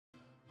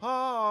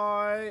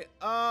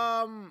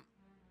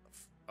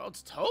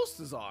it's toast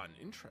is on.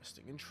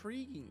 Interesting.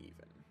 Intriguing,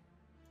 even.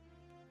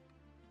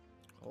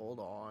 Hold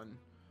on.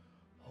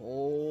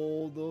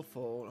 Hold the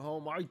phone. Oh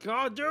my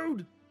god,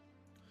 dude!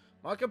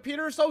 My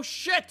computer is so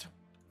shit!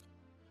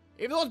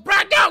 Even though it's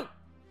brand new!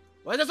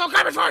 Why is it so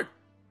garbage for?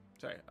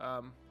 Sorry,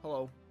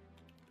 hello.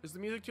 Is the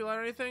music too loud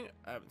or anything?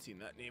 I haven't seen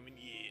that name in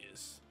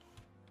years.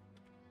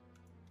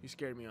 You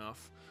scared me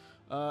off.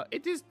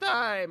 It is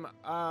time!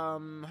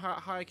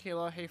 Hi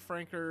Kayla, hey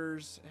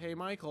Frankers, hey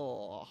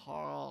Michael,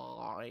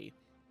 hi.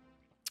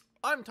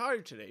 I'm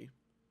tired today.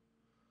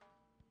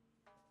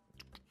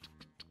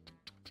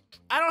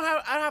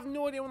 I have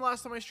no idea when the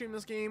last time I streamed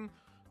this game.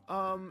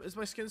 Is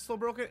my skin still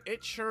broken?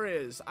 It sure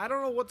is. I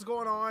don't know what's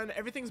going on.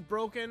 Everything's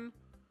broken.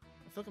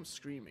 I feel like I'm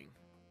screaming.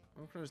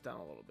 I'm gonna turn this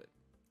down a little bit.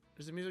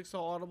 Is the music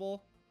still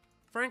audible?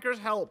 Frankers,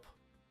 help.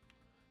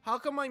 How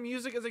come my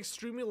music is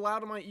extremely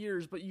loud in my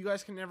ears, but you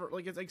guys can never,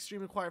 like, it's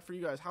extremely quiet for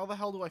you guys? How the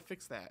hell do I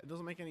fix that? It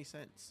doesn't make any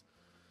sense.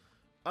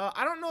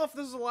 I don't know if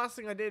this is the last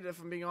thing I did, if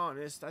I'm being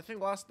honest. I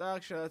think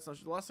actually, that's not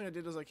true. The last thing I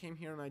did is I came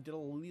here and I did a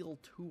little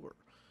tour.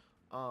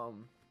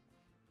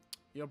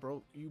 You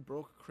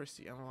broke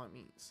Christy. I don't know what that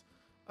means.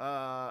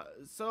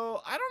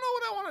 So I don't know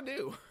what I want to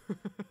do.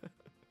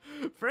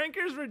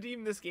 Frankers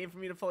redeemed this game for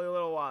me to play a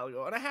little while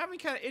ago, and I have been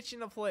kind of itching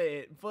to play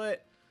it,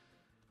 but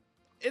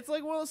it's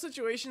like one of those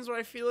situations where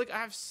I feel like I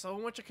have so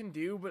much I can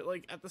do, but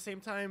like at the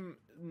same time,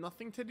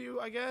 nothing to do,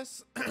 I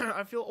guess.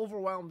 I feel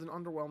overwhelmed and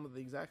underwhelmed at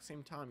the exact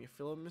same time. You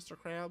feel it, Mr.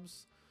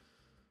 Krabs?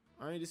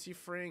 I need to see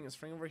Frang. Is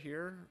Frang over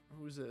here?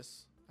 Who's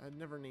this? I'd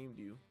never named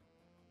you.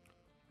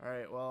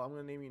 Alright, well, I'm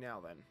going to name you now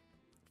then.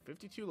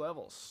 52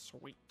 levels.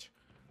 Sweet.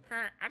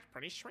 That's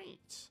pretty sweet.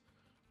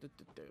 Is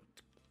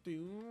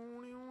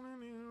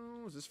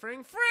this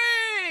Frang?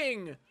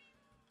 Frang!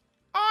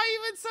 I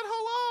even said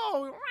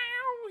hello!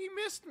 He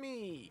missed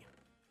me.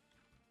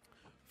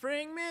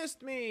 Frang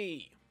missed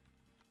me.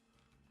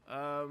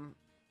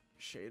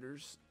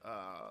 Shaders.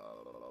 I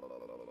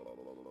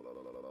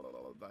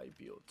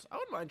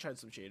wouldn't mind trying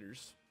some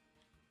shaders,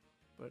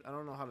 but I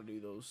don't know how to do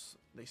those.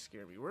 They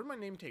scare me. Where are my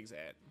name tags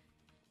at?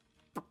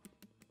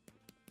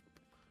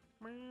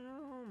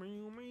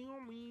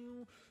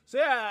 So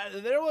yeah,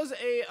 there was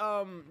a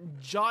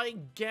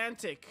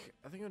gigantic.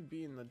 I think it would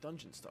be in the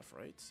dungeon stuff,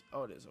 right?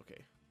 Oh, it is.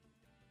 Okay.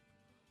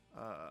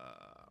 All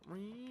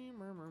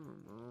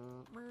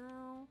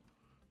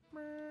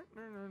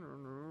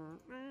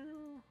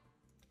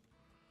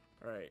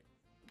right.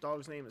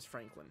 Dog's name is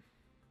Franklin.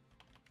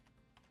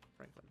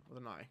 Franklin with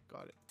an I.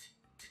 Got it.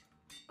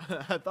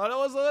 I thought it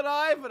was with an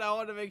I, but I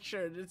wanted to make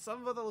sure. Did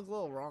some of that look a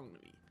little wrong to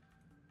me?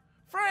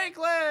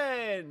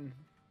 Franklin.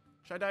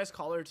 Should I dye his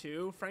collar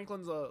too?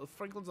 Franklin's a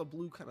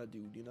blue kind of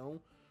dude, you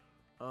know.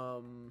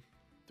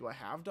 Do I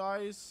have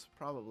dyes?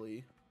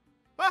 Probably.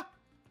 Ah!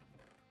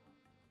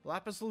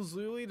 Lapis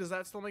lazuli. Does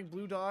that still make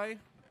blue dye?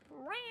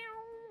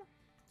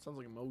 Sounds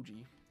like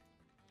emoji.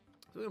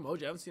 Sounds like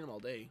emoji. I haven't seen him all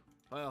day.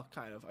 Well,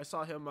 kind of. I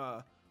saw him.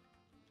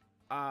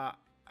 I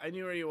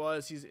knew where he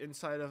was. He's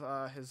inside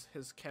of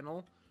his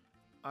kennel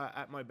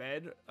at my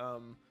bed.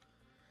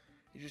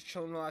 He's just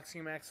chilling,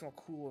 relaxing, maxing, all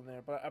cool in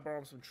there. But I brought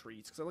him some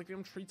treats because I like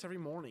giving him treats every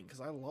morning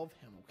because I love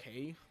him.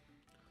 Okay.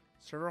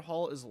 Server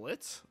hall is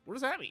lit. What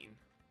does that mean?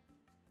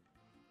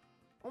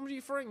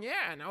 OMG Frank.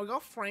 Yeah. Now we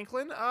got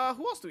Franklin. Who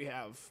else do we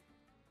have?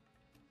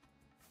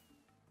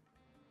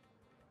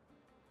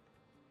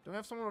 Do I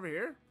have someone over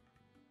here?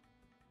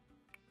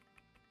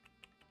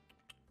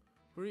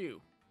 Who are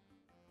you?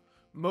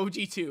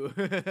 Moji 2.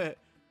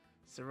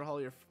 Server hall,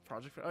 your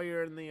project. Oh,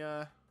 you're in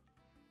the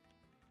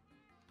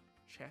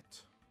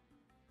chat.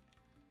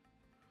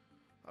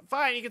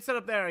 Fine, you can sit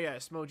up there, I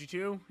guess, Moji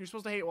 2. You're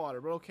supposed to hate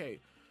water, but okay.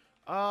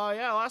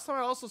 Yeah, last time I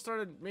also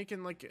started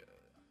making, like,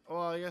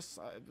 well, I guess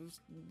I was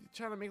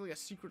trying to make, like, a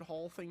secret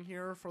hall thing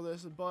here for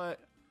this, but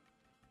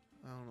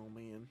I don't know,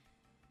 man.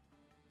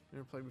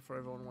 Never played before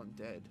everyone went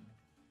dead.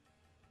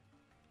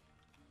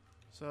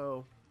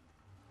 So,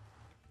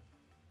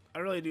 I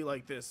really do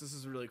like this. This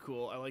is really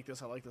cool. I like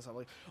this. I like this. I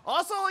like.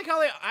 Also, I like how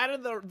they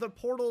added the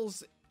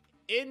portals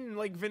in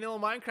like vanilla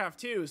Minecraft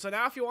too. So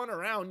now if you wander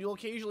around, you'll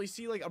occasionally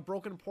see like a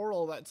broken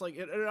portal that's like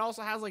it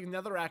also has like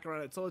netherrack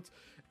around it. So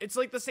it's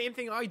like the same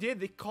thing I did.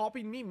 They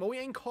copied me.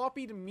 Mojang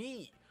copied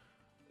me.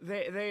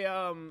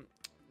 They're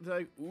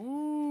like,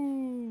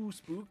 ooh,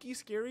 spooky,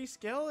 scary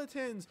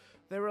skeletons.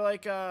 They were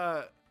like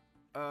it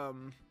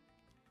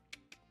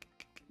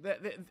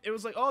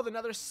was like, oh, the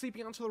nether's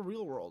sleeping onto the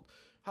real world.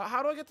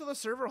 How do I get to the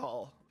server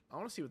hall? I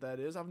want to see what that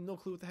is. I have no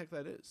clue what the heck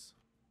that is.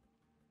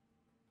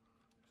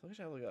 I feel like I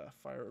should have like a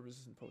fire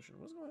resistant potion.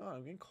 What's going on?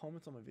 I'm getting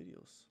comments on my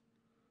videos.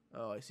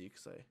 Oh, I see.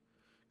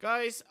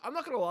 Guys, I'm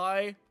not gonna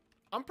lie.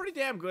 I'm pretty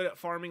damn good at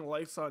farming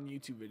likes on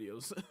YouTube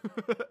videos.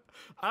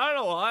 I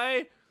don't know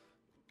why,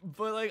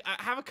 but like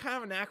I have a kind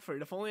of a knack for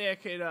it. If only I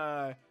could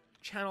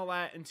channel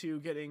that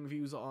into getting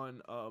views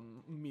on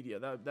media.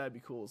 That'd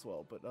be cool as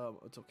well. But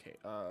it's okay.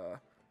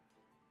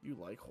 You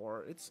like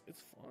horror? It's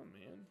fun,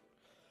 man.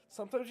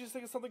 Sometimes you just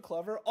think of something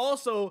clever.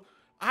 Also,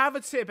 I have a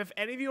tip. If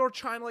any of you are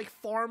trying to like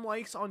farm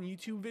likes on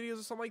YouTube videos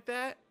or something like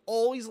that,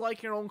 always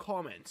like your own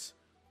comments.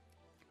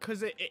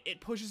 because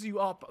it pushes you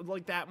up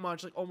like that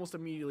much, like almost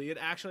immediately. It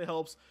actually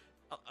helps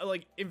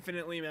like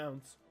infinitely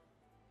amounts.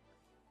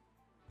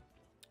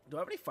 Do I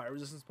have any fire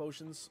resistance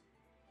potions?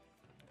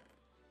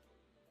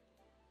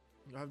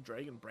 I have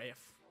dragon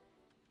breath.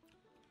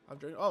 I have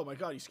dragon. Oh my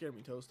god, you scared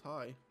me, Toast.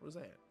 Hi. What is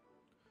that?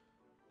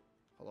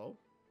 Hello?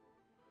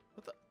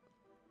 What the?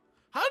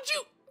 How'd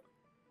you?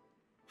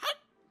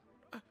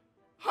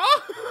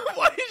 Huh?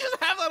 Why did you just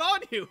have that on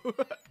you?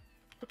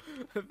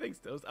 Thanks,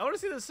 Toast. I want to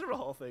see the server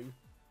hall thing.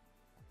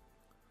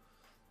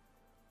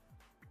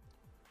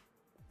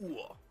 Ooh.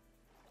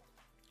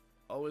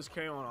 Always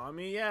carry one on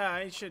me? Yeah,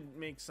 I should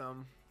make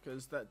some,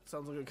 because that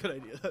sounds like a good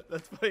idea.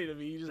 That's funny to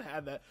me. You just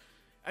had that.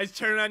 I just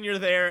turn on, you're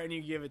there, and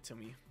you give it to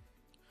me.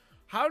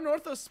 How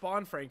north of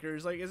spawn,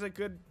 Frankers? Like, is it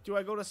good? Do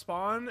I go to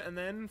spawn and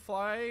then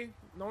fly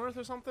north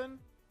or something?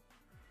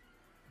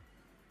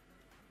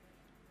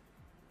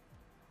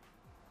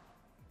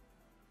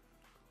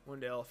 One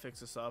day I'll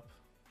fix this up.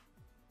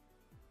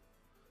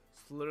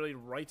 It's literally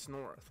right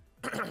north.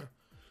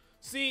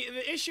 See,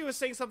 the issue with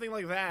saying something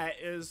like that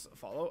is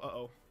follow.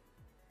 Uh-oh.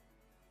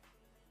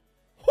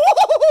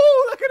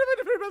 That could have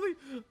been very badly.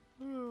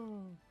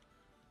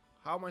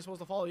 How am I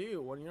supposed to follow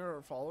you when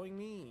you're following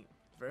me?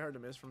 It's very hard to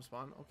miss from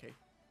spawn. Okay.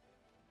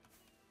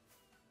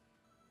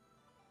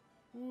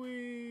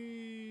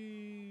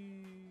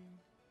 Whee.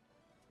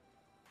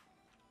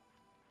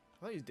 I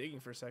thought he was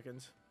digging for a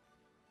second.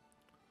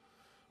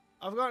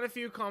 I've gotten a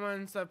few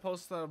comments that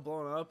posts that have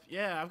blown up.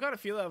 Yeah, I've got a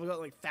few that I've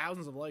got like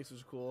thousands of likes, which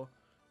is cool.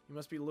 You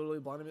must be literally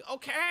blinding me.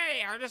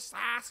 Okay, I'm just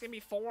asking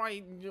before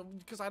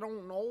because I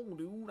don't know,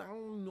 dude. I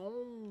don't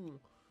know.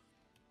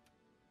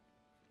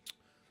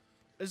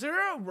 Is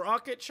there a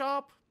rocket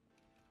shop?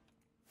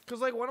 Because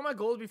like one of my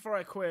goals before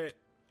I quit.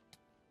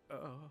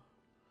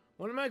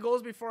 One of my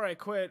goals before I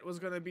quit was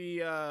gonna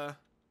be oh.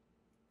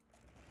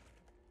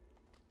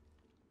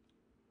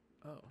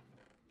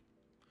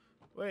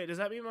 Wait, does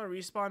that mean my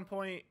respawn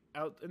point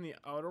out in the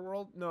outer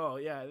world? No,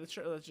 yeah, that's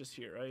just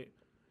here, right?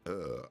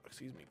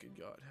 Excuse me, good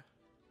God.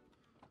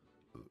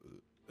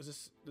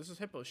 Is this is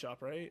Hippo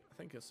shop, right? I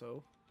think it's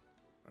so,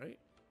 right?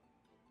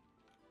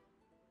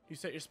 You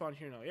set your spawn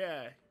here now,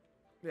 yeah,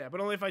 yeah,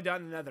 but only if I die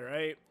in the Nether,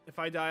 right? If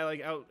I die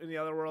like out in the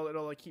other world,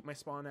 it'll like keep my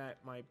spawn at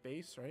my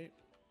base, right?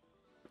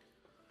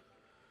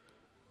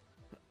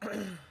 I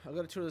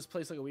got to tour this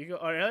place like a week ago.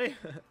 Oh, really?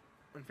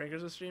 When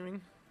Frankers was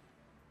streaming.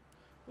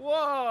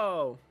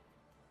 Whoa.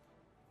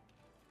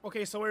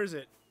 Okay, so where is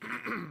it?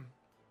 I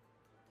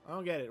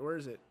don't get it. Where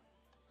is it?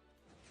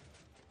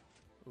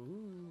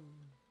 Ooh.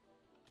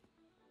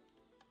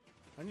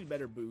 I need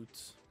better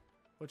boots,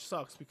 which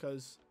sucks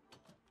because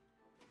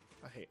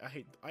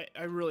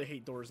I really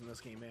hate doors in this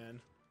game,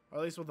 man. Or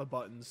at least with the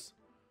buttons.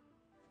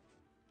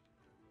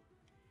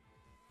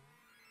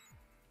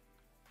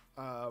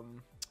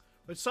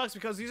 Which sucks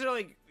because these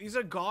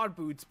are god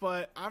boots,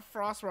 but I have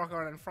Frostrock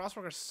on, and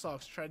Frostrocker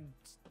sucks. Tread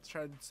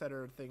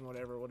setter thing,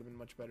 whatever, would have been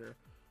much better.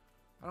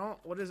 I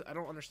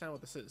don't understand what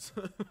this is.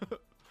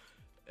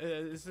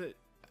 Is it?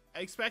 I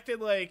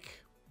expected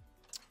like,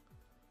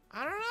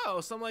 I don't know,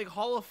 some like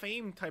Hall of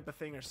Fame type of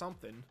thing or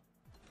something.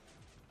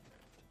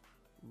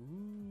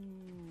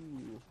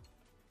 Ooh.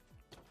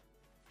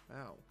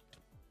 Ow.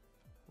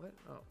 What?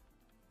 Oh.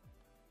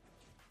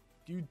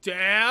 Do you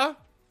dare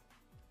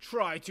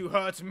try to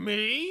hurt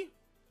me?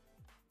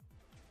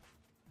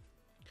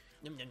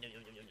 Yum, yum, yum,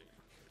 yum, yum, yum.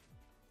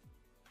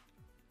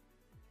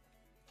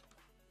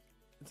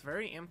 It's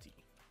very empty.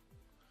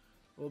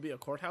 Will it be a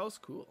courthouse?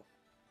 Cool.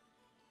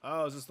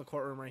 Oh, is this the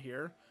courtroom right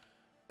here?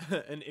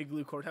 An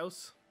igloo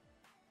courthouse?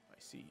 I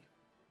see.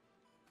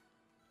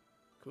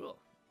 Cool.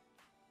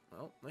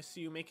 Well, nice to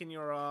see you making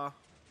your, Oh.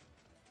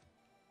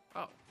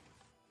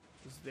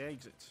 This is the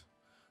exit.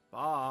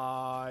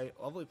 Bye.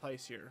 Lovely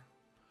place here.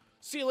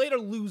 See you later,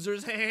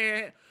 losers.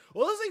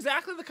 Well, this is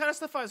exactly the kind of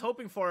stuff I was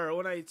hoping for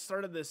when I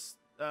started this.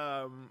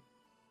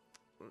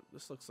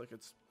 This looks like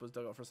it was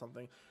dug out for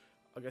something.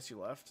 I guess you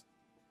left.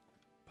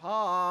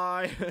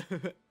 Bye.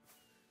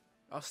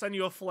 I'll send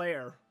you a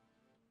flare.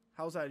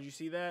 How's that? Did you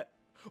see that?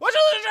 Watch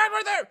out, there's a dragon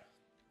right there!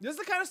 This is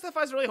the kind of stuff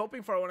I was really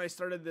hoping for when I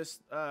started this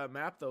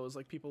map, though. Is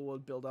like people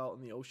would build out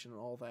in the ocean and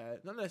all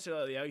that. Not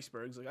necessarily the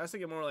icebergs. Like I was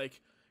thinking more like,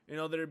 you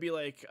know, there'd be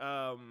like,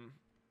 have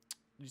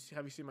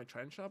you seen my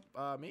trend shop?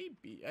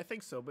 Maybe. I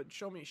think so, but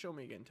show me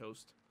again,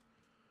 Toast.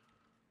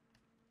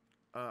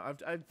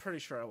 I'm pretty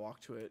sure I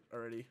walked to it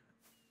already.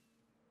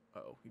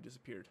 Uh-oh, he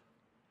disappeared.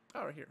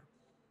 Oh, right here.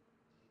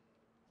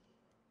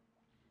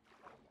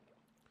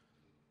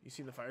 You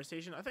seen the fire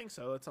station? I think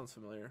so. That sounds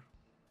familiar.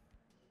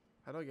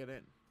 How do I get in?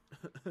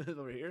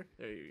 Over here?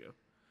 There you go.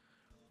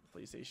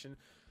 PlayStation.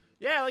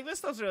 Yeah, like this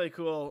stuff's really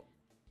cool.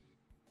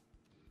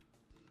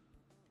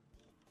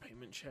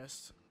 Payment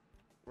chest.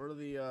 Where are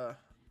the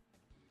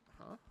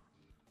huh?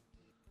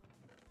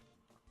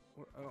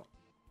 Where, I don't.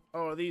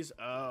 Oh, are these?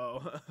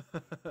 Oh.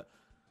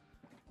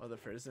 Oh, the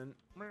prison.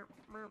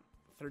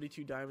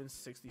 32 diamonds,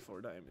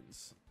 64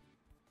 diamonds.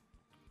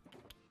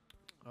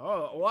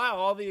 Oh wow!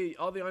 All the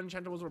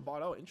enchantables were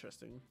bought out.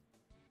 Interesting.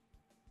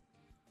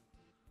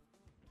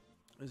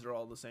 These are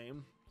all the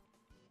same.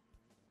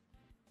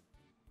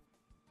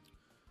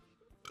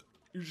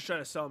 You're just trying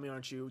to sell me,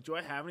 aren't you? Do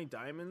I have any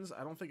diamonds?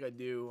 I don't think I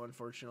do,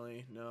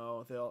 unfortunately.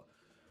 No,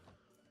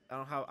 I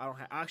don't have.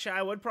 Actually,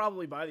 I would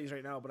probably buy these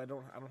right now, but I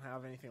don't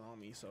have anything on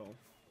me, so.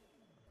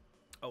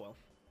 Oh well.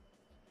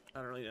 I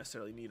don't really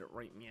necessarily need it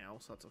right now,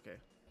 so that's okay.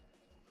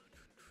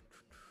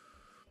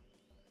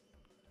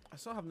 I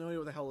still have no idea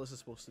what the hell this is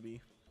supposed to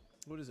be.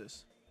 What is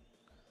this?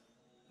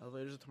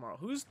 Elevators of Tomorrow.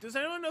 Does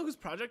anyone know whose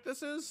project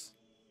this is?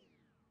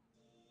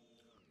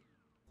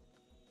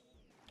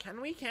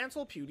 Can we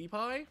cancel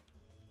PewDiePie?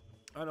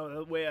 I know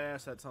the way I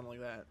asked that sounded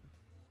like that.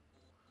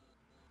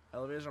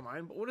 Elevators are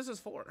mine, but what is this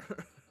for?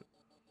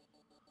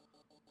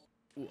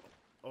 Ooh.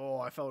 Oh,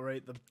 I fell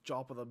right the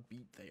drop of the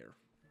beat there.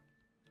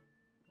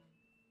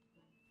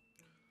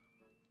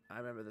 I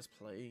remember this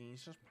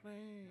place. Just place.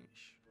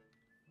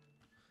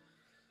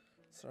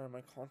 Sorry,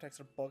 my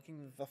contacts are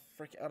bugging the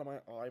frick out of my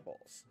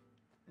eyeballs.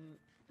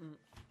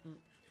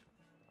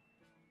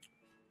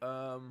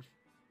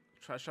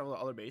 Try to travel to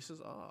other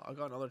bases. Oh, I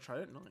got another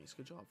trident. Nice,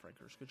 good job,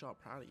 Frankers. Good job,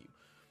 proud of you.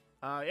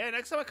 Yeah,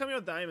 next time I come in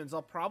with diamonds,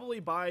 I'll probably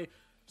buy.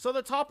 So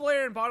the top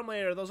layer and bottom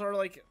layer, those are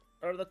like,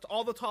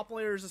 all the top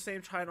layer is the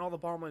same trident, all the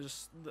bottom layer is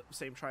just the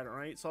same trident,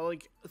 right? So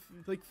like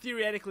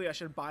theoretically, I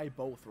should buy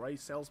both, right?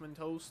 Salesman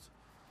toast.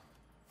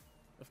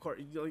 Of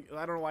course,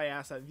 I don't know why I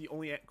asked that. The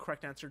only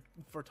correct answer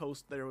for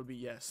toast there would be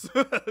yes,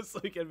 so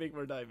we can make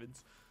more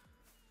diamonds.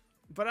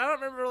 But I don't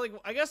remember, like,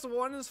 I guess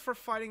one is for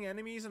fighting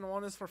enemies and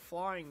one is for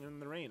flying in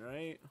the rain,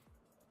 right?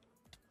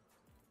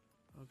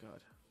 Oh god.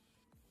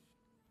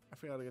 I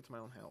forgot to get to my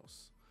own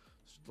house.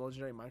 It's the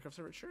legendary Minecraft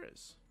server? It sure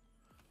is.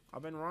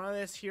 I've been running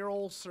this here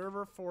old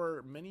server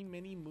for many,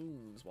 many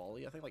moons,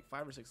 Wally. I think like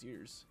 5 or 6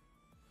 years.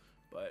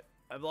 But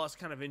I've lost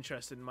kind of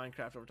interest in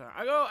Minecraft over time.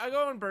 I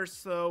go in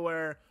bursts though,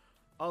 where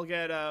I'll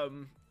get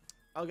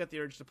the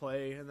urge to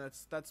play, and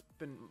that's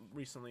been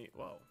recently.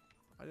 Whoa,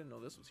 I didn't know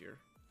this was here.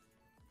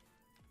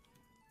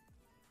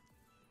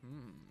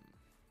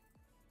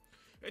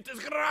 It is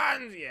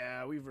grand.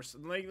 Yeah,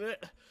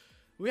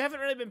 we haven't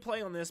really been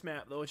playing on this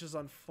map though, which is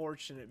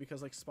unfortunate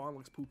because like spawn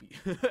looks poopy.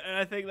 And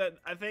I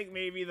think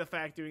maybe the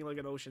fact doing like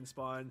an ocean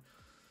spawn,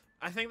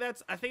 I think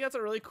that's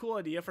a really cool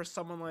idea for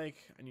someone like,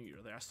 I knew you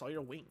were there. I saw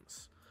your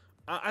wings.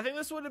 I think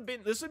this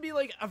would be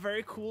like a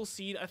very cool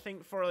seed, I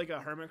think, for like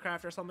a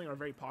Hermitcraft or something, or a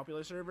very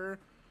popular server.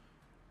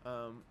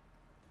 I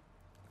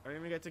didn't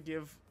even get to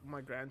give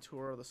my grand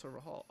tour of the server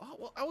hall. Oh,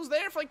 well, I was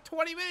there for like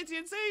 20 minutes. You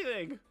didn't say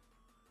anything.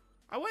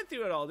 I went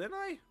through it all, didn't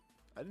I?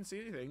 I didn't see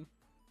anything.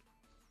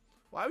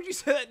 Why would you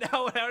say that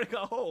now when I already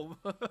got home?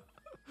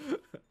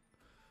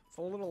 It's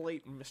a little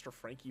late, Mr.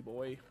 Frankie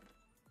boy.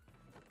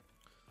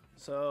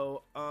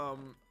 So,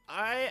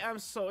 I am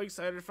so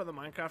excited for the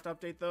Minecraft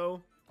update,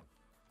 though.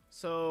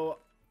 So,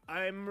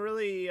 I'm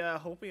really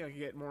hoping I can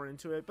get more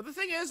into it. But the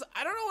thing is,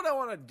 I don't know what I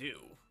want to do.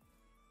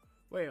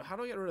 Wait, how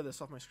do I get rid of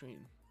this off my screen?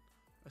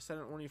 I said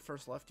it when you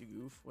first left, you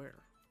goof. Where?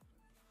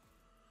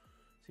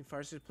 See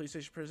fire station, police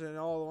station, prison,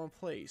 all in one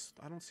place.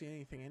 I don't see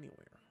anything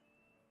anywhere.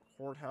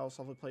 Courthouse,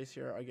 lovely place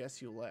here. I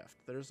guess you left.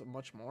 There's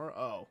much more.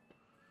 Oh.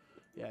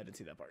 Yeah, I didn't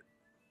see that part.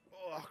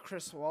 Oh,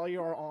 Chris, while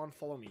you are on,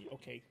 follow me.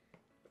 Okay.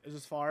 Is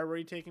this far? Where are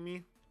you taking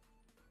me?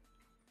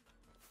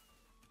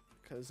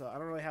 Because I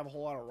don't really have a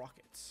whole lot of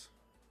rockets.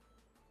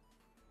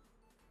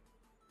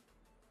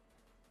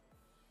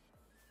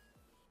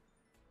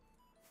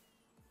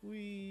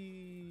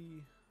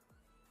 Whee.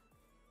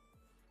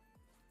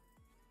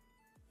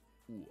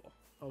 Ooh.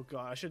 Oh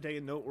god, I should take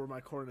a note where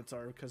my coordinates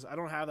are because I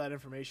don't have that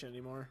information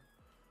anymore.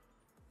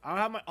 I don't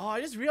have my. Oh,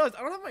 I just realized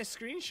I don't have my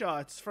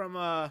screenshots from.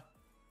 I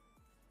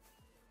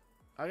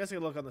guess I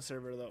can look on the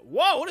server though.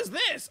 Whoa, what is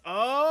this?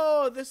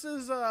 Oh, this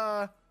is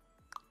Oh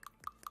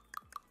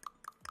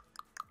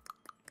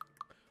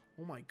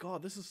my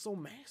god, this is so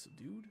massive,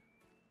 dude.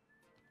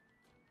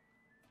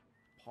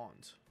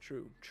 Pond.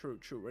 True, true,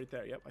 true. Right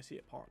there. Yep, I see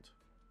it. Pond.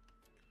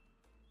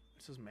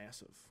 This is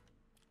massive.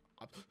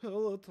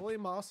 Totally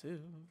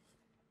massive.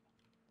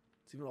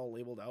 It's even all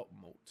labeled out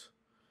moat.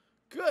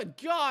 Good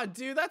god,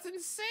 dude, that's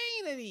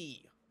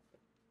insanity.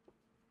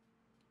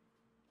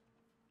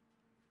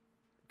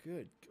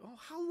 Good. Oh,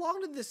 how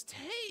long did this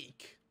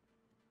take?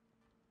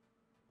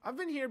 I've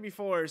been here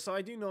before, so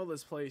I do know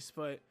this place,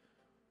 but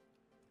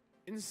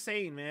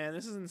insane, man.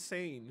 This is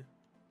insane.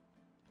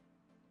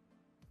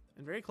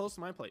 And very close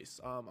to my place.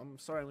 I'm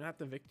sorry, I'm gonna have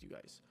to evict you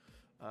guys.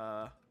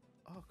 Oh,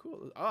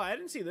 cool. Oh, I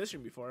didn't see this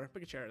room before.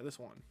 Pick a chair. This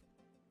one.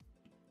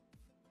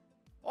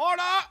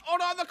 Order!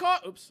 Order on the court!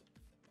 Oops.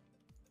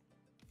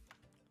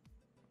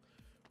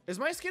 Is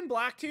my skin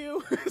black to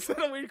you? Is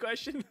that a weird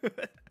question?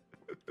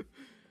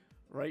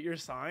 Write your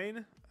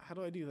sign? How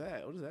do I do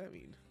that? What does that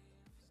mean?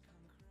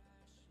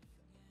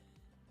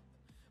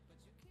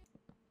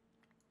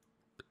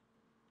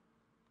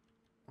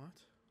 What?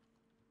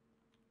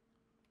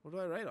 What do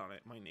I write on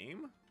it? My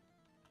name?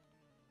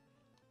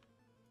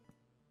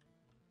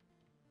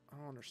 I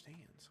don't understand.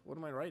 What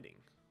am I writing?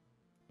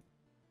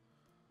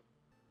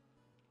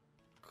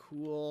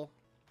 Cool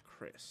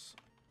Chris.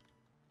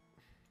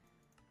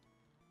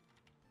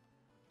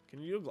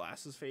 Can you do a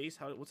glasses face?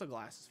 What's a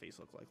glasses face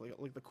look like?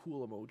 Like the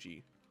cool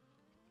emoji.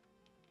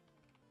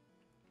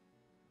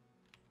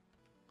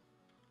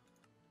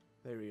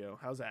 There we go.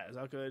 How's that? Is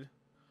that good?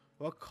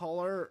 What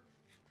color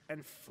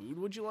and food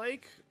would you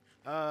like?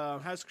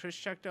 Has Chris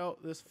checked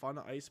out this fun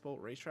ice boat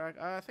racetrack?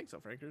 I think so,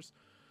 Frankers.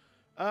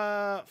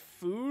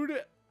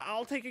 Food,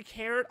 I'll take a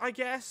carrot, I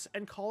guess,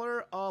 and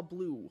color,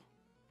 blue.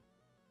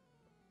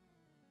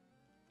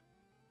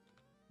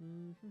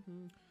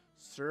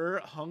 Sir,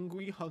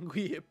 hungry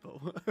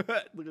hippo. Look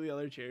at the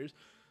other chairs.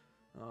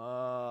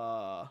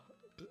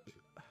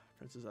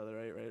 Princess Other,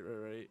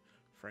 right.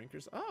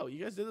 Frankers. Oh,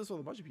 you guys did this with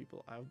a bunch of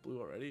people. I have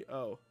blue already.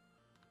 Oh.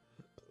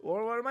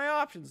 Well, what are my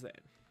options then?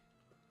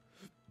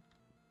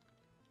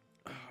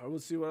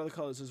 Let's see what other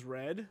colors. There's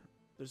red.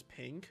 There's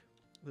pink.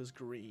 There's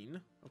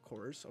green. Of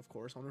course. I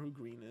wonder who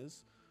green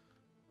is.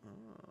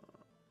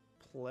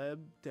 Pleb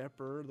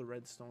Depper, the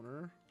red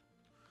stoner.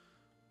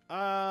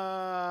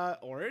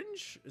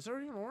 Orange? Is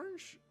there even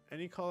orange?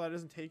 Any color that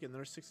isn't taken.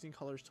 There's 16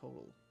 colors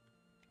total.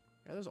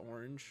 Yeah, there's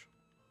orange.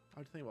 I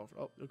have to think about.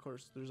 Oh, of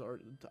course. There's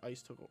the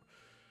ice took over.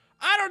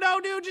 I don't know,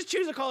 dude. Just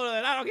choose a color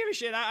then. I don't give a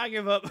shit. I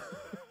give up.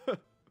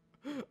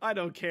 I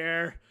don't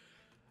care.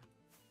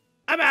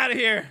 I'm out of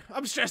here.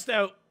 I'm stressed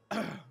out.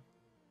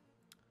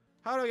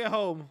 How do I get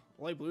home?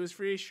 Light blue is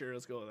free? Sure,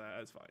 let's go with that.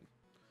 That's fine.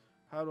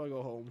 How do I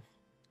go home?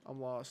 I'm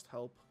lost.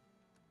 Help.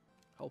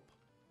 Help.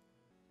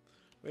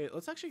 Wait,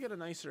 let's actually get a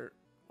nicer...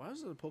 Why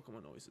is it the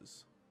Pokemon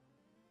noises?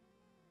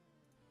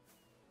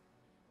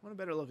 I want a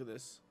better look at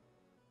this.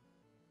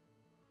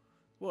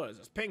 What is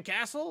this? Pink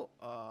Castle?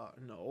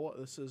 No.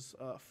 This is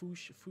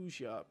Fuchsia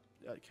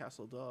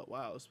Castle. Duh.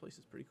 Wow, this place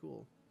is pretty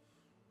cool.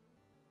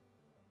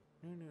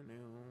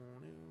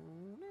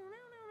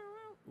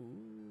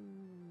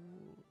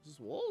 Ooh. Is this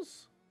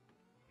wolves?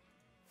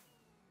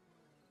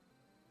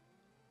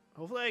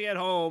 Hopefully I get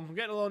home. I'm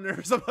getting a little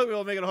nervous. I'm probably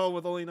able to make it home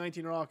with only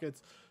 19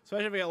 rockets.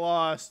 Especially if I get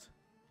lost.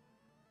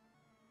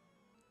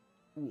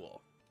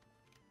 Ooh.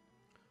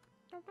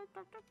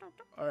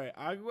 Alright,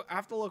 I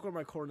have to look where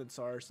my coordinates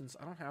are since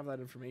I don't have that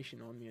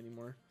information on me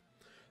anymore.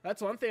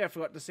 That's one thing I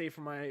forgot to save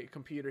from my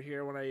computer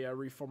here when I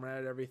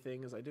reformatted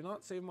everything is I did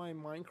not save my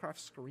Minecraft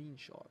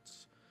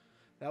screenshots.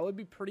 That would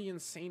be pretty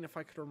insane if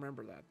I could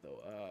remember that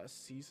though.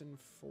 Season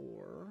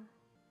 4.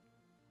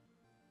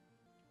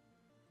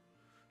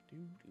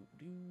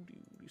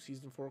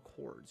 Season 4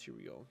 chords. Here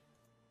we go.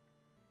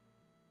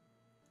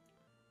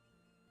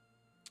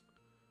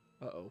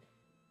 Uh-oh.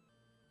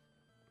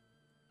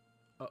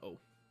 Uh-oh.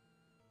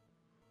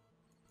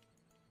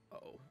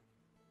 Uh-oh.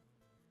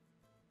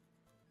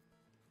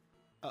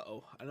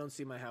 Uh-oh. I don't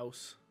see my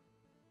house.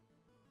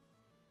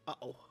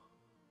 Uh-oh.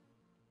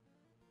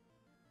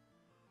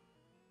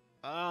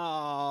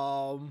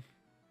 I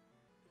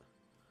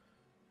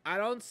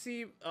don't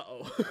see...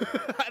 Uh-oh.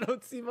 I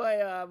don't see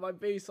my my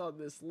base on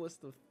this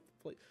list of...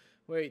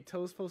 Wait,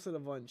 Toast posted a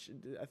bunch.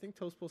 I think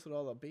Toast posted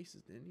all the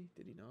bases, didn't he?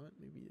 Did he not?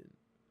 Maybe he didn't.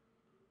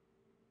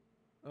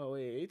 Oh,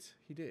 wait.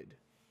 He did.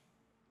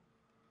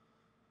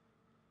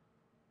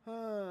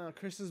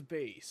 Chris's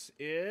base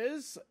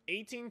is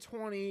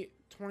 1820,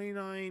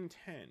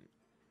 2910.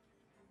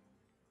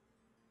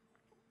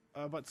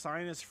 But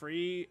sign is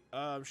free.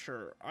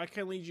 Sure. I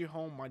can lead you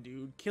home, my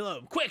dude. Kill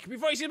him. Quick,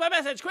 before he sees my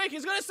message. Quick,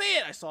 he's gonna see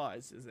it. I saw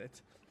it. Is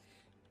it?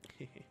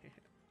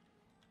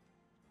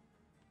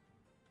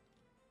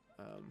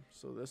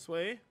 So this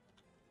way.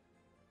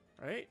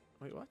 Right?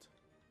 Wait, what?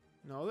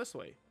 No, this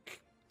way.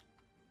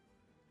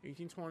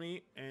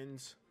 1820 and...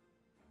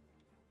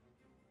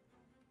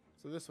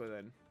 So this way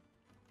then.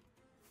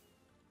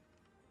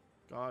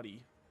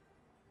 Gaudy.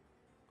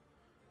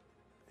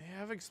 I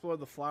have explored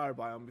the flower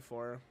biome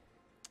before.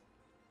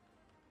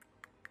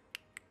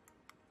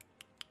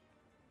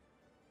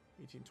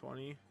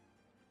 1820.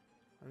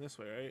 And this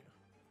way, right?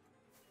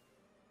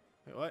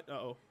 Wait, what?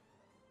 Uh-oh.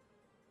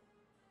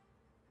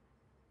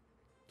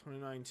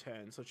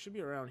 2910. So it should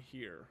be around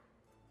here.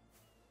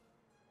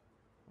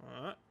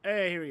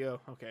 Hey, here we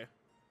go. Okay.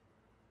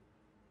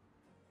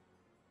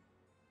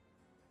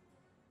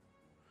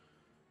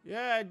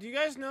 Yeah, do you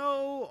guys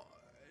know...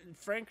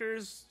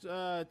 Frankers,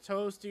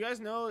 Toast, do you guys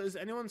know, is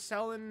anyone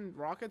selling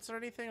rockets or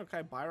anything? Or can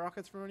I buy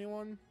rockets from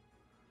anyone?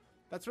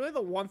 That's really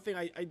the one thing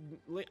I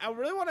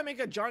really want to make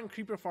a giant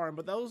creeper farm,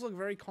 but those look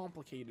very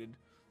complicated.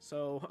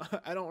 So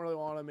I don't really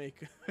want to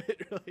make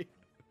it really.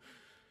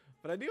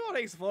 But I do want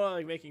to explore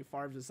like making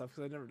farms and stuff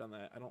because I've never done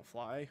that. I don't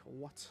fly.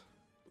 What?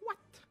 What?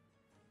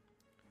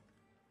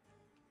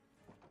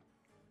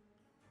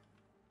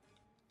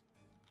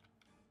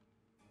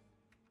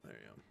 There you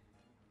go.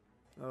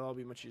 That'll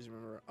be much easier to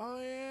remember. Oh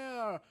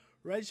yeah,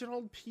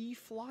 Reginald P.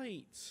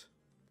 Flight.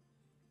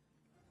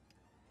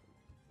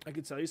 I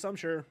could sell you some,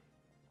 sure.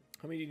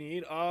 How many do you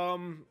need? I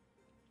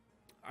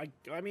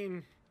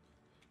mean,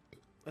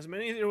 as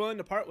many as you're willing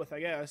to part with, I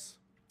guess,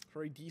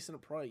 for a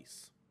decent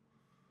price.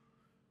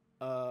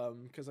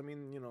 Because I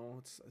mean, you know,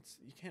 it's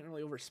you can't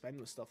really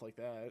overspend with stuff like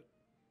that.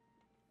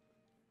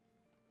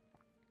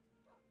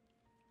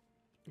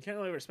 You can't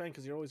really overspend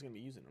because you're always gonna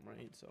be using them,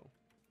 right? So.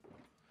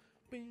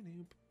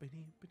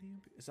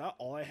 Is that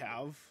all I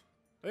have?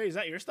 Wait, is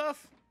that your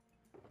stuff?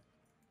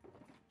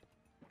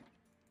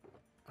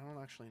 I don't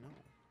actually know.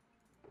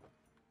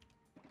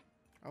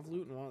 I've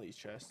loot in one of these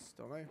chests,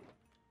 don't I?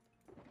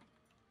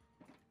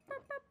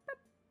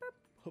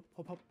 Hop,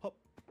 hop, hop, hop.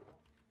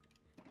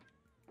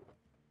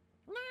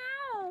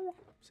 No.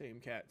 Same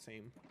cat,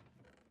 same.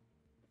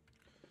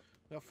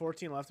 I got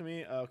 14 left of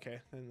me. Oh, okay,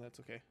 then that's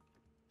okay.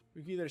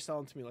 We can either sell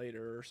them to me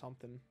later or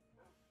something.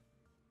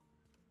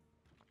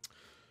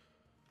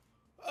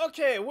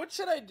 Okay, what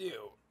should I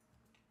do?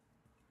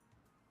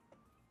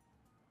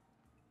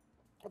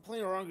 I'm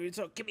playing wrong, dude,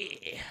 so give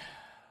me.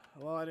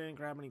 Well, I didn't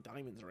grab any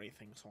diamonds or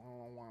anything, so.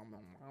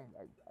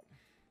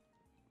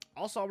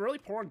 Also, I'm really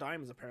poor on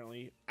diamonds,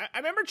 apparently. I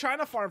remember trying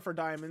to farm for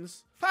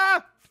diamonds.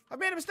 Ah! I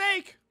made a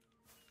mistake!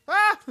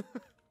 Ah!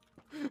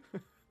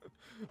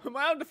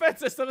 My own defense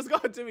system has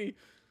gone to me.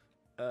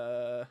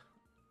 Respawn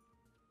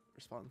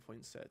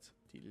point set.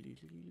 Wait,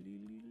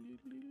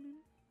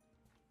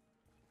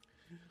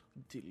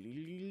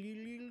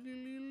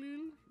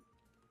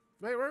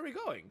 where are we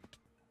going?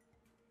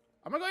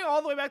 Am I going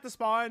all the way back to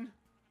spawn?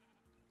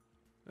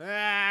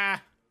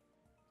 Ah!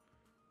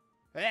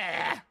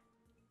 Ah!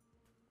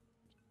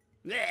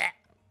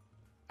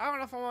 I don't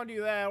know if I want to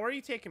do that. Where are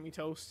you taking me,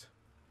 Toast?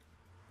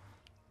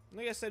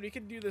 Like I said, we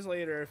could do this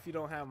later if you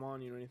don't have them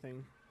on you or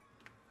anything.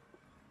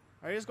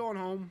 Are you just going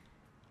home?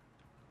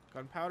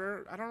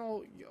 Gunpowder? I don't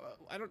know.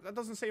 That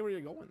doesn't say where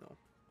you're going, though.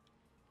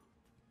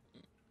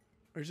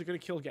 Are you just going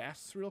to kill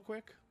gas real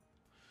quick?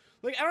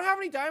 Like, I don't have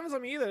any diamonds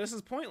on me either. This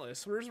is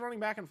pointless. We're just running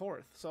back and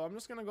forth. So I'm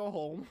just going to go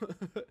home.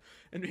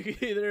 And we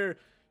can either...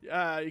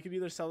 you can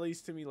either sell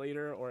these to me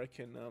later, or I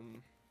can,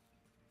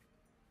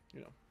 you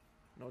know,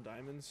 no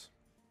diamonds.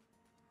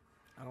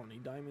 I don't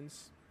need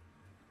diamonds.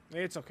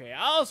 It's okay.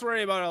 I'll just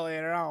worry about it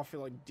later. I don't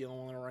feel like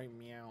dealing with it right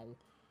meow.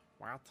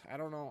 What? I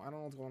don't know. I don't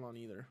know what's going on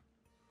either.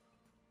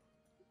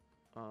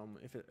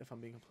 If I'm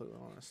being completely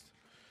honest.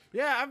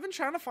 Yeah, I've been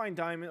trying to find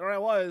diamond, or I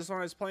was when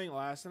I was playing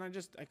last, and I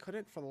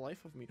couldn't for the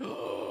life of me.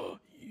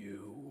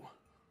 You.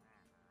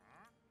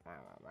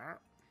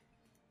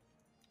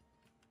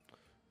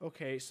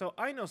 Okay, so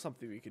I know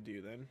something we could do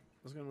then.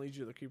 I was gonna lead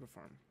you to the creeper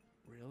farm.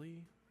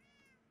 Really?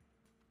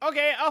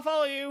 Okay, I'll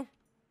follow you.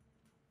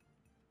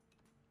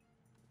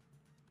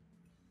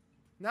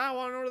 Now I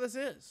want to know where this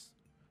is.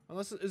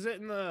 Unless is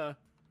it in the?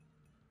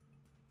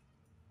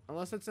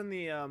 Unless it's in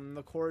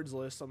the chords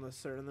list on the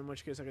certain, in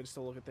which case I could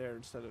still look at there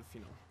instead of you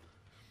know.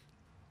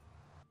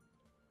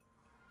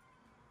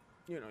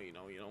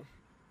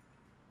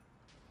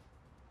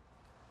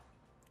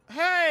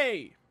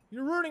 Hey!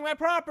 You're ruining my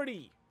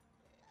property!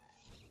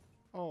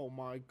 Oh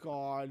my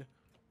god.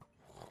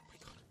 Oh my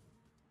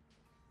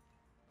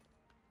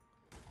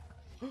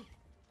god.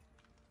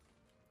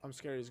 I'm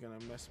scared he's gonna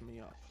mess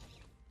me up.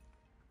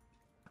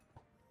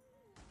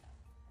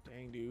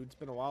 Dang, dude. It's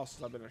been a while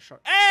since I've been a shark.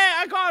 Hey!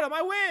 I got him!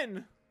 I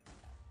win!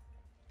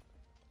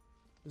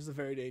 This is a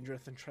very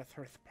dangerous and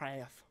treacherous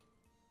path.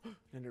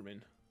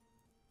 Enderman.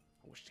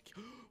 I wish to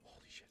kill.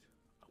 Holy shit.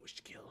 I wish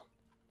to kill.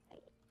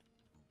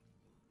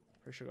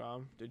 Pretty sure I got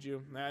him. Did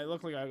you? Nah, it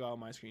looked like I got on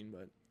my screen,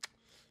 but...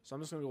 So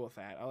I'm just gonna go with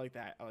that. I like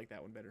that. I like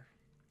that one better.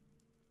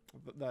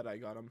 That I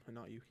got him, and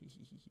not you.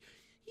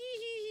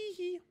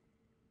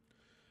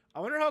 I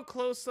wonder how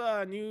close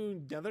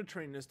new nether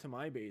terrain is to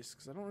my base,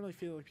 because I don't really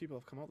feel like people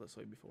have come out this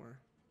way before.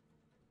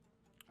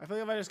 I feel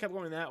like if I just kept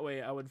going that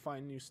way, I would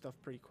find new stuff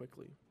pretty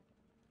quickly.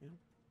 You know?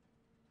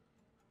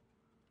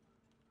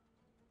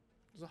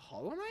 There's a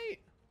Hollow Knight?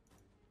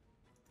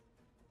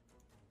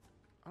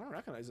 I don't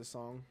recognize this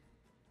song.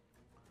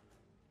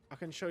 I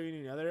can show you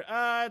new nether.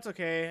 It's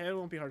okay. It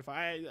won't be hard to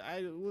find.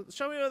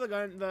 Show me where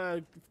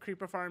the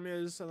creeper farm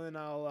is, and then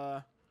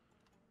I'll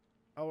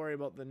worry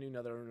about the new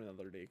nether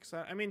another day. Cause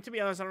I mean, to be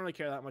honest, I don't really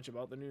care that much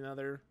about the new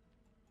nether.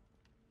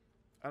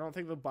 I don't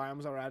think the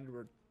biomes that were added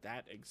were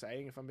that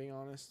exciting, if I'm being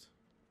honest.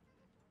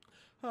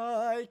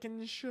 I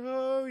can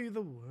show you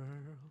the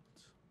world.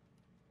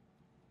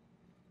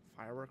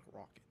 Firework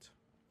rocket.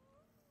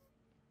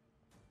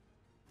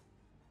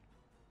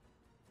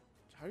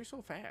 How are you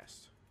so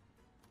fast?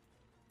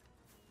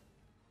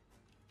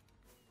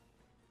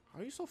 How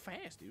are you so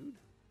fast, dude?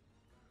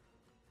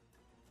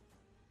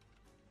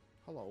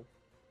 Hello.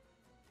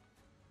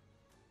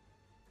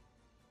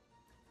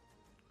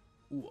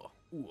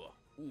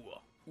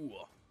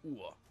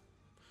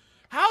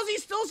 How's he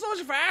still so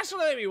much faster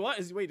than me? What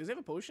is? Wait, does he have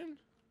a potion?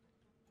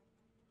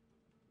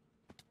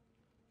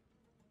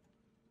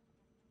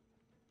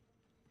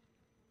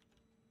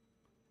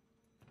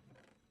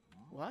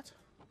 What?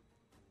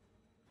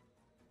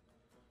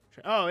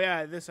 Oh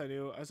yeah, this I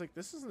knew. I was like,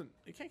 this isn't.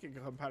 You can't get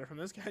gunpowder from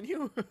this, can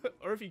you?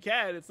 Or if you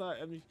can, it's not.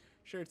 I'm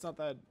sure it's not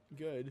that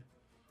good.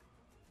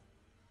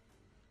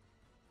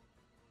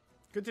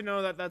 Good to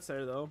know that that's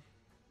there though.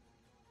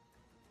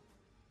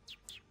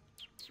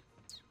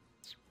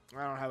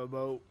 I don't have a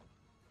boat.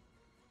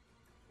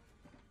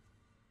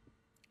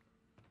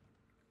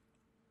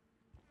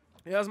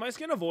 Yeah, is my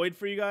skin a void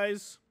for you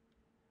guys?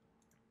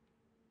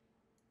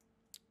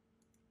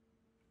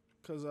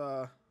 Cause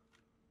I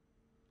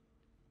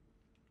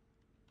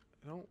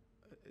don't.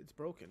 It's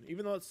broken,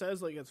 even though it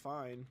says like it's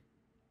fine.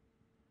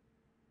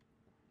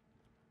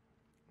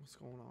 What's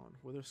going on?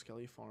 Wither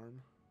Skelly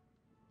Farm.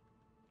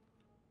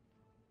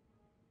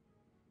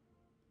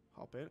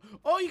 Hop in.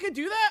 Oh, you can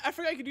do that? I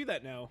forgot you could do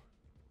that now.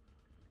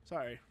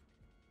 Sorry.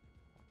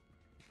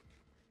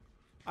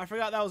 I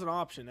forgot that was an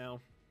option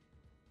now.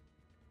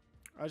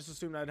 I just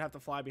assumed I'd have to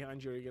fly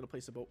behind you or you're going to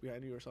place a boat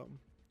behind you or something.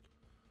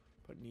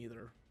 But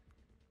neither.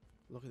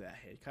 Look at that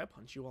head. Can I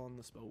punch you while on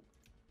this boat?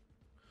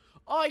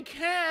 Oh, I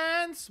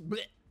can't!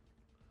 Blech.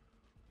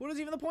 What is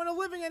even the point of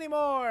living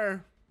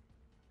anymore?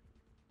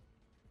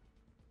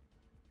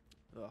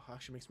 Ugh,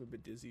 actually makes me a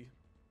bit dizzy.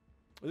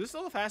 Is this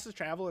still the fastest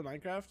travel in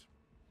Minecraft?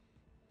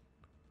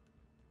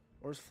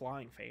 Or is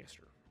flying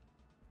faster?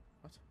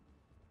 What?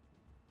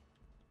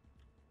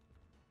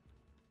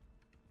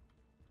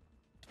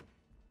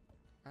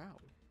 Ow.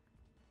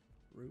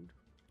 Rude.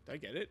 Did I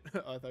get it?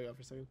 Oh, I thought I got it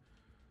for a second.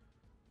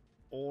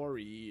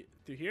 Ori.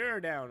 Through here or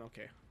down?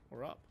 Okay.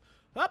 We're up.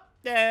 Up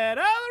and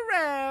all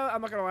around.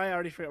 I'm not gonna lie, I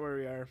already forgot where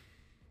we are.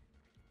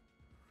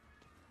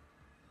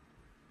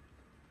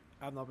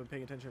 I've not been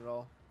paying attention at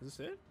all. Is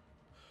this it?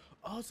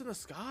 Oh, it's in the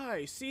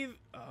sky. See?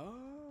 Oh.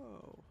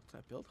 What's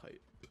that build height?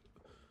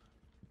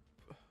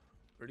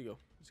 Where'd he go?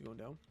 Is he going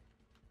down?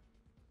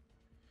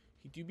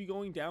 He do be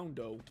going down,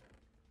 though.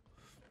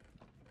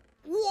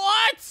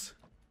 What?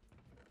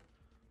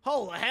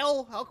 Holy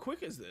hell! How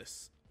quick is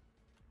this?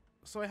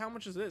 So how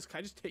much is this? Can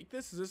I just take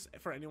this? Is this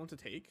for anyone to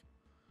take?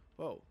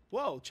 Whoa.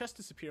 Whoa, chest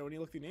disappear when you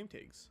look through name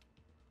tags.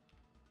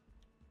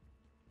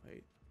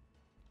 Wait.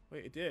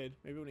 Wait, it did.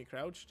 Maybe when he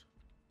crouched.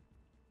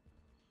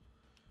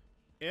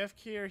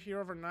 AFK or here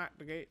overnight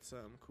to get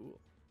some. Cool.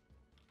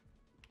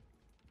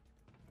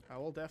 I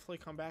will definitely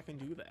come back and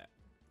do that.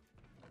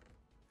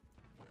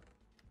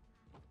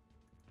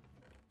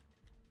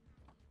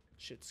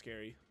 Shit's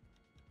scary.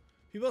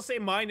 People say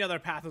my nether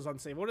path is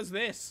unsafe. What is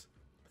this?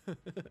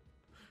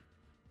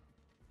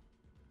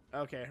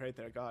 Okay, right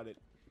there. Got it.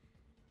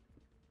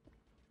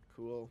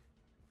 Cool.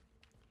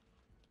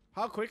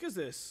 How quick is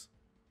this?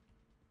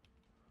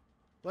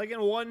 Like in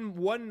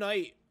one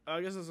night. I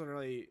guess it doesn't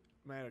really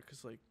matter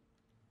because like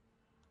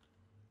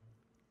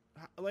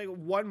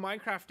one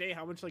Minecraft day,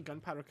 how much like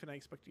gunpowder can I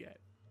expect to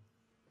get?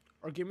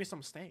 Or give me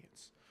some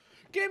stats.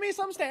 Give me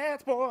some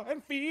stats, boy,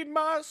 and feed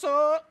my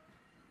soul.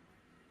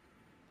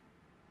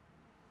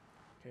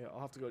 Okay,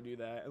 I'll have to go do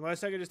that.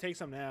 Unless I could just take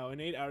some now.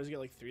 In 8 hours, you get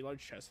like 3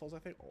 large chest falls, I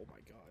think. Oh my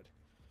god.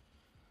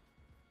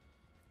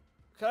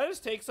 Can I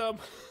just take some?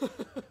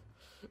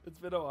 It's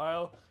been a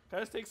while. Can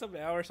I just take some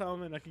now or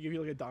something, and I can give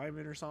you like a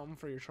diamond or something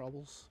for your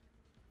troubles?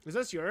 Is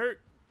this your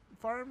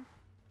farm?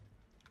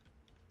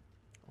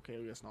 Okay,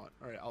 I guess not.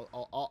 All right,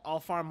 I'll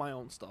farm my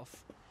own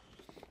stuff,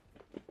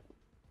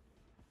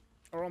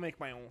 or I'll make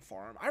my own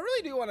farm. I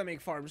really do want to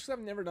make farms because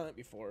I've never done it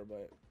before,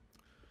 but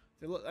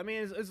I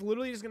mean, it's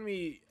literally just gonna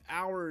be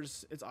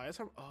hours. It's IS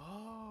farm.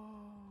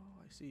 Oh,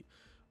 I see.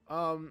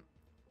 But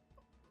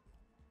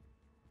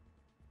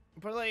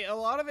like a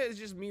lot of it is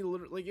just me.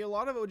 Like a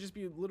lot of it would just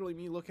be literally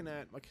me looking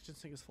at my kitchen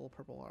sink is full of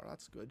purple water.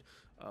 That's good.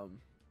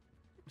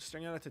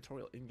 Staring at a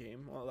tutorial in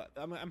game. Well,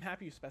 I'm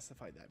happy you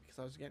specified that because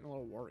I was getting a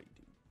little worried,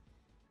 dude.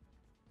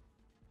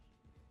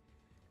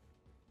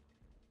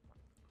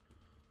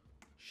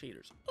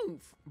 Shaders.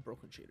 Oof.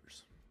 Broken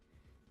shaders.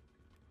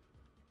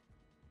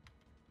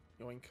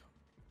 Yoink.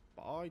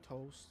 Bye,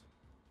 toast.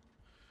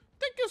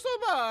 Thank you so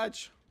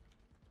much.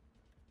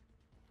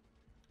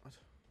 What?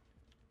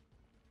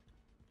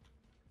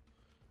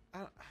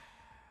 I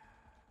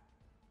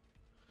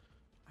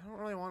don't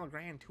really want a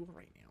grand tour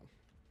right now.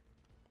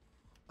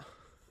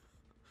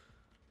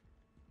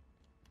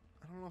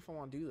 I don't know if I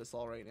want to do this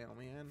all right now,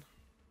 man.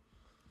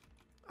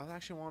 I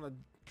actually want to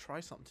try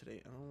something today,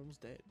 and I'm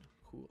almost dead.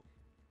 Cool.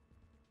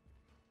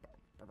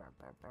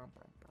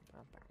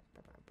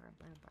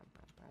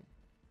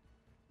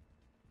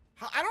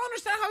 I don't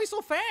understand how he's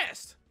so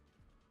fast.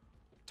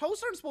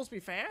 Toads aren't supposed to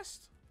be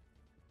fast.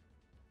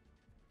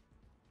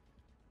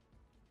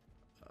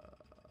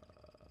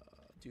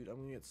 Dude, I'm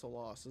gonna get so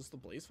lost. Is this the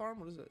Blaze Farm?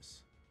 What is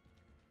this?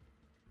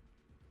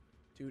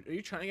 Dude, are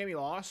you trying to get me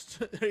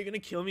lost? Are you gonna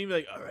kill me and be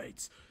like,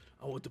 alright,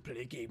 I want to play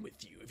a game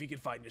with you. If you can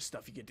find your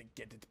stuff, you get to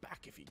get it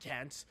back. If you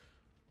can't.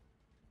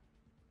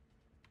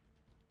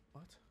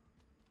 What?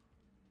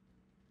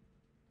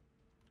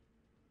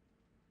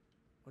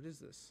 What is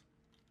this?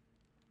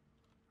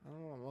 I don't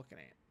know what I'm looking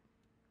at.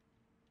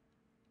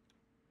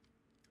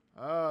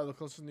 Oh, the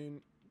closest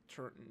new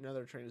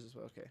nether train is this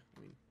way. Okay, I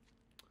mean,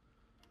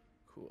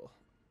 cool.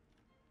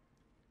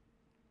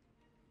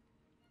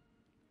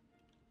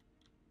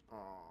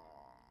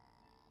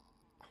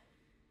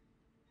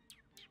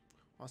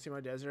 Want to see my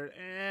desert?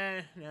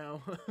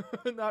 No.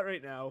 Not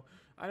right now.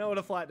 I know what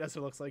a flat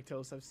desert looks like,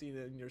 Toast. I've seen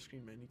it in your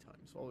screen many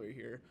times while we're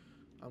here.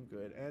 I'm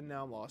good. And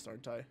now I'm lost,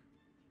 aren't I?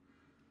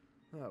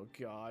 Oh,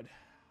 God.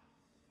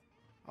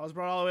 I was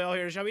brought all the way out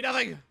here to show me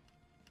nothing!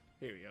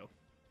 Here we go.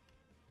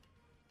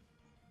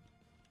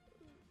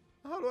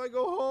 How do I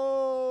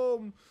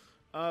go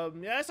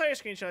home? Yeah, I saw your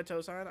screenshot,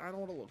 Toast. I know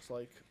what it looks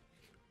like.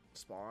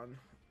 Spawn.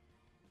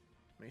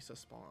 Mesa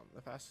spawn.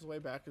 The fastest way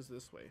back is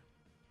this way.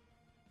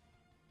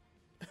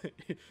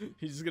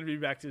 He's just gonna be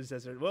back to his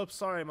desert. Whoops,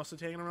 sorry, I must have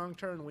taken a wrong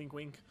turn. Wink,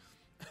 wink.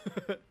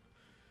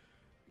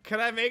 Can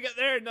I make it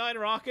there in 9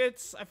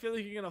 rockets? I feel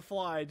like you're gonna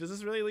fly. Does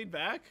this really lead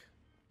back?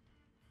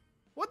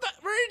 What the?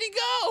 Where did he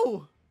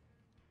go?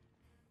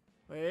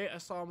 Wait, I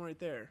saw him right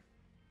there.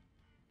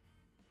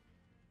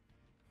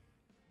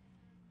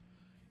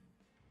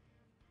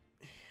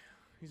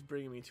 He's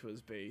bringing me to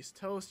his base.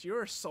 Toast,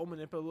 you're so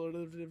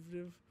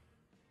manipulative.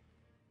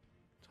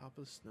 Top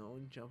of the snow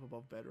and jump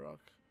above bedrock.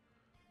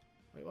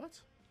 Wait,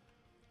 what?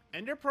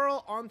 Ender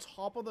Pearl on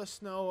top of the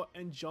snow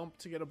and jump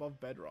to get above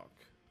bedrock.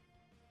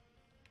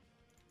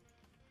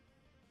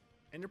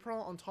 Ender Pearl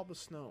on top of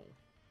snow.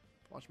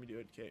 Watch me do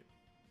it, Kate.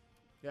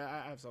 Yeah,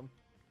 I have some.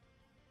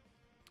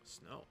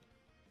 Snow.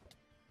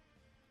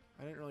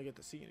 I didn't really get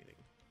to see anything.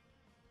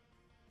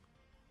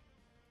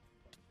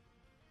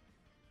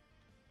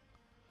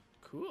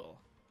 Cool.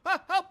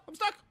 Ah, help! I'm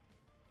stuck!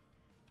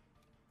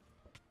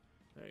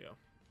 There you go.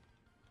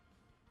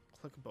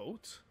 Click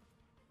boat.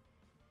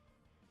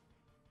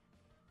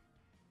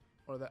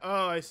 Or that.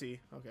 Oh, I see.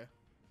 Okay.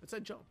 It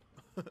said jump.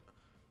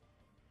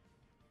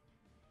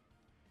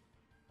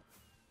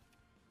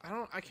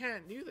 I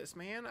can't do this,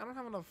 man. I don't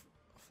have enough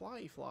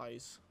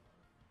flies.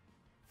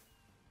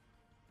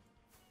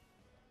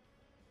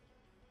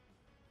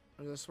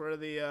 Is this where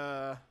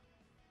the,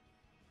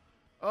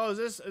 Oh, is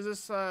this,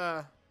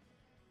 what?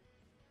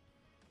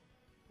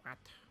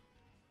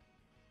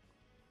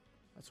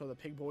 That's where the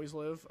pig boys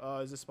live?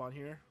 Is this spawn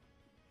here?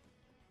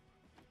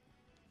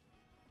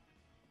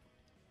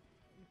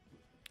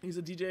 He's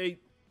a DJ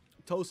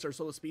toaster,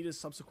 so the speed is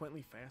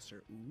subsequently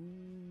faster.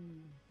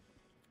 Ooh.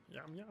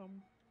 Yum,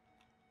 yum.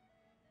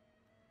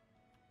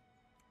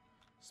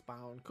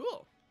 Spawn.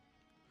 Cool.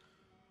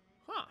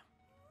 Huh.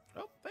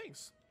 Oh,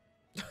 thanks.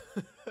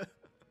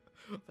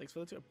 Thanks for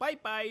the tour.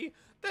 Bye-bye.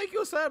 Thank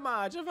you so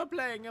much for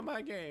playing in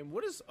my game.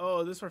 What is...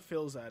 Oh, this is where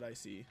Phil's at, I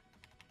see.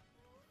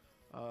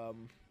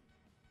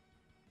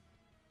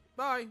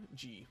 Bye.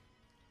 G.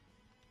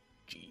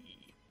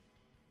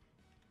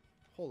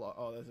 Hold up.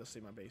 Oh, that's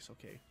just my base.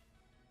 Okay.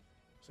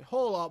 Say,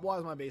 hold up. Why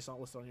is my base not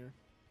listed on here?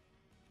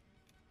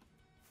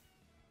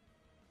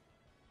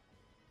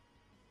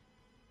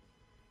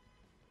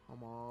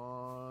 Come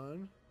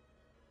on.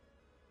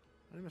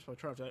 I didn't miss my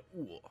trap.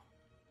 Ooh.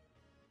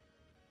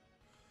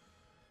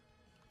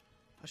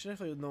 I should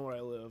definitely know where I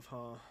live,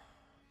 huh?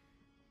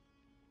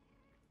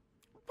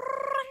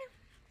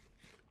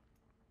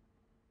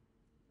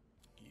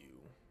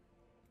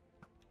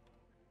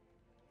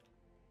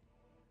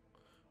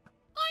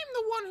 I'm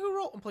the one who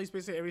wrote and plays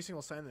basically every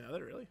single sign in the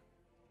other, really?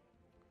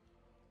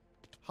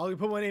 How do you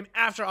put my name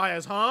after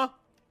Aya's, huh?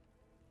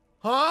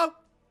 Huh?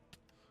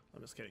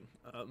 I'm just kidding.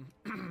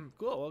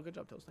 Cool. Well, good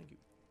job, Toast. Thank you.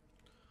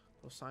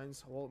 Those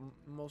signs will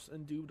most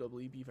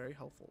indubitably be very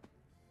helpful.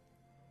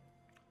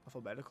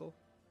 Alphabetical?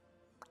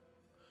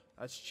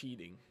 That's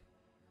cheating.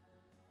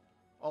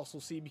 Also,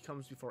 C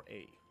becomes before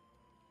A.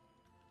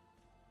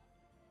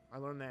 I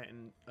learned that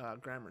in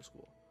grammar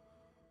school.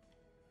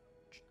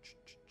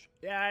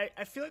 Yeah,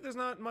 I feel like there's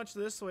not much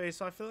this way,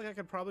 so I feel like I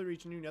could probably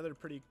reach New Nether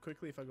pretty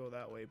quickly if I go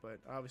that way, but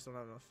obviously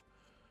not enough.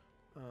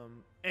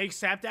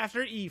 Except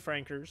after E,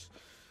 Frankers.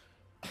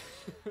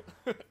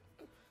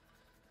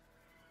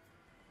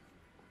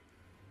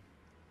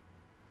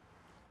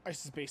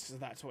 Ice's base is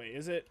that way,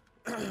 is it?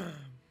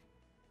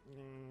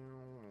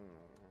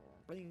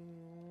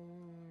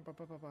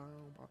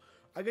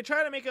 I could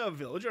try to make a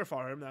villager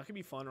farm. That could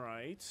be fun,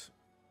 right?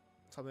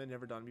 Something I've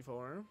never done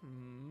before.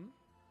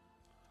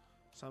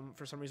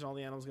 For some reason, all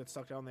the animals get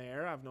stuck down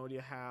there. I have no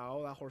idea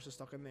how. That horse is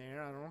stuck in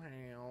there. I don't know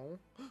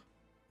how.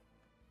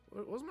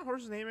 What was my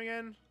horse's name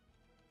again?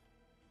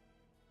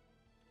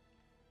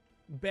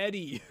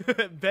 Betty.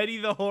 Betty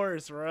the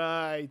horse.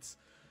 Right.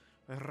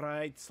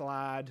 Right,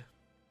 Slad.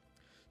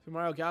 Super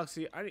Mario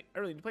Galaxy. I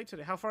really need to play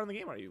today. How far in the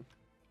game are you?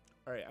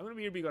 Alright, I'm going to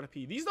be your B Gotta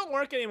Pee. These don't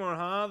work anymore,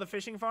 huh? The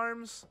fishing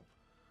farms?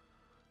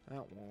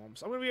 That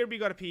womps. I'm going to be your B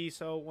Gotta Pee,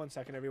 so 1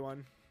 second,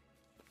 everyone.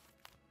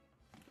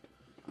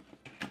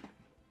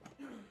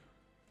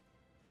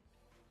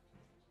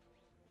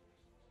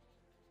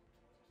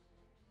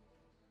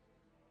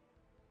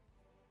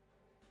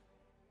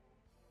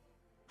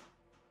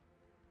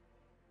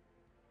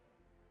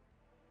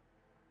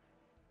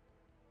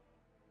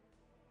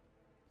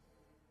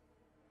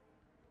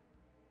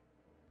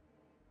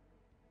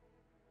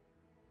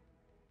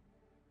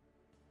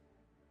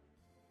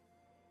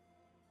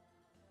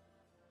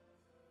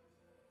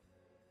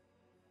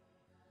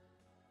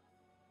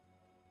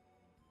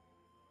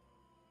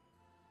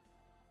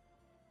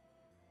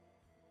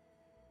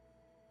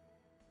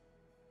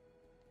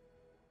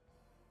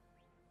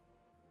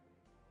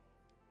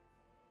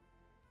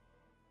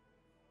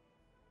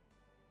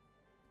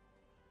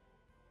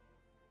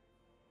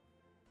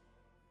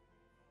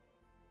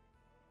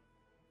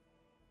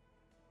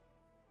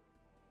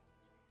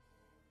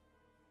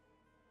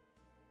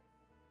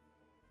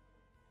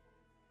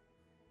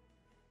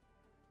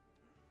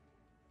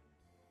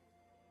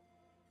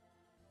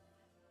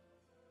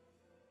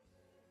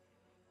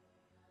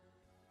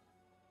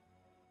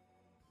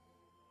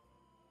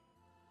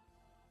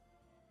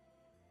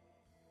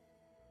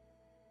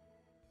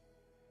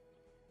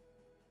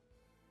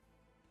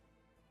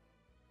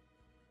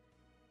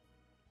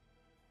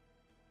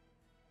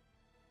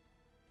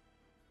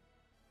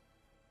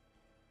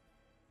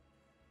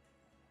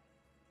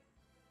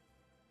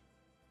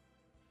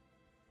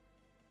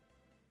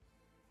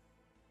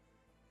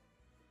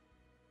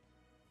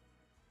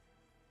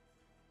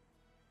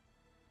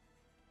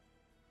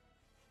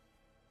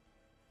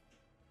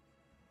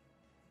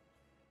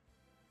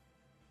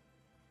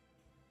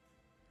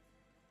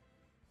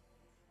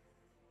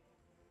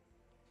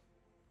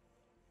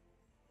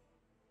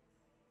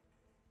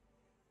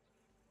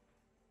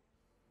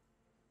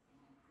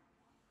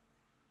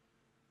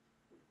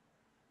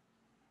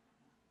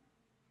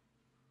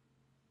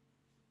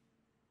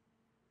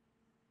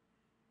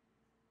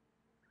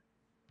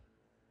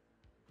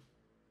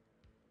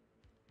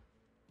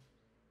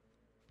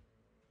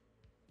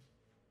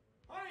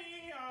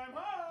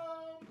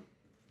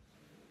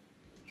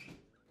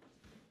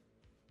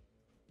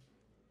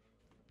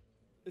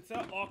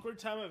 that awkward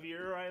time of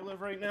year where I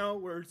live right now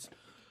where it's,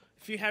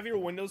 if you have your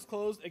windows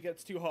closed, it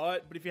gets too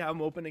hot, but if you have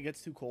them open, it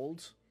gets too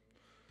cold.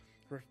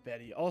 Riff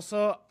Betty.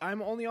 Also,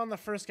 I'm only on the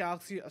first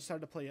galaxy I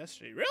started to play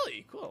yesterday.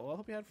 Really? Cool. Well, I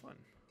hope you had fun.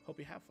 Hope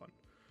you have fun.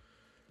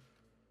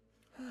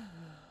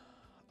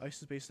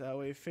 Ice is based that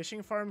way.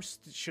 Fishing farms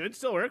should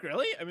still work.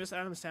 Really? I miss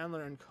Adam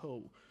Sandler and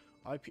co.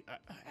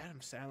 Adam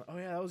Sandler. Oh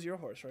yeah, that was your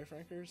horse, right,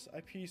 Frankers?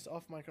 I pieced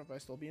off Minecraft by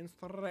still being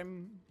stream.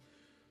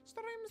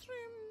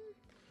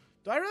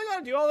 Do I really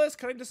gotta do all this?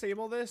 Can I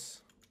disable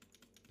this?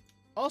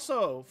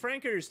 Also,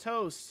 Frankers,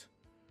 Toast.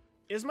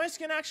 Is my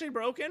skin actually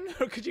broken?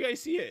 Or could you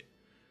guys see it?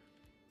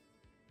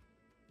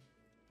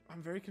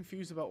 I'm very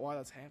confused about why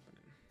that's happening.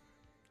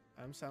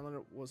 Adam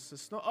Sandler was the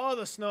snow. Oh,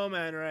 the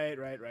snowman. Right.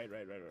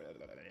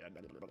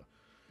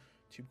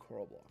 Tube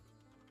coral block.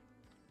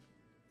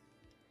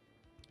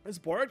 It's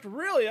borked?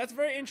 Really? That's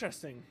very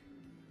interesting.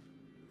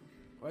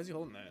 Why is he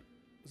holding that?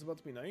 Is it about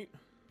to be night?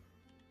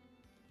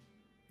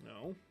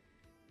 No.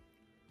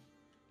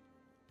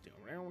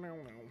 Why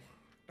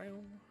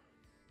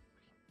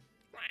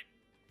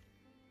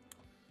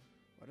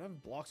do I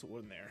have blocks of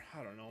wood in there?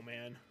 I don't know,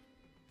 man.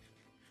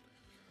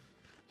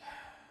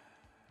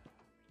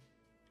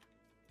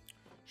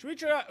 Should we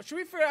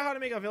figure out how to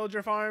make a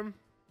villager farm?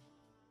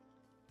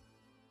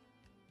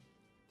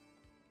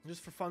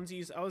 Just for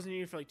funsies. I was in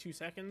here for like 2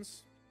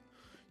 seconds.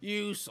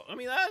 I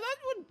mean, that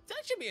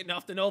should be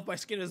enough to know if my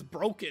skin is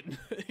broken.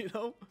 You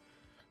know?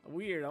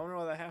 Weird. I wonder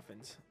why that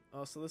happens.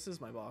 Oh, so this is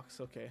my box.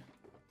 Okay.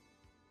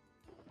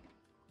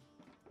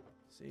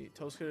 See,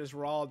 Toast could have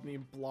robbed me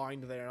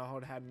blind there, and I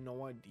would have had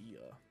no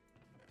idea.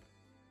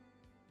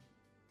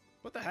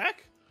 What the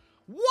heck?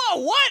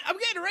 Whoa, what? I'm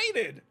getting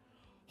raided.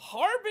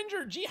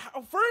 Harbinger G.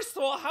 First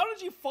of all, how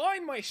did you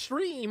find my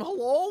stream?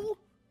 Hello?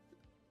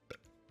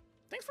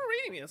 Thanks for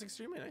raiding me. That's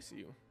extremely nice of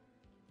you.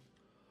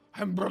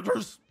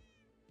 Hamburgers.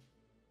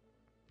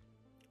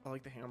 I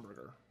like the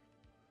hamburger.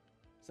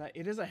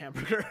 It is a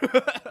hamburger.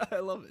 I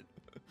love it.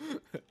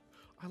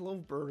 I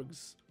love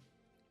burgers.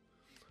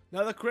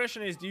 Now the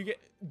question is, do you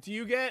get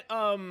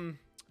wait,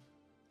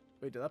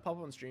 did that pop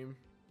up on stream?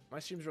 My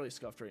stream's really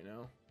scuffed right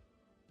now.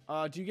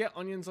 Do you get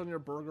onions on your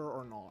burger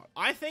or not?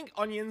 I think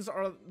onions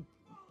are.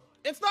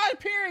 It's not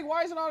appearing.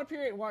 Why is it not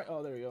appearing? Why?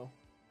 Oh, there we go.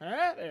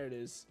 Alright, there it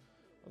is.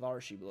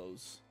 There she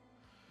blows.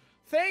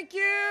 Thank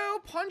you,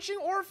 Punching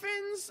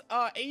Orphans,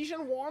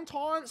 Asian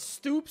Wonton,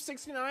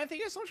 Stoop69. Thank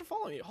you so much for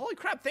following me. Holy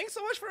crap, thanks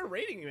so much for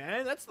rating me,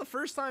 man. That's the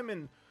first time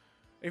in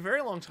a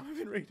very long time I've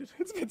been rated.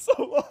 It's been so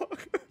long.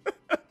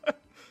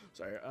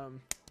 Sorry,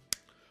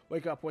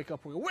 wake up. Wait,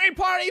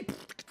 party!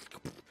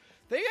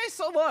 Thank you guys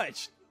so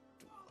much.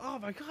 Oh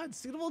my god,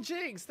 Suitable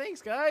Jigs.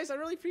 Thanks, guys. I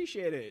really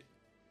appreciate it.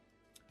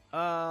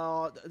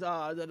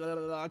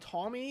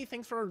 Tommy,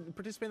 thanks for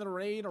participating in the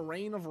raid. A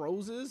Rain of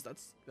Roses.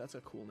 That's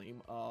a cool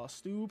name.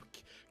 Stoop,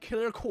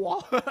 Killer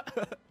Koala.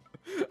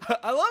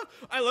 I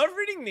love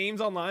reading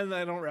names online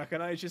that I don't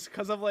recognize just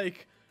because of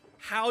like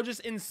how just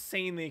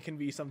insane they can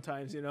be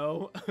sometimes, you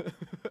know?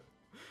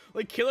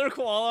 Like Killer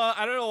Koala,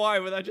 I don't know why,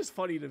 but that's just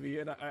funny to me,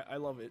 and I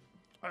love it.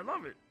 I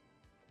love it.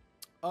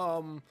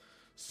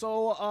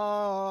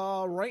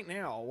 So right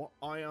now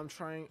I am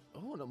trying.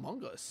 Oh, an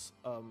Among Us.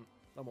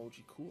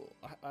 Emoji, cool.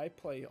 I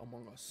play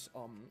Among Us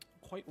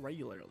quite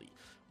regularly.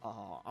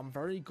 I'm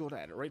very good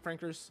at it, right,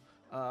 Frankers?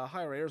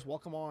 Hi, Raiders,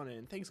 welcome on,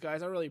 and thanks,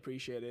 guys. I really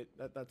appreciate it.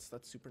 That's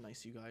super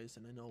nice, you guys.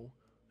 And I know,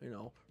 you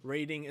know,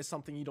 raiding is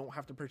something you don't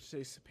have to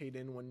participate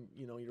in when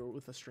you're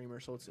with a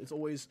streamer. So it's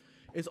always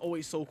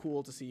so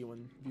cool to see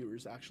when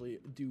viewers actually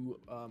do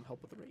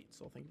help with the raid.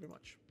 So thank you very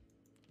much.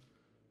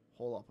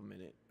 Hold up a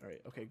minute. All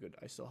right, okay, good.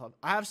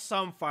 I have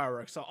some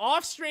fireworks. So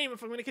off stream,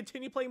 if I'm going to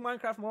continue playing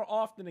Minecraft more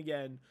often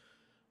again,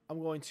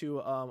 I'm going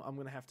to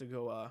have to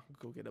go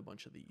get a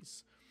bunch of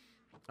these.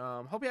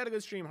 Hope you had a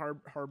good stream,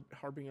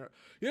 Harbinger.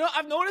 You know,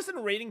 I've noticed in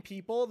rating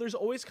people, there's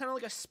always kind of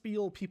like a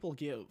spiel people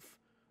give.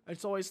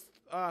 It's always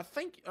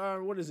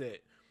what is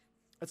it?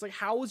 It's like,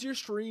 how was your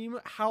stream?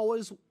 How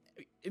was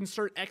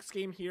insert X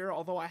game here?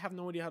 Although I have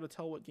no idea how to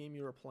tell what game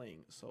you were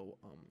playing. So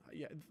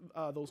yeah,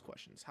 those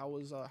questions. How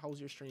was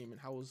your stream, and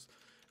how was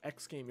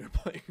X game you're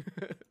playing?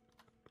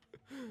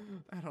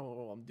 I don't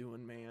know what I'm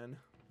doing, man.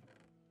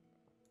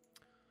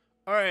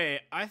 Alright,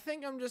 I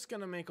think I'm just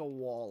gonna make a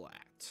wall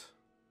act.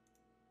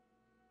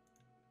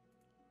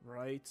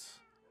 Right?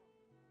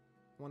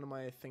 One of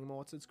my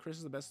thingamates. Chris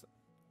is the best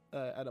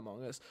at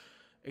Among Us.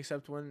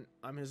 Except when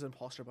I'm his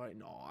imposter body.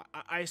 No,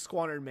 I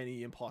squandered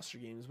many imposter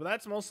games. But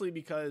that's mostly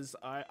because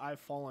I've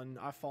fallen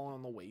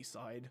on the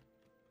wayside.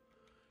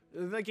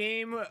 The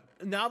game,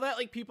 now that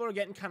like people are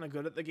getting kind of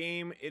good at the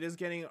game, it is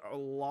getting a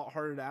lot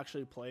harder to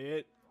actually play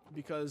it.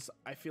 Because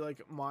I feel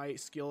like my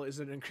skill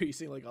isn't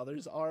increasing like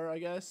others are, I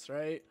guess,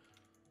 right?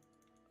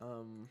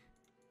 I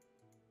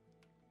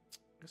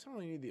guess I don't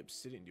really need the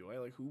obsidian, do I?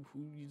 Like, who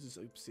uses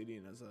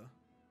obsidian as a...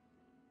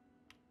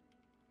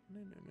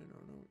 No.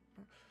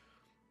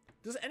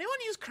 Does anyone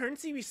use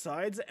currency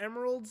besides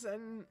emeralds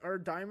or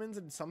diamonds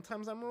and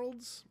sometimes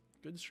emeralds?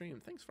 Good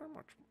stream. Thanks very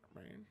much,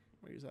 man.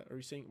 Where is that? Are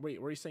you saying...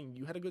 Wait, were you saying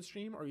you had a good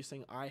stream, or are you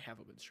saying I have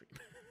a good stream?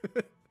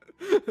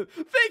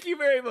 Thank you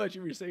very much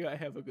if you're saying I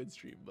have a good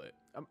stream, but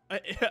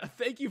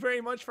thank you very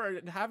much for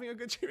having a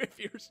good stream. If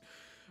you're,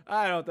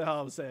 I don't know what the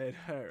hell I'm saying.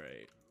 All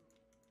right.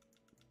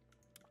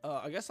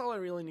 I guess all I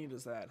really need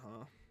is that,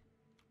 huh?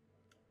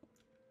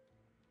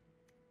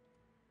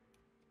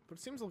 But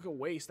it seems like a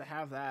waste to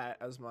have that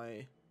as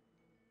my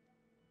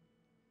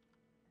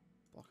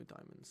block of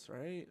diamonds,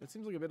 right? It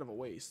seems like a bit of a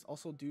waste.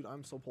 Also, dude,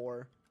 I'm so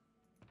poor.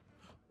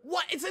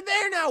 What? It's in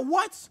there now.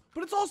 What?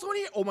 But it's also in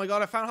here. Oh my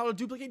god, I found how to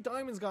duplicate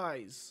diamonds,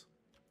 guys.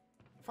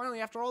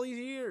 Finally, after all these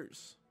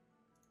years.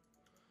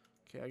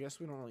 Okay, I guess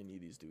we don't really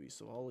need these, do we?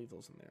 So I'll leave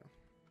those in there.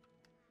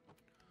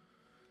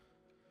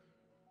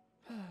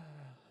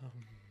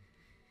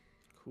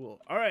 Cool.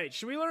 All right,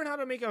 should we learn how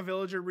to make a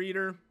villager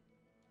breeder?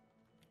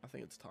 I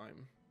think it's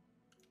time.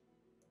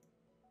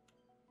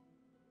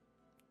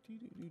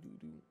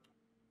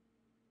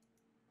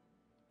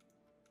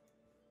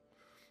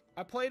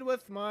 I played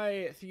with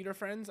my theater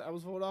friends. I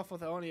was voted off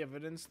without any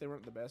evidence. They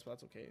weren't the best, but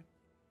that's okay.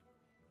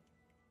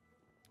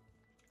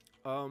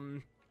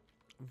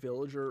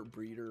 Villager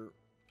breeder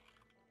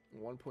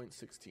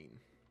 1.16.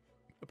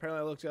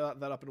 Apparently I looked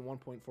that up in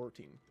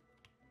 1.14.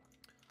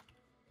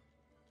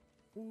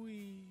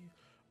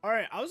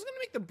 Alright, I was gonna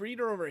make the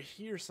breeder over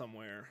here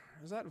somewhere.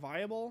 Is that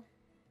viable?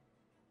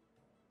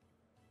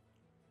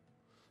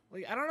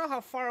 Like, I don't know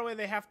how far away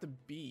they have to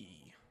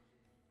be.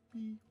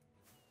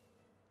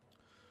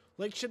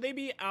 Like, should they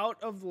be out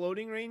of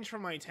loading range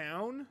from my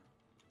town?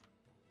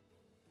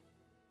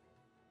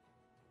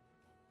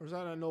 Or is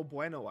that a no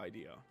bueno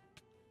idea?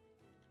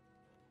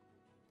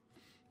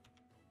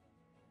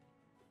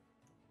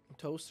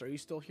 Toast, are you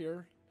still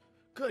here?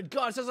 Good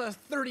God, it says I have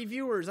 30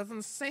 viewers. That's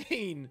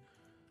insane.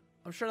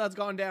 I'm sure that's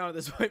gone down at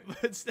this point,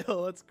 but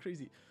still, that's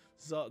crazy.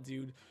 So,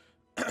 dude,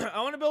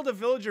 I want to build a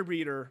villager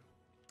breeder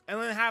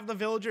and then have the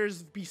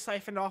villagers be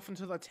siphoned off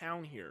into the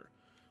town here.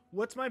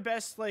 What's my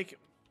best, like,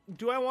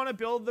 do I want to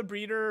build the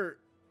breeder?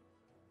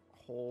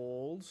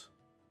 Hold.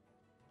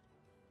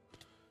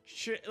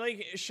 Should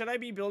I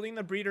be building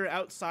the breeder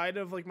outside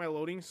of, like, my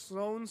loading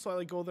zone so I,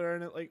 like, go there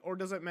and it, like, or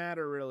does it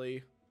matter,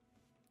 really?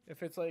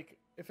 If it's, like,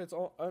 if it's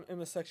all in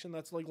the section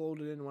that's, like,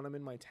 loaded in when I'm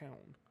in my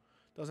town.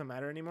 Doesn't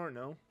matter anymore?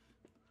 No.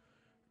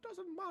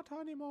 Doesn't matter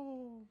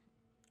anymore.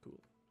 Cool.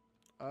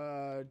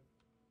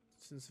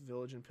 Since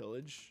village and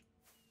pillage.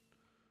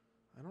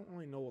 I don't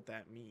really know what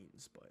that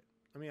means, but...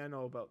 I mean, I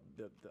know about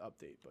the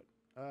update, but...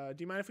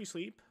 do you mind if we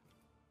sleep?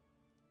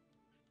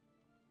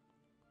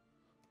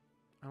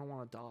 I don't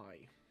want to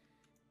die.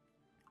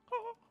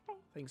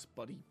 Thanks,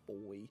 buddy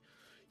boy.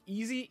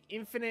 Easy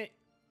infinite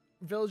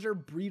villager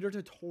breeder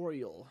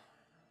tutorial.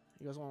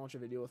 You guys want to watch a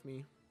video with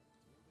me?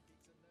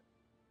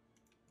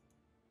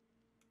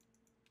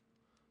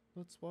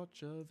 Let's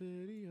watch a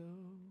video.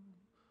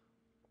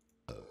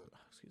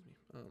 Excuse me.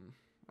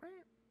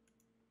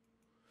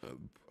 Oh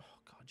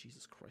God,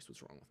 Jesus Christ,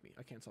 what's wrong with me?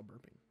 I can't stop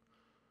burping.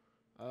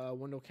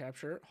 Window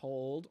capture.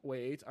 Hold.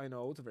 Wait. I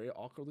know it's very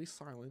awkwardly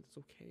silent. It's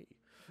okay.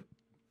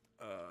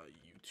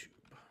 YouTube.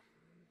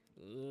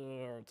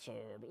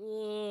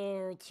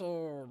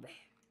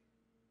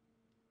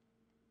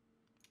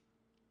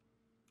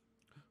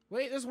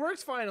 Wait, this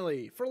works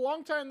finally. For a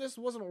long time, this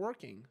wasn't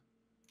working.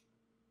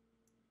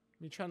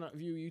 Me trying to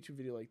view a YouTube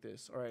video like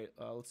this. All right,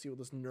 let's see what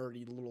this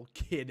nerdy little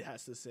kid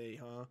has to say,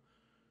 huh?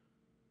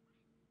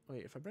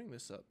 Wait, if I bring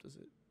this up, does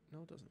it?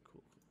 No, it doesn't.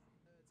 Cool.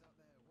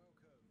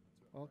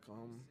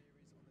 Welcome.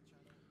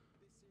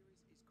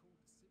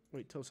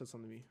 Wait, Toe said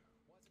something to me.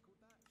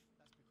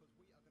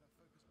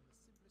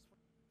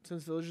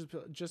 Since villagers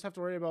just have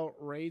to worry about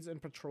raids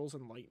and patrols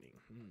and lightning.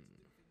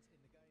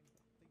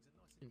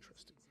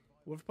 Interesting.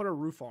 What if we put a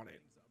roof on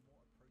it?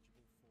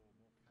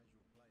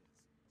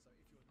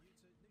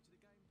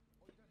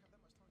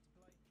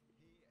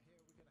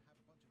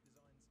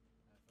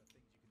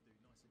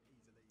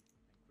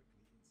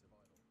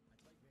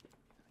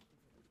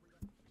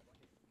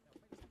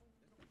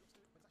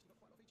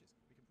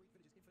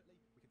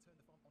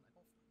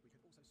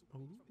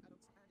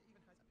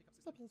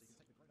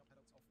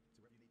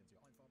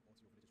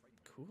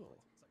 Cool.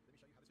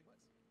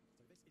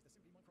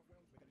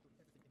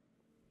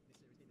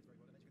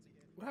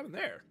 What happened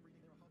there?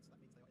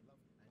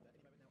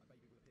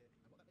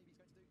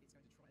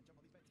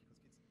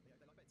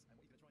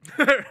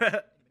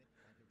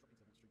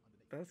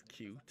 That's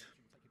cute.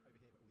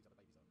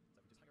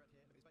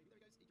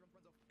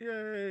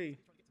 Yay!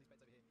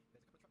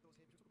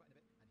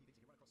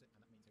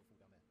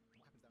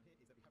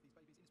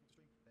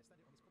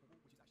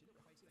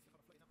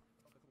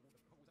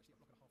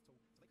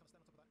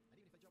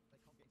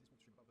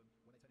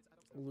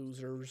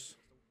 Losers.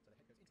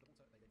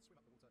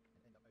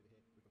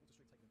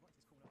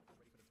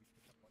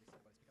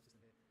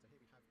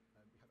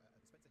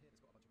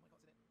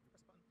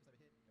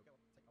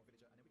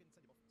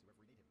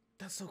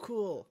 That's so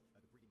cool.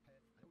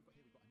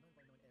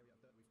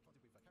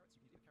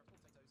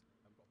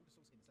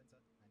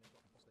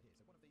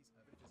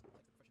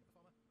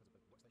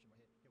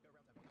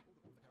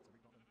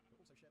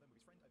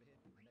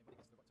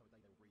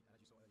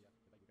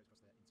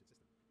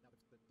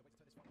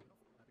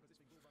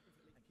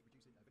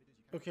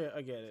 Okay,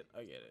 I get it.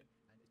 I get it.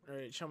 All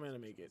right, show me how to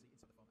make it.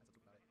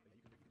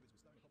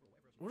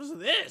 What is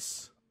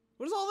this?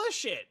 What is all this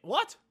shit?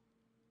 What?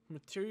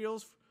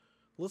 Materials,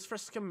 list for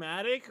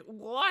schematic.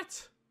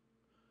 What?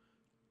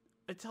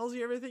 It tells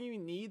you everything you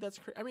need. That's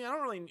crazy. I mean, I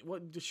don't really.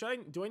 What should I?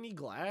 Do I need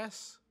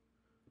glass?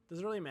 Does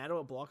it really matter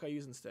what block I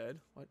use instead?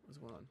 What's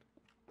going on?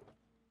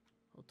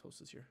 Oh,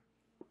 Toast is here.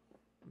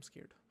 I'm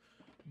scared.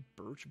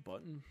 Birch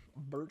button.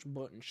 Birch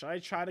button. Should I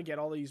try to get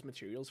all these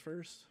materials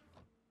first?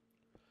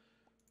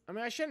 I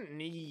mean, I shouldn't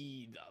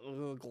need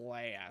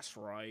glass,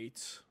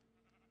 right?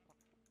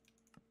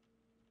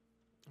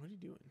 What are you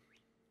doing?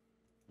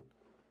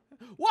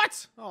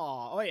 What?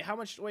 Oh, wait. How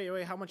much?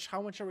 Wait. How much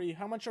are we?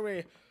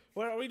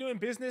 What are we doing?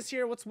 Business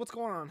here? What's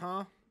going on,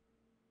 huh?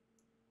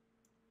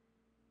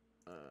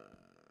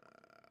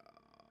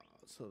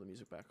 Let's throw the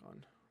music back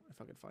on. If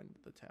I could find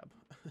the tab.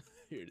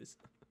 Here it is.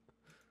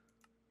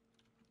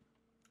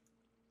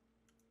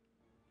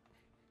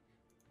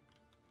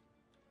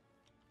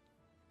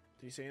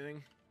 Did you say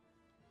anything?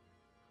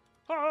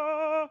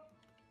 Ah!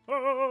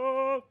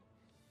 Ah!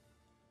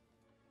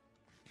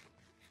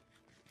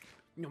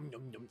 Yum,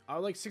 yum, yum. I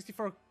would like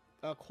 64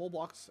 coal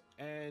blocks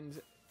and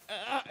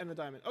a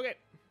diamond. Okay.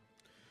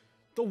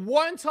 The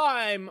one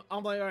time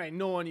I'm like, all right,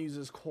 no one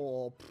uses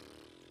coal.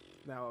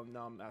 Now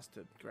I'm asked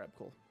to grab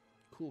coal.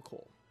 Cool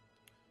coal.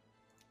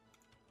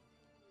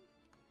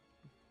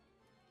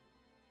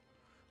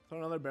 Throw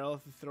another barrel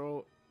if you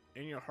throw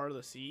in your heart of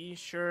the sea.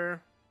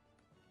 Sure.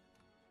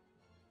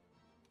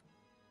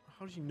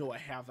 How do you know I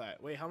have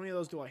that? Wait, how many of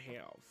those do I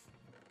have?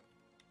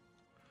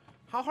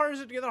 How hard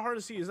is it to get the heart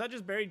of the sea? Is that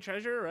just buried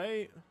treasure,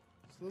 right?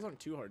 So those aren't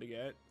too hard to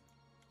get.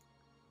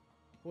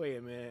 Wait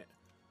a minute.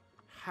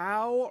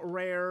 How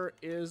rare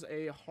is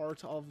a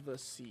heart of the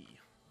sea?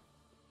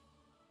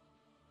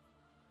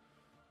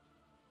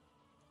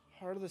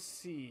 Heart of the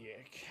sea.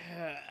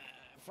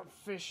 For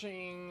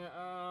fishing,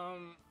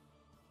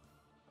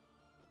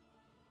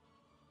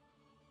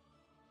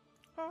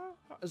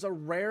 is a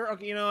rare?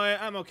 Okay, you know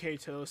what? I'm okay,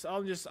 Toast.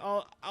 I'll just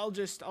do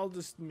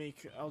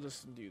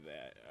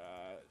that.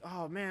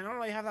 Oh man, I don't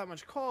really have that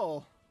much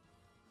coal.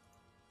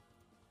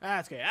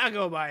 That's okay. I'll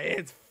go by it.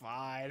 It's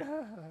fine.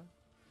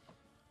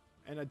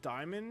 And a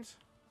diamond.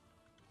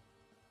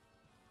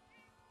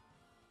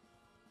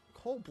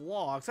 Coal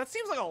blocks. That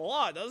seems like a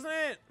lot, doesn't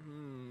it?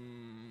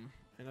 And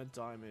a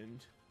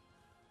diamond.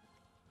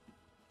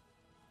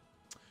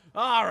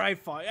 All right,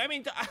 fine. I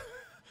mean,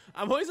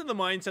 I'm always in the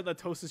mindset that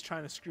Toast is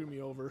trying to screw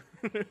me over.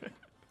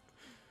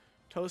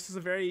 Toast is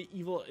a very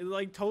evil,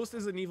 like, Toast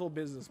is an evil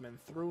businessman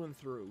through and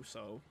through,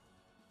 so.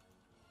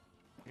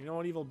 You know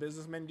what evil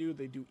businessmen do?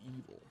 They do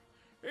evil.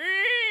 Evil!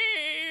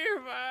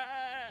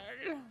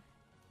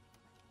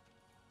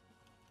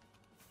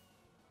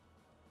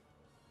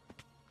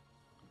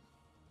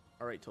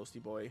 Alright,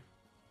 Toasty boy.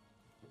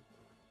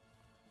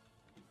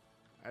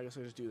 I guess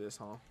I just do this,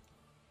 huh?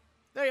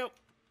 There you go.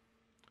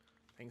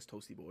 Thanks,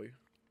 Toasty boy.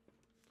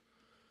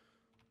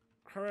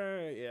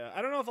 Alright, yeah.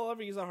 I don't know if I'll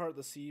ever use a heart of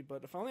the sea,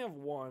 but if I only have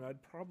one,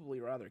 I'd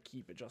probably rather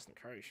keep it just in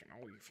case, you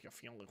know, if you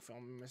feel like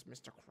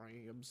Mr.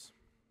 Krabs.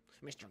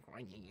 Mr.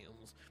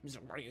 Krabs. Mr.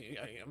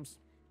 Krabs.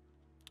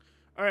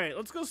 Alright,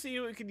 let's go see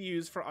what we can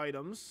use for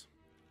items.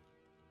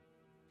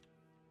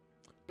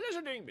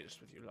 Pleasure doing business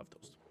with you. Love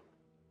Toast.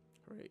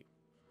 Great.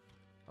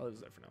 I'll leave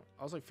that for now.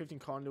 I was like 15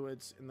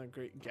 conduits in the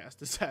great gas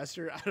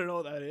disaster. I don't know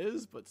what that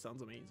is, but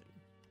sounds amazing.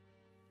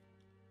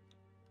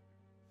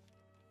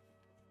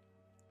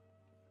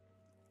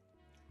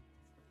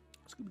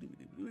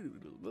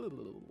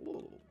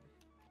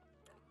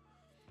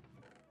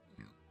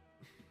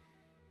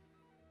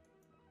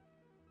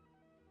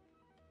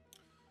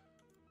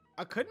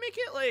 I could make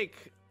it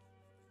like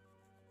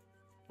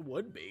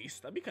wood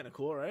based. That'd be kind of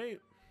cool, right?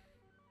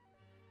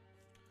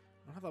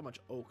 I don't have that much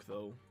oak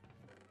though.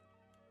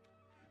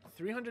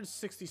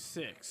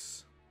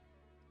 366.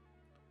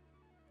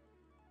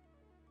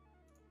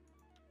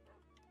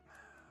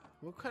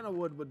 What kind of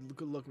wood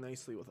would look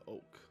nicely with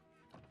oak?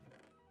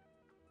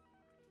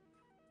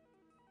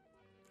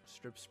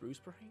 Strip spruce,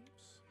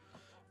 perhaps?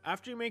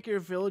 After you make your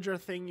villager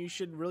thing, you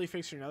should really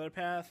fix your nether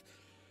path.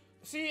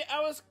 See,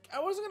 I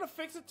wasn't gonna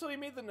fix it till you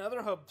made the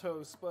nether hub,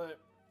 Toast, but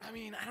I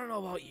mean, I don't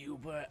know about you,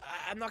 but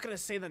I'm not gonna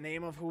say the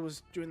name of who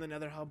was doing the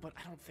nether hub, but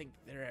I don't think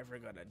they're ever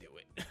gonna do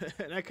it.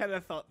 And I kind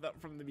of thought that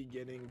from the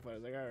beginning, but I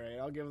was like, all right,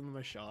 I'll give them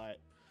a shot.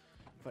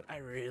 But I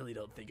really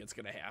don't think it's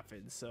gonna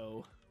happen.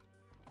 So,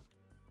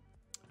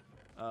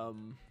 now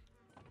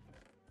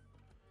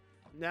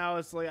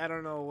it's like I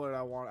don't know what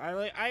I want.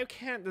 I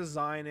can't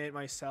design it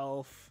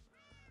myself.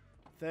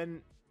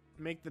 Then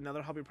make the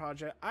nether hobby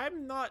project.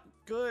 I'm not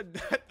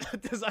good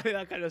at designing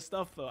that kind of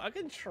stuff though. I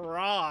can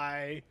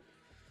try,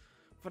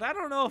 but I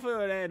don't know if it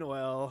would end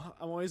well.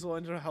 I'm always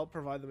willing to help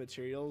provide the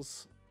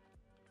materials.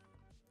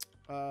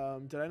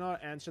 Did I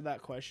not answer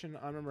that question?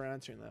 I remember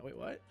answering that. Wait,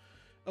 what?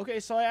 Okay,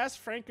 so I asked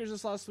Frankers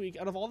this last week.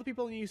 Out of all the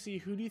people in UC,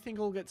 who do you think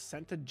will get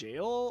sent to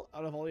jail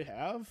out of all you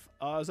have?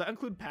 Does that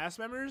include past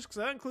members? Because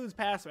that includes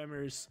past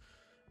members.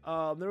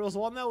 There was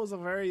one that was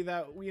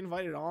that we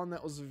invited on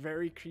that was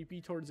very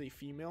creepy towards a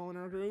female in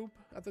our group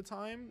at the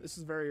time. This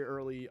is very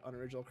early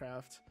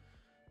UnoriginalCraft.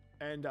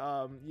 And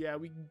yeah,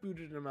 we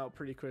booted him out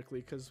pretty quickly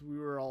because we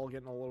were all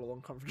getting a little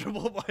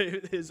uncomfortable by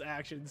his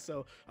actions.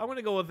 So I'm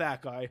gonna go with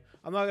that guy.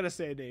 I'm not gonna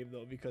say a name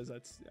though because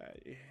that's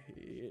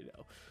you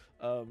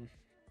know.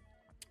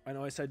 I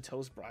know I said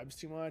toast bribes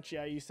too much.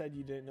 Yeah, you said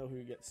you didn't know who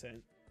would get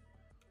sent.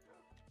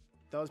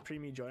 That was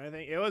pre-me join, I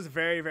think. It was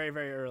very, very,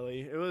 very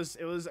early. It was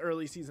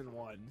early season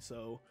 1,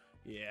 so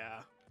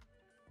yeah.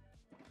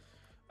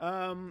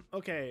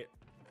 Okay.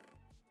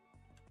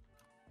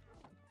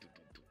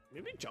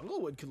 Maybe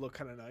Junglewood could look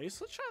kind of nice.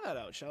 Let's try that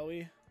out, shall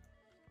we?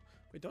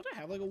 Wait, don't I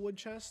have like a wood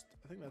chest?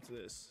 I think that's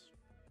this.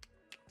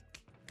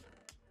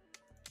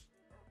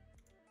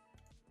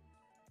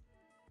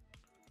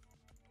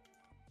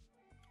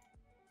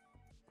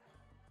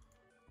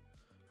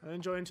 I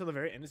didn't join until the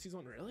very end of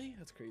season 1. Really?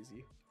 That's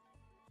crazy.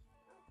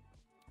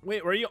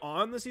 Wait, were you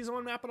on the season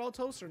 1 map at all,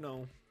 Toast, or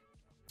no?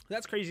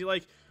 That's crazy.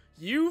 Like,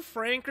 you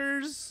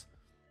Frankers,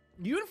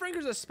 you and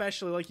Frankers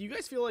especially, like, you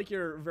guys feel like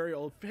you're very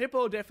old.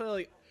 Hippo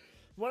definitely, like,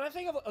 when I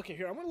think of, okay,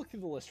 here, I'm gonna look through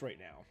the list right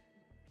now.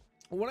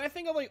 When I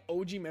think of, like,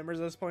 OG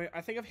members at this point,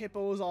 I think of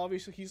Hippo as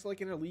obviously, he's,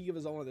 like, in a league of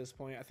his own at this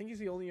point. I think he's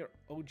the only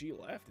OG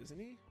left, isn't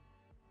he?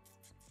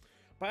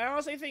 But I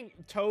honestly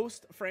think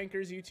Toast,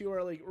 Frankers, you two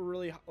are, like,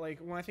 really, like,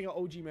 when I think of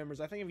OG members,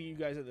 I think of you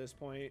guys at this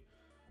point.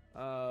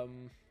 Wow,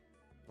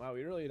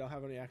 we really don't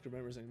have any active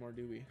members anymore,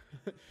 do we?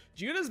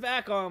 Judah's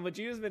back on, but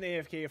Judah's been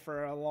AFK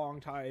for a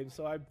long time,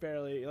 so I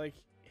barely, like...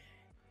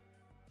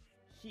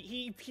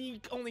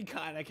 He only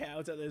kind of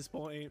counts at this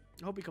point.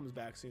 I hope he comes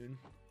back soon.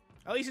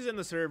 At least he's in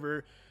the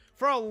server.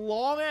 For a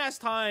long-ass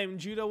time,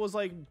 Judah was,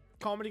 like,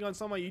 commenting on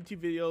some of my YouTube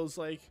videos,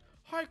 like,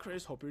 "Hi,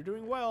 Chris, hope you're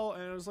doing well."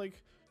 And I was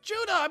like,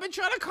 "Judah, I've been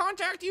trying to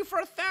contact you for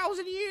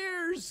 1,000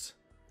 years!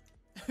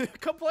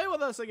 Come play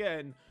with us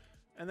again."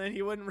 And then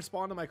he wouldn't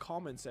respond to my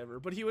comments ever,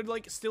 but he would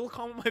like still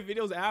comment my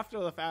videos after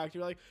the fact.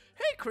 You're like,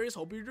 "Hey Chris,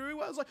 hope you're doing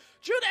well." I was like,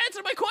 "Jude,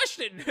 answer my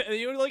question." And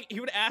he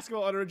would ask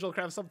about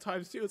UnoriginalCraft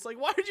sometimes too. It's like,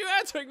 why aren't you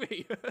answering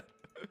me?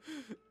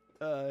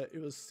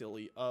 It was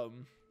silly.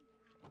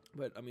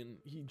 But I mean,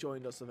 he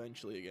joined us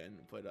eventually again.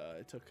 But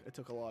it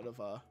took a lot of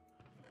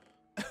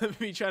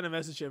me trying to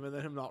message him and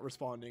then him not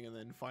responding, and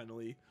then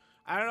finally,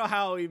 I don't know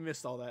how he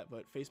missed all that,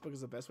 but Facebook is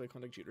the best way to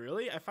contact Jude.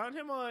 Really, I found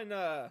him on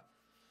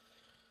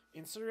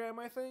Instagram,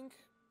 I think.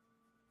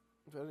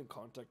 If I didn't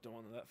contact him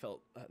on that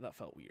felt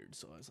weird,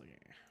 so I was like,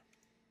 eh.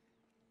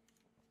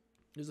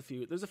 There's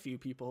a few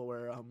people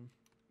where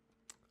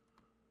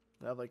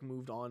that have like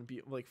moved on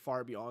like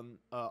far beyond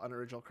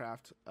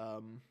UnoriginalCraft.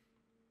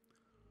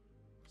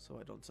 So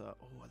I don't oh,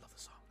 I love the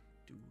song.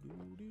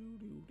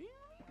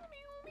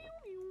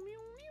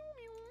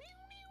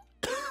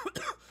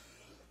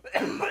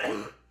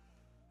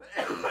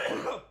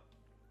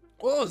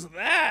 What was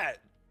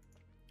that?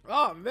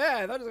 Oh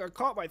man, that just got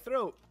caught my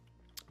throat.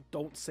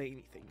 Don't say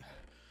anything.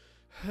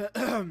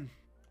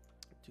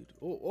 Dude,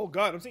 oh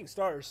god, I'm seeing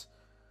stars.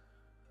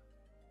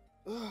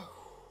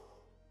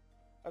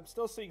 I'm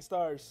still seeing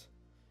stars.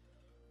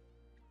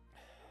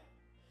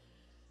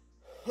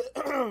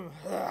 I'm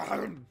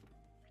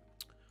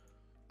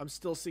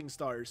still seeing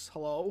stars.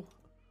 Hello?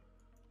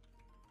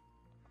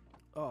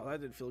 Oh,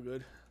 that didn't feel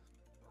good.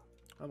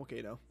 I'm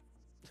okay now.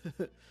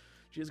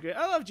 She's great.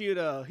 I love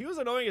Judah. He was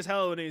annoying as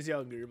hell when he was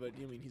younger, but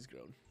I mean, he's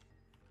grown.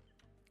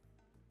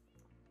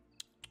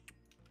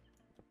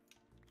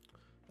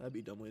 That'd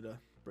be a dumb way to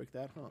break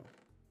that, huh?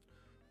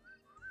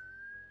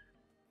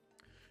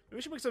 Maybe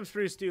we should make some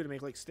spruce stew to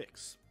make like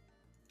sticks.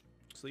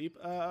 Sleep?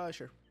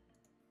 Sure.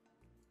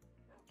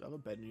 Do I have a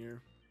bed in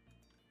here?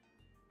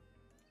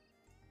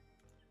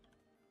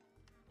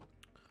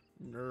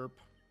 Nerp.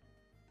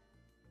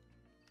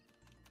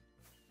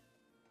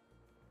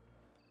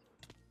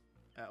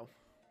 Ow.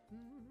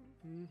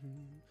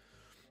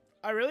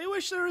 I really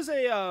wish there was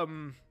a I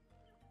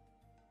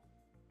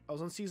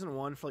was on season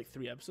 1 for like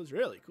 3 episodes.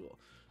 Really cool.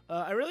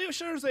 I really wish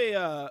there was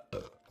an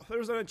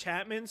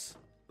enchantment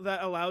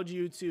that allowed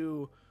you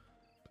to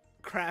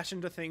crash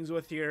into things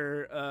with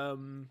your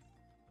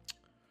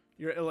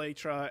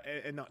Elytra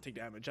and not take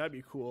damage. That'd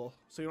be cool.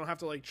 So you don't have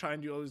to like try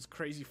and do all these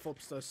crazy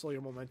flips to slow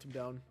your momentum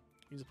down.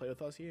 He needs to play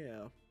with us?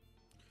 Yeah.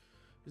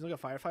 He's like a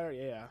firefighter?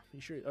 Yeah. You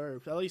sure?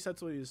 Or at least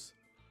that's what he's...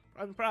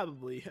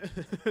 Probably.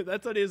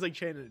 That's what he's like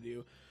trying to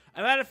do.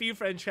 I've had a few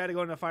friends try to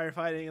go into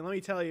firefighting, and let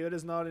me tell you, it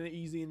is not an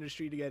easy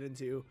industry to get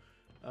into.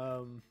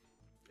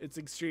 It's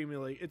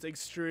extremely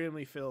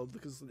filled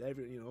because like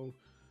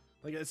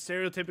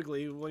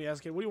stereotypically when you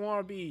ask him, "What do you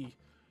want to be?"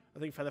 I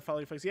think for the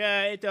fighting folks,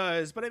 yeah, it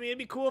does. But I mean, it'd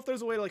be cool if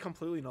there's a way to like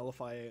completely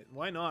nullify it.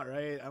 Why not,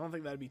 right? I don't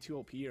think that'd be too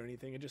OP or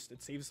anything.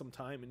 It saves some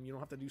time, and you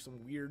don't have to do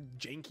some weird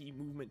janky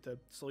movement to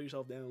slow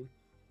yourself down.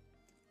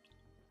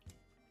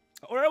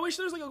 Or I wish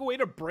there's like a way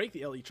to break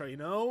the Elytra, you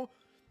know?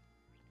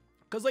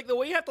 Because like the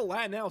way you have to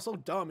land now is so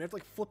dumb. You have to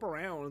like flip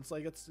around. It's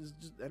like it's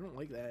just, I don't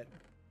like that.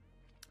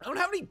 I don't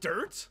have any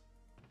dirt.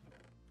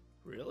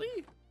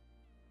 Really?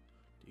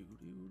 Dude.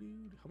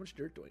 How much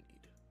dirt do I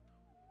need?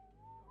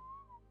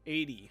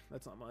 80.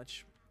 That's not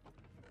much.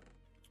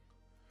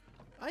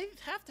 I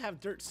have to have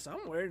dirt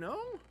somewhere, no?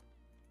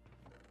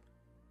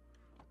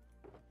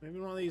 Maybe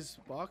in one of these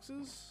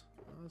boxes?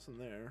 Oh, that's in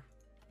there.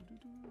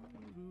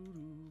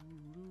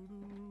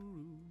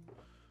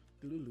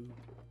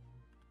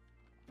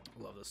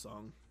 Love this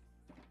song.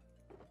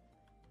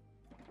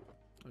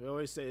 I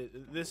always say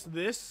this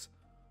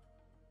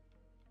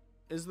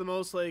is the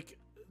most like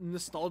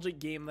nostalgic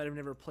game that I've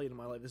never played in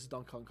my life. This is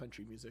Donkey Kong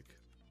Country music.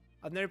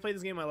 I've never played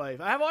this game in my life.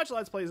 I have watched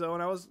Let's Plays though,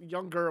 and I was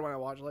younger when I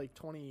watched like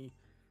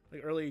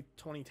early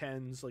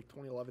 2010s, like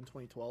 2011,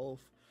 2012.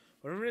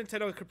 I remember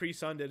Nintendo Capri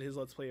Sun did his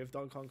Let's Play of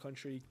Donkey Kong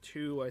Country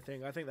 2, I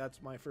think. I think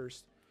that's my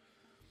first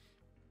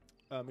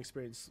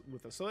experience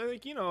with this. So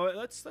like, you know,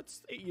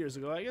 that's 8 years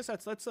ago. I guess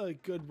that's a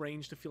good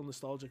range to feel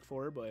nostalgic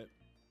for, but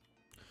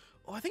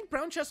oh, I think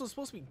brown chest was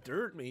supposed to be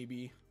dirt,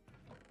 maybe.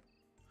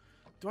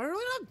 Do I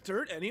really have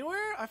dirt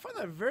anywhere? I find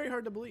that very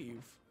hard to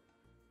believe.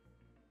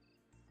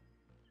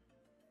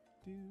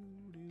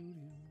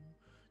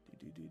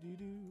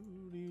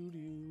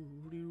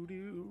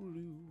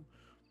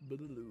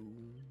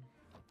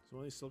 So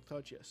only silk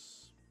touch,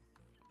 yes.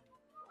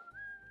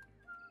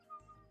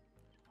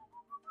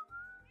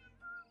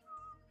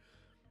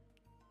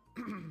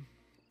 I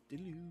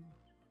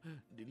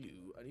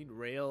need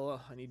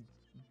rail. I need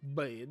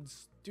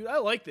blades. Dude, I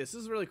like this.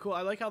 This is really cool.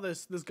 I like how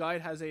this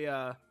guide has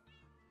a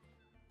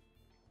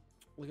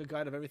like a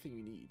guide of everything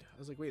you need. I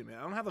was like, wait a minute.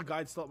 I don't have a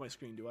guide still up my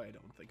screen, do I? I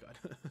don't. Thank God.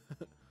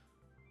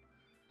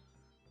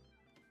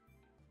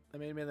 I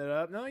may have made that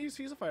up. No, he's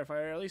a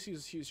firefighter. At least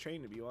he was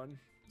trained to be one.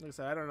 Like I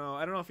said, I don't know.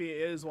 I don't know if he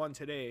is one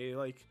today.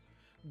 Like,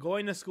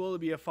 going to school to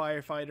be a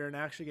firefighter and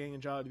actually getting a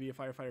job to be a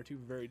firefighter are two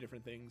very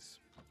different things.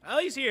 At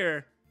least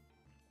here,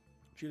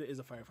 Judah is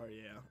a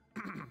firefighter, yeah.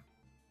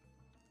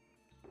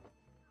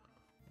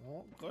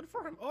 Well, good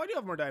for him. Oh, I do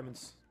have more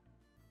diamonds.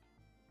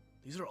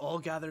 These are all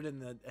gathered in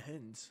the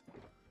ends.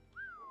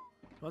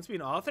 He wants to be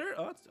an author?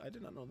 Oh, I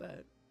did not know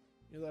that.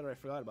 Either that or I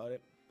forgot about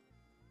it.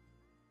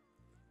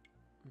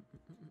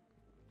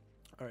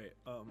 Alright,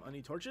 I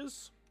need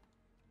torches.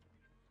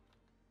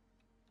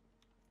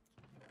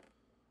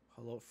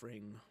 Hello,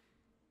 Fring.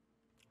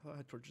 I thought I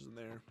had torches in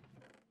there.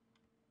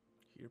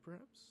 Here,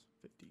 perhaps?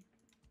 50.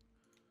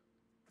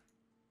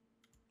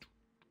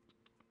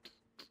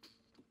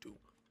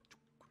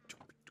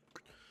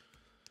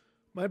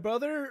 My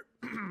brother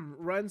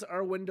runs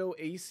our window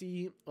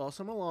AC all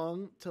summer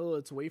long till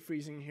it's way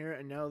freezing here,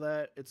 and now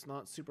that it's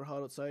not super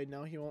hot outside,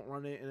 now he won't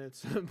run it and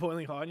it's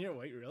boiling hot in here.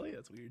 Wait, really?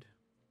 That's weird.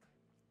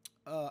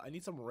 I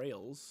need some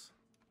rails.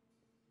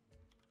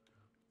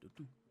 I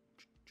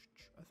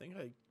think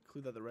I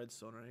include that the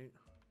redstone, right?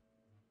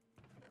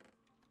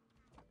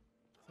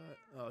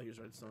 Oh, here's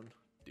redstone.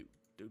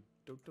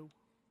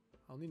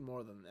 I'll need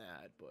more than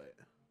that, but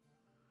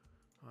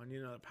I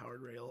need another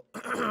powered rail.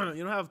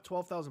 You don't have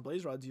 12,000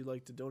 blaze rods you'd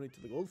like to donate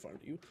to the gold farm,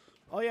 do you?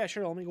 Oh yeah,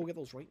 sure. Let me go get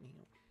those right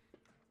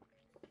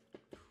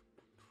now.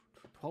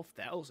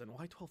 12,000?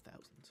 Why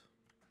 12,000?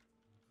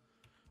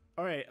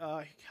 All right.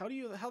 How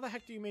the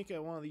heck do you make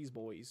one of these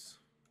boys?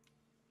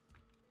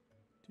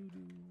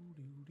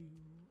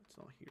 It's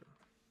not here.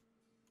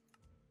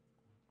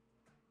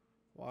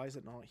 Why is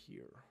it not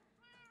here?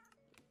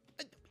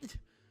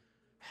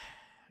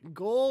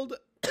 Gold.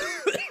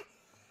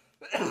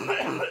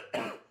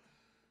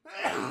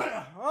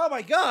 Oh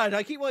my God!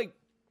 I keep like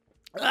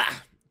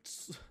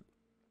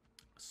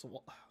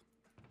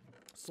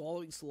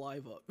swallowing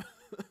saliva.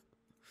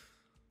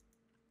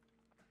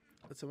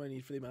 That's what I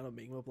need for the amount of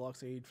magma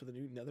blocks I need for the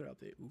new Nether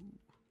update. Ooh.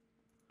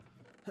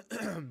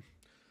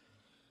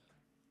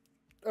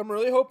 I'm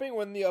really hoping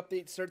when the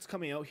update starts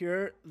coming out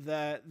here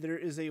that there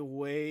is a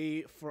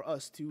way for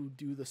us to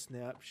do the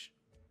snapshot.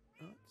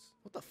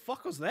 What the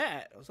fuck was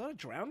that? Was that a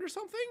drown or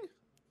something?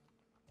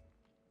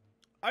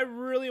 I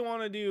really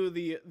want to do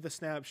the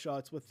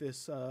snapshots with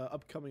this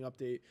upcoming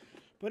update,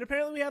 but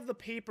apparently we have the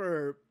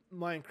paper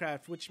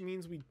Minecraft, which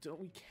means we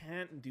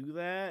can't do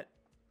that.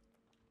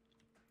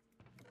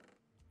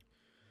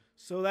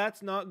 So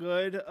that's not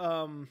good.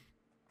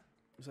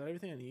 Is that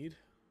everything I need?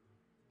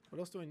 What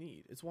else do I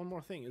need? It's one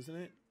more thing, isn't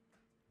it?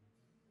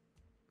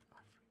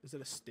 Is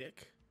it a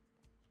stick?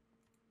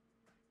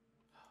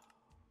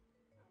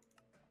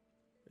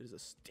 It is a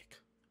stick.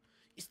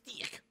 A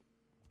stick.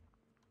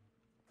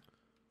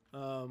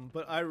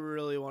 But I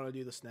really want to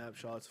do the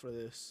snapshots for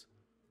this.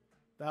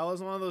 That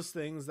was one of those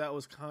things that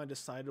was kind of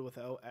decided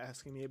without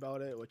asking me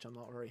about it, which I'm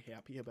not very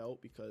happy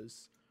about,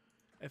 because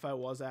if I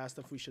was asked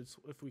if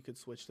we could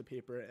switch to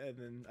paper, and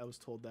then I was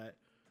told that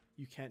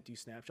you can't do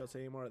snapshots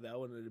anymore, that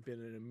would have been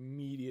an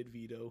immediate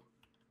veto.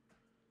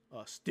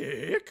 A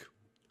stick?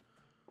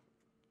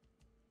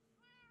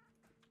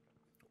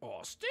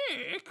 A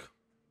stick?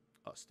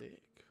 A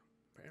stick.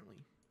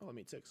 Apparently. Oh, I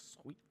made 6.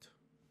 Sweet.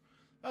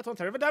 That's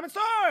 1/3 of a diamond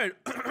sword!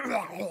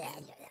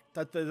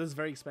 that is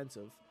very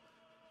expensive.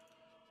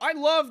 I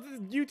love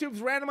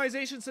YouTube's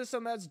randomization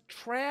system that's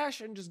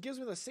trash and just gives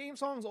me the same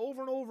songs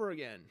over and over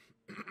again.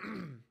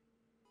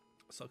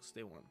 Sucks.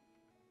 Stay warm.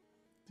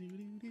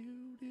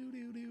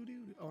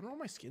 Oh no,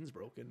 my skin's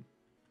broken.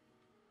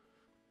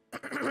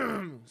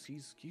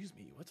 Excuse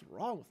me. What's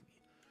wrong with me?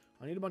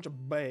 I need a bunch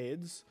of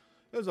beds.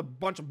 There's a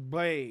bunch of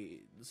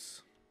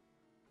beds.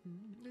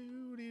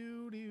 Do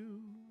do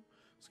do.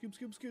 Scoop,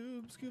 scoop,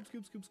 scoop, scoop,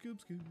 scoop, scoop, scoop, scoop,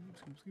 scoop, scoop,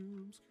 scoop,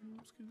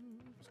 scoop,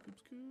 scoop,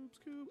 scoop,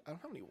 scoop. I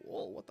don't have any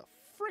wool. What the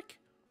frick?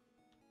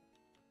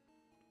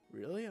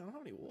 Really? I don't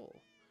have any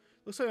wool.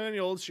 Looks like any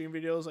old stream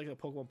videos, like a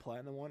Pokemon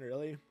Platinum one.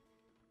 Really?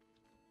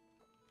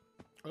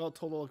 I got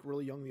told to look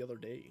really young the other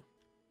day.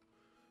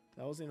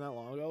 That wasn't even that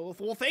long ago.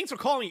 Well, thanks for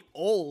calling me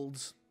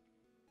old.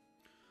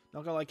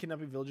 Not gonna like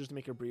kidnapping villagers to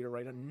make a breeder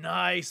right now.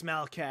 Nice,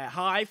 Malcat.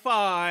 High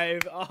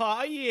five.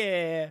 Oh,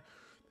 yeah.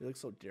 They look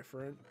so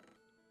different.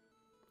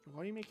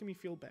 Why are you making me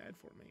feel bad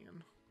for,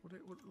 man? What did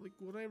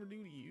I ever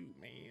do to you,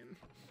 man?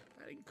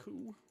 That ain't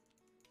cool.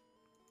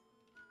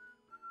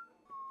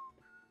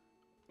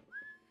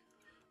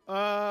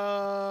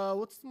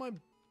 What's my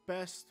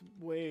best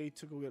way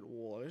to go get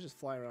wool? I just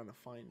fly around to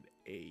find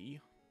a.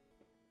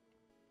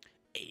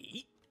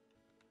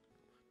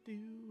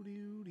 Do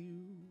do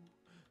do.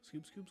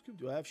 Scoop, scoop, scoop.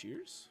 Do I have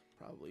shears?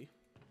 Probably.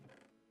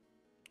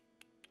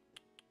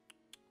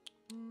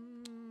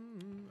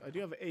 I do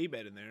have a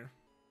bed in there.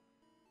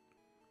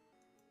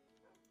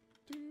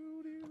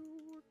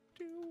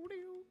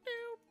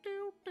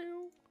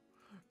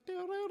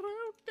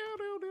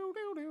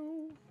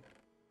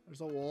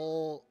 There's a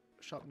wool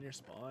shop near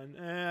spawn.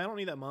 I don't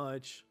need that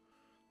much.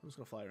 I'm just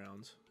gonna fly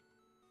around.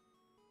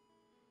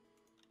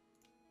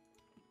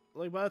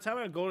 Like, by the time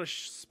I go to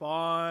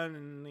spawn,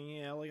 and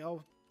yeah, like,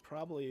 I'll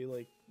probably,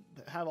 like,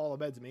 have all the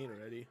beds made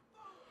already.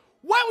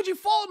 Why would you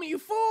follow me, you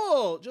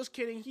fool? Just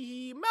kidding. Hee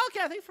hee.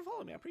 Malcat, thanks for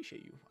following me. I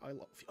appreciate you. I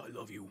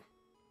love you.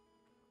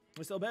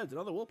 We sell beds and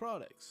other wool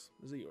products.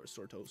 Is it yours,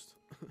 Store Toast?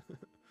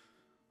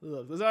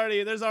 Look,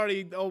 there's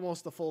already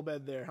almost a full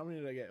bed there. How many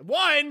did I get?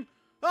 1!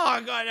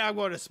 Oh god, now I'm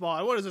going to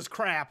spawn. What is this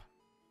crap?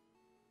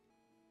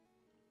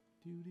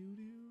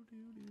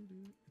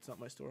 It's not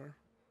my store.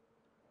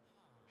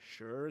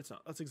 Sure, it's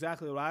not. That's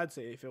exactly what I'd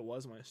say if it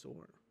was my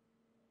store.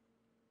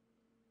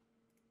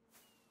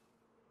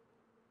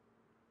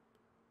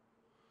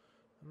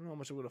 I don't know how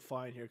much I'm gonna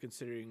find here,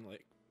 considering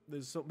like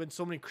there's been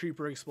so many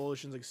creeper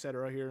explosions,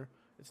 etc. Here.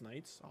 It's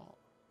nights. Oh.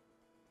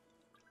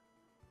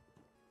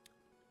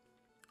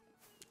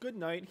 Good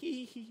night. Hee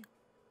hee hee.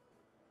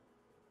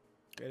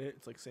 Get it?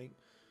 It's like saying.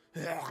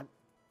 Let's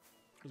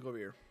go over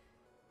here.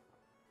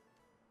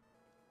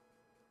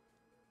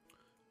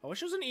 I wish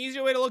there was an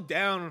easier way to look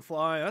down and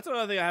fly. That's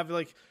another thing I have.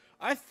 Like,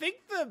 I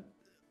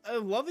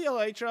love the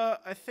Elytra.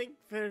 I think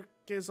there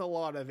is a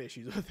lot of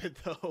issues with it,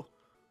 though.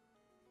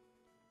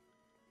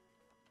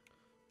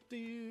 The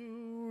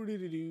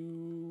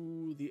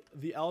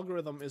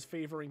algorithm is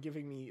favoring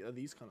giving me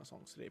these kind of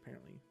songs today,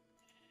 apparently.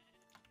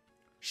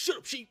 Shut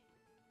up, sheep!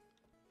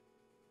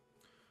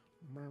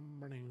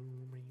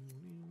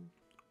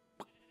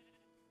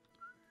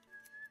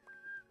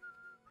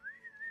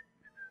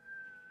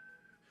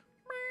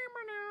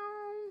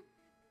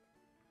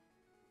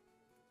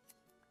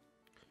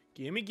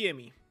 Gimme,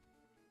 gimme.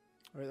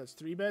 Alright, that's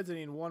 3 beds. I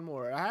need 1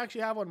 more. I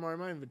actually have 1 more in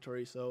my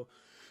inventory, so...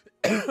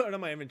 Not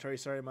my inventory,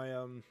 sorry, my,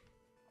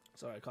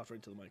 Sorry, I coughed right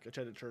into the mic. I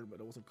tried to turn,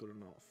 but it wasn't good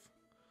enough.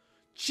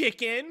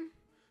 Chicken!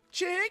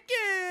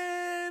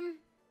 Chicken!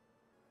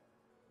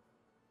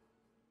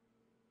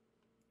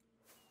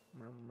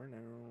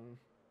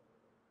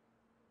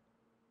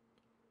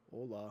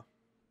 Hola.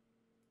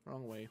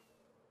 Wrong way.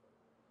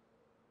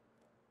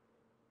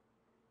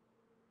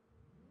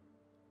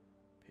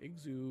 Pig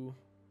zoo.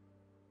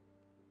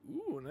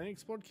 Ooh, an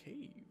unexplored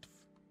cave.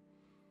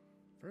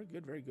 Very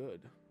good, very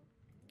good.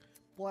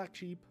 Black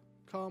sheep,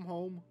 come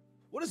home.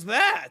 What is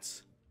that?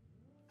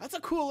 That's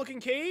a cool looking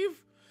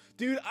cave.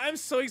 Dude, I'm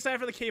so excited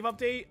for the cave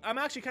update. I'm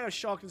actually kind of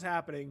shocked it's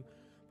happening.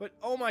 But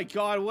oh my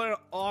god, what an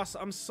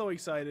awesome. I'm so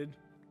excited.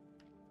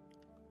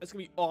 It's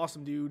gonna be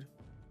awesome, dude.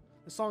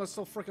 The song is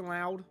so freaking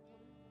loud.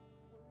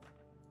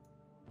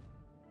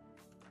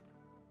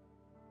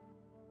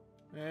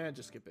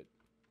 Just skip it.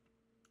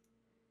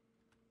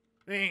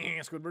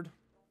 Squidward.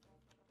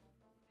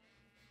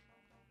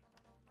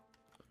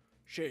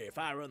 Sheriff,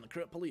 I run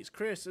the police.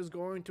 Chris is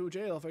going to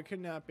jail for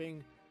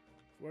kidnapping.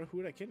 Who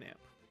would I kidnap?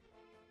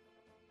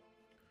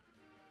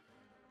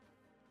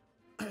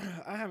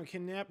 I haven't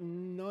kidnapped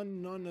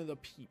none of the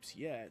peeps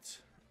yet.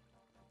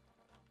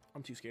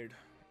 I'm too scared.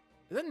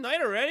 Is it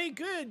night already?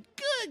 Good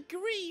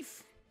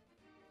grief.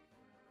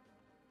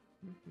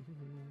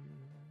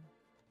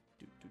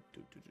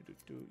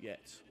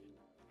 Yet.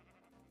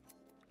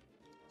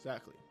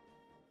 Exactly.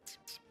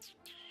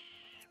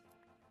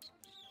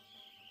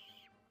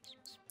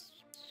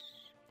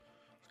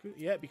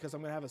 Yeah, because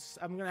I'm gonna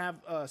have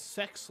a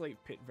sex slave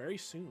pit very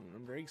soon.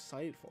 I'm very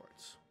excited for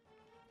it.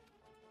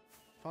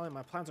 Finally,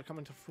 my plans are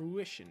coming to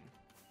fruition.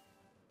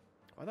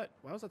 Why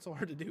was that so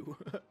hard to do?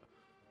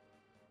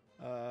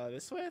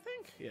 This way, I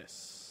think.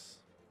 Yes.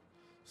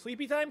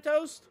 Sleepy time,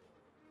 Toast.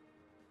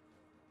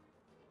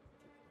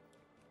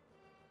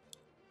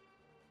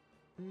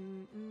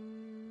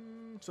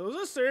 So is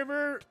this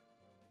server?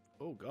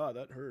 Oh god,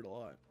 that hurt a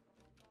lot.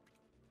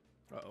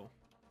 Uh-oh.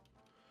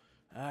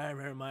 I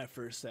remember my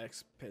first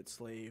sex pit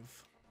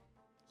slave.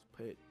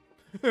 Pit.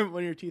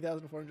 when you're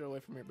 2,400 away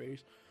from your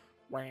base.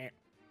 Wah.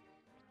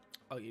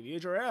 I'll give you a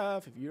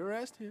giraffe if you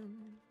arrest him.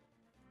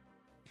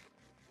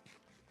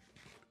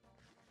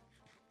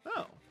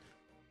 Oh.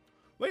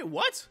 Wait,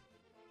 what?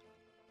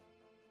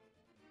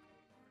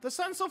 The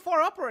sun's so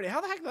far up already.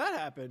 How the heck did that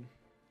happen?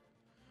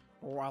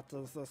 What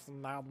is this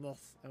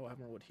madness? Oh, I have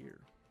more wood here.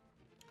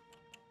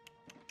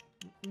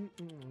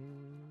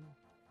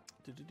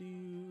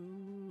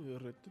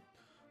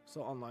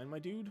 So online, my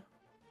dude?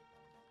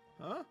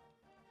 Huh?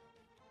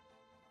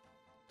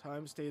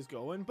 Time stays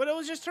going. But it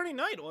was just turning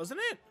night,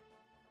 wasn't it?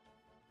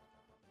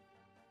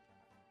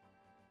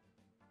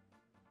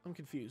 I'm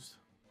confused.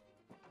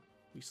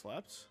 We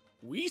slept?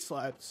 We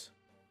slept?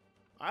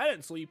 I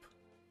didn't sleep.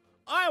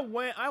 I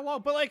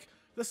logged, but like,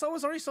 the sun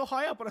was already so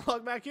high up when I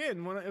logged back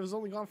in when it was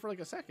only gone for like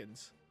a second.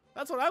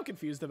 That's what I'm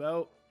confused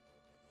about.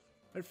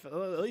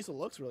 At least it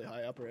looks really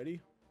high up already.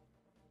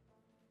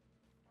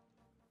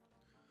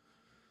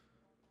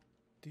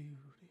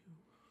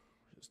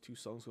 There's 2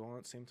 songs going on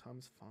at the same time.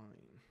 It's fine.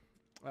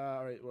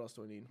 Alright, what else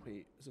do I need?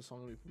 Wait, is this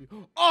song gonna be...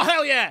 Oh,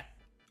 hell yeah!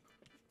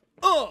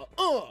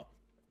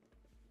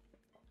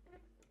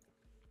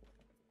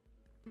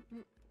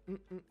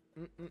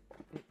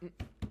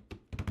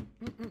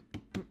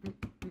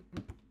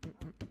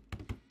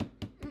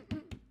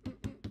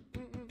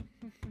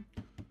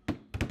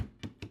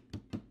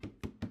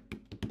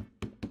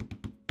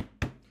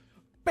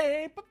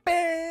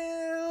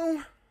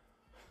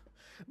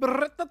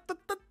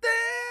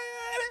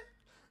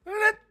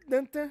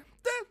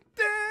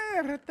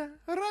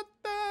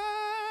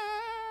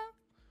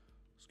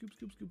 Scoop,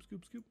 scoop, scoop,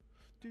 scoop, scoop.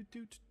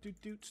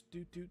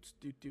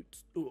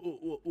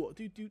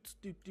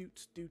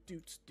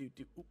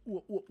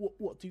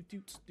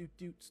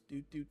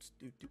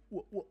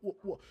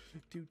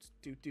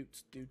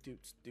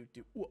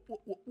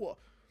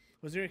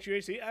 Was there an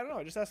HUHC? I don't know.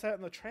 I just asked that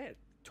in the chat.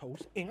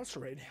 Toast,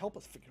 answer it and help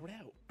us figure it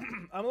out.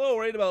 I'm a little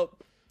worried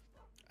about.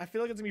 I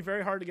feel like it's gonna be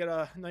very hard to get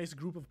a nice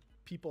group of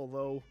people,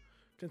 though,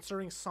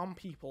 considering some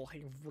people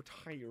have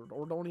retired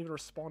or don't even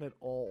respond at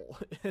all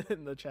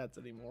in the chats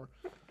anymore.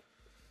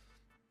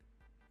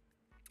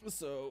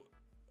 So,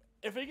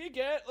 if we could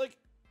get, like,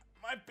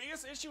 my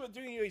biggest issue with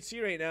doing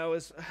UHC right now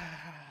is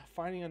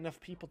finding enough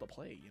people to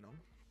play, you know?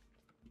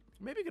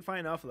 Maybe we could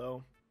find enough,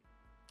 though.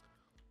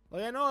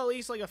 Like, I know at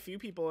least, like, a few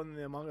people in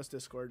the Among Us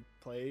Discord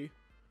play.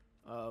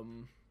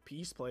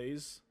 Peace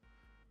plays.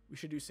 We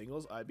should do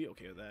singles. I'd be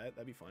okay with that.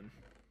 That'd be fun.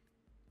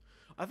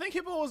 I think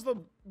Hippo was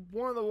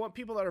one of the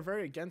people that are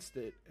very against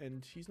it,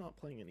 and he's not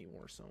playing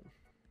anymore, so.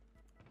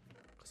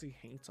 Because he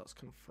hates us,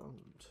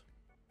 confirmed.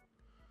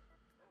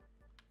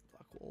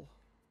 Wool.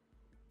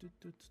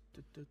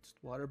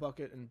 Water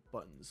bucket and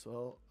buttons.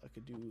 Well, I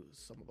could do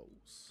some of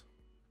those.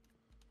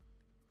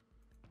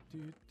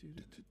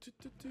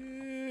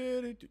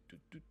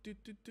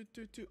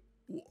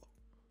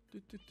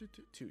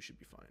 2 should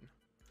be fine.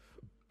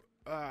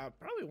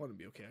 Probably 1 would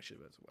be okay actually,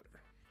 but it's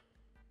whatever.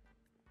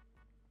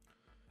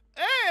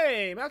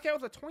 Hey, Malcat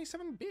with a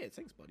 27 bits.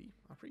 Thanks, buddy.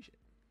 I appreciate it.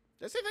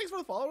 Did I say thanks for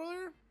the follow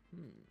earlier?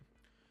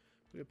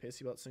 I get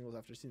pissy about singles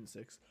after season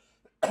 6.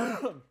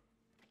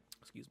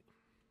 Excuse me.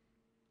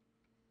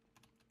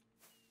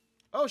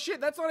 Oh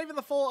shit, that's not even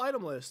the full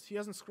item list. He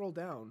hasn't scrolled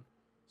down.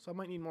 So I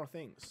might need more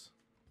things.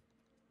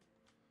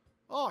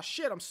 Oh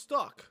shit, I'm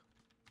stuck.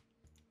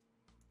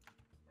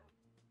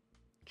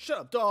 Shut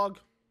up, dog.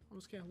 I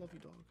just can't love you,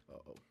 dog.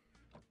 Uh-oh.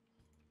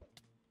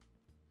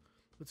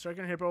 But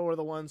Striker and Hippo were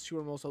the ones who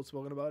were most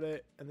outspoken about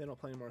it, and they don't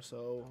play anymore,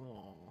 so...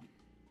 Aww.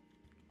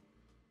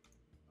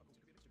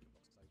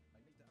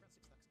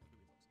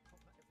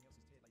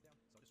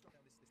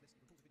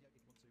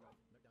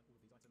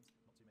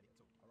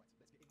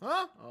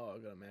 Huh? Oh, I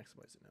gotta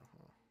maximize it now.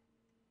 Huh.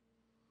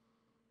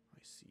 I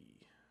see.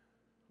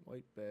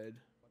 White bed.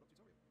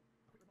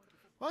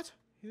 What?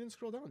 He didn't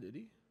scroll down, did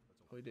he?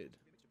 Oh, he did.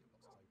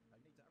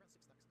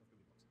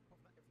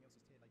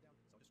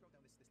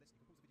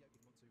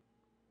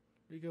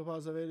 You can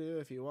pause the video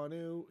if you want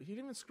to. He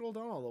didn't even scroll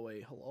down all the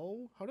way.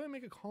 Hello? How do I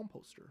make a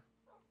composter?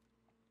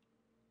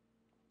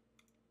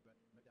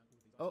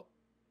 Oh.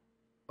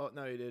 Oh,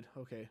 no, you did.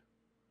 Okay.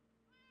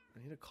 I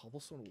need a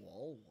cobblestone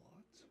wall? What?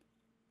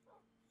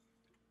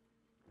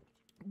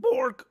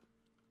 Bork!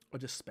 A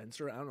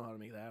dispenser? I don't know how to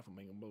make that. If I'm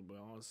making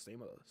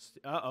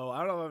uh-oh, I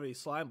don't know if I have any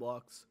slime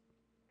blocks.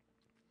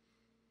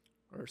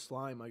 Or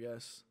slime, I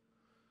guess.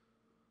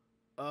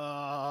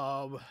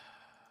 No.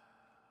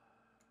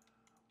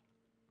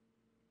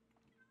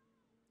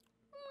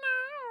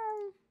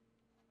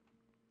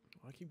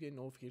 I keep getting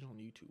notifications on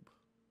YouTube.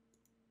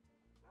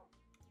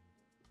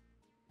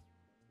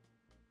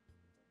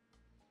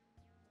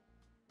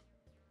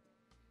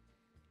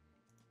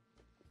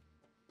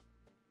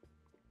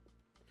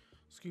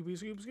 Scooby,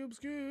 scoop, scoop,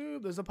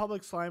 scoop. There's a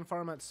public slime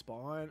farm at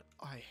spawn.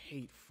 I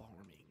hate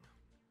farming.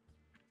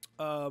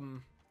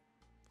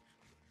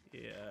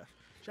 Yeah.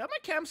 Should I have my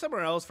cam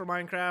somewhere else for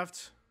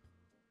Minecraft?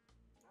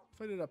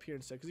 If I did it up here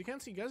instead, because you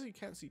can't see, guys, you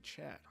can't see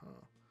chat,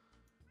 huh?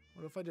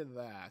 What if I did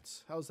that?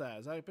 How's that?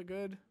 Is that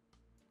good?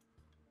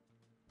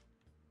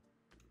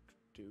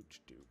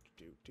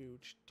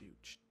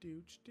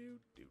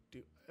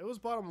 It was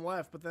bottom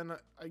left, but then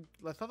I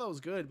thought that was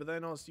good, but then I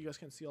noticed you guys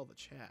can't see all the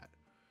chat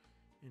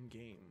in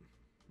game.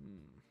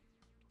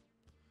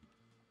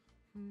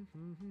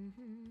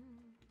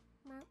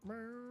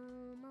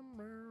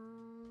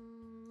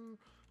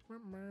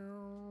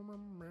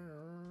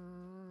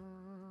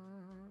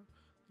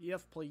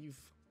 Yes, please.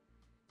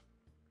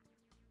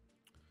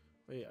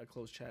 Wait, I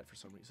closed chat for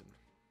some reason.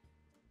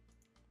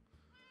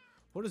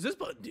 What does this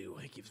button do?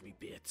 It gives me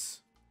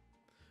bits.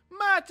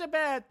 Much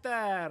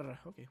better.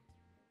 Okay.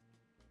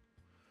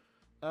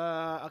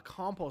 A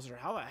composter.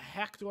 How the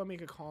heck do I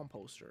make a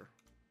composter?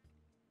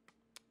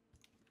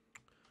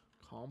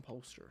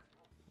 Composter.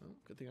 Well,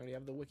 good thing I already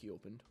have the wiki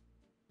opened.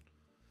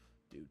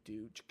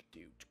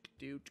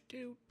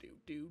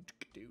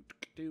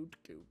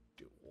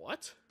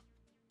 What?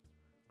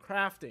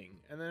 Crafting,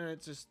 and then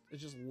it just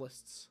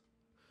lists.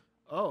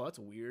 Oh, that's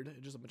weird.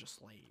 It's just a bunch of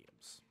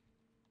slabs.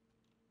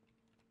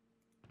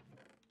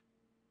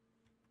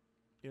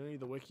 You don't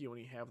need the wiki when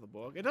you have the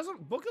book. It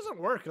doesn't. Book doesn't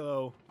work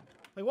though.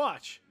 Like,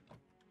 watch.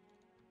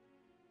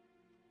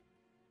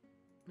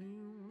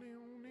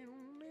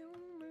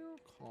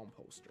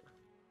 Composter.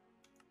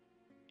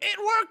 It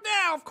worked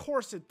now. Of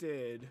course it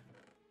did.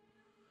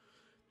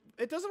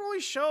 It doesn't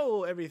really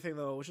show everything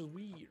though, which is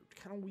weird.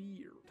 Kind of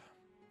weird.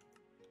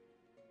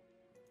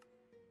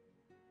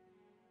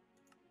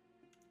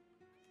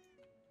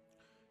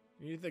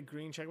 You need the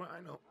green check mark.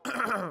 I know,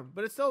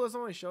 but it still doesn't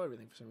really show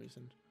everything for some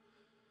reason.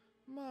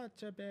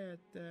 Much better.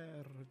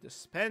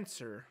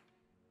 Dispenser.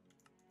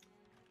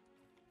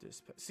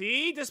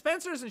 See?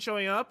 Dispenser isn't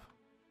showing up.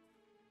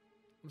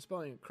 I'm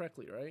spelling it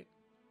correctly, right?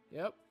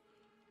 Yep.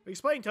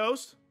 Explain,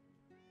 Toast.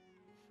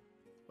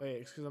 Wait,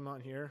 it's because I'm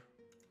not here.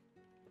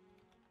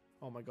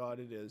 Oh my god,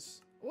 it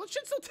is. Well, it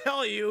should still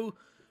tell you.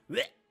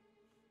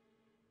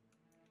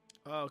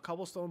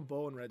 Cobblestone,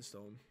 bow, and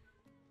redstone.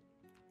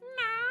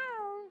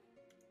 No.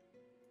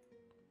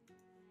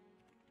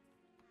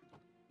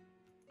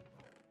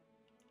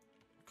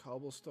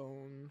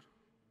 Cobblestone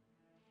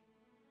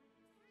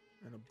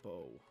and a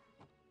bow.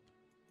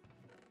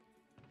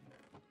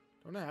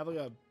 Don't I have like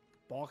a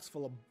box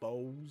full of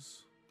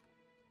bows?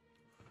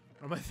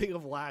 Or am I thinking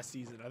of last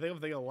season? I think I'm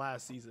thinking of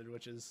last season,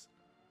 which is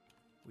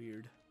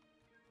weird.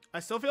 I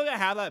still feel like I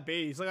have that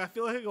base. Like, I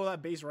feel like I could go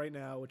that base right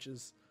now, which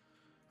is...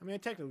 I mean,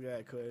 technically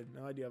I could.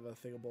 Now I do have a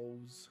thing of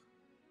bows.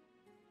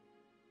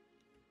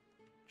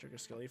 Check a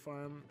skelly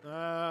farm.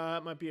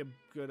 That might be a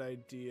good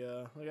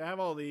idea. Like, I have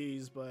all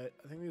these, but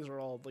I think these are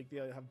all, like, they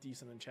have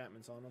decent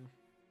enchantments on them.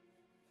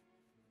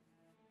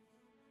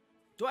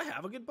 Do I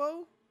have a good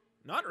bow?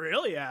 Not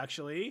really,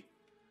 actually.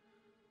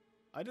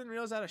 I didn't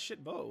realize I had a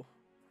shit bow.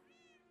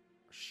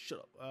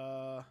 Shut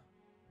up.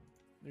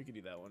 We could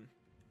do that one.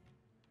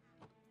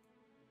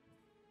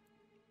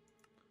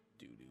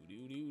 Do.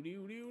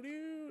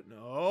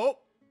 No.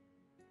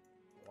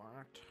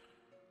 What?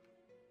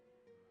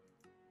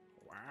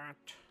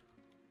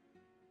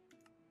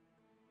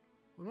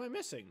 What am I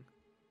missing?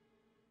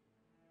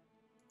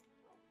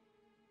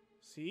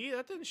 See,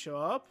 that didn't show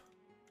up.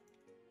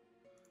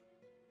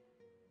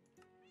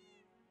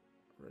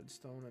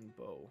 Redstone and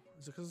bow.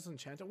 Is it because it's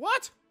enchanted?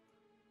 What?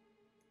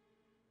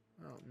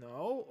 Oh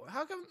no.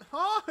 How come?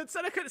 Huh? It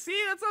said I couldn't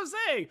see. That's what I'm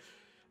saying.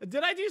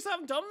 Did I do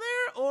something dumb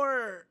there,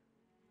 or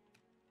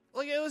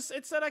like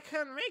it said I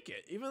can't make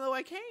it, even though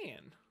I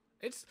can.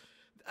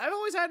 I've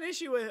always had an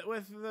issue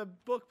with the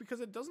book because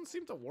it doesn't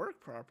seem to work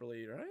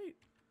properly, right?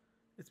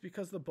 It's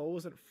because the bow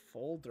wasn't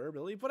full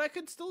durability, but I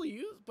could still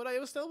but I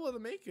was still able to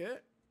make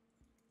it.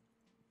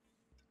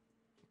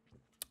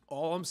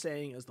 All I'm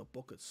saying is the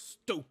book is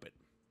stupid.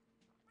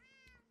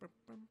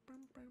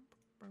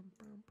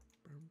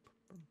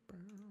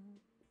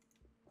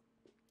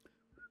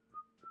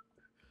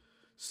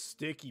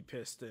 Sticky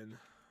piston.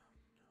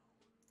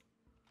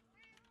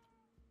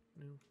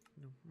 No,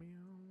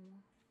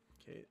 meow.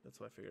 Okay, that's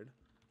what I figured.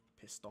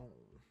 Piston.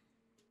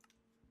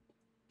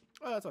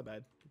 Oh, that's not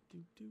bad.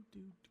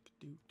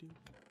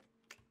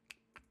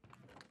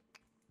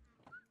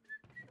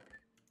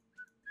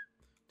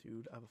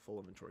 Dude, I have a full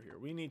inventory here.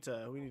 We need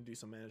to do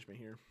some management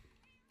here.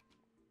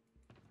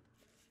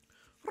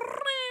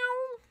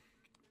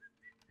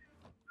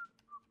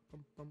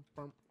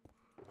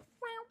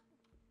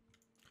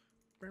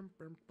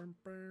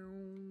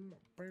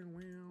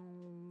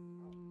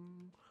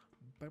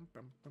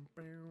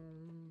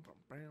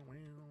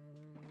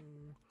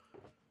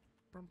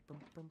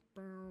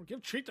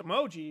 Give treat to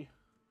Moji.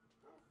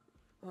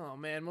 Oh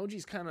man,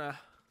 Moji's kind of.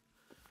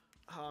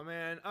 Oh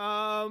man.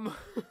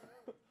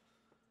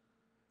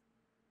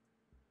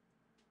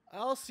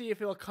 I'll see if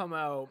he'll come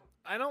out.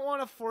 I don't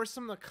want to force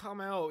him to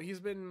come out. He's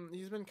been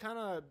kind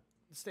of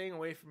staying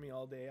away from me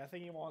all day. I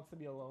think he wants to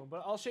be alone.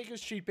 But I'll shake his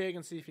treat bag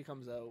and see if he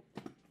comes out.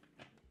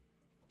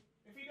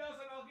 If he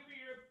doesn't, I'll give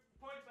you your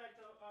points back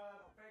to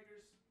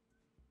Bankers.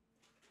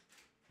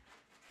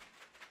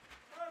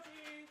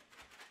 Moji!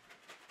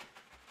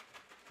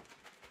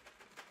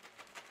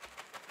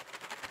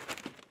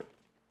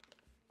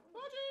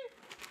 Moji!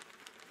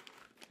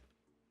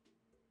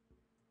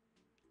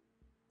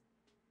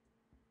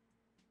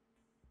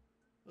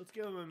 Let's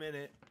give him a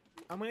minute.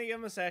 I'm gonna give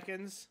him a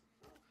seconds.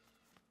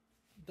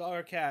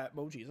 Dollar cat.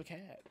 Moji's a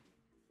cat.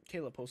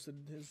 Caleb posted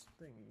his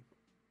thing.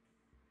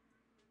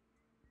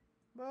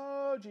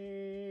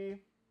 Moji.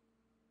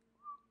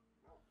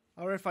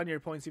 I'll refund your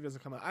points if he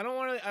doesn't come out. I don't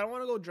want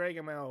to go drag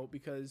him out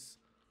because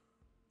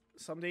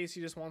some days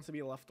he just wants to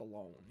be left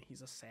alone.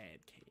 He's a sad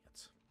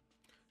cat.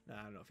 Nah,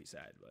 I don't know if he's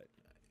sad, but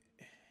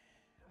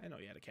I know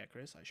you had a cat,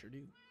 Chris. I sure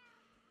do.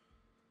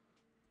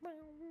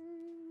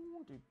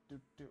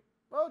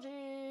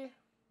 Moji.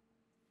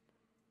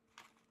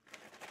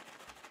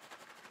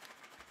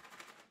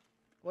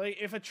 Like,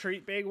 if a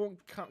treat bag won't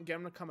get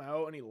him to come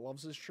out and he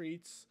loves his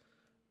treats,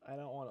 I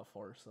don't want to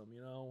force him,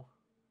 you know?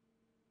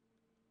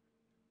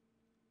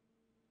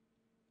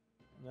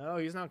 No,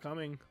 he's not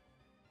coming.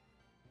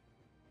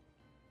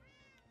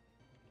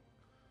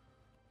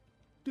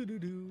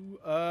 Doo-doo-doo.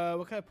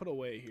 What can I put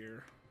away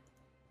here?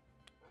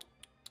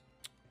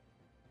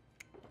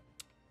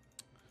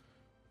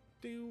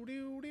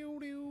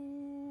 Do-do-do-do-do.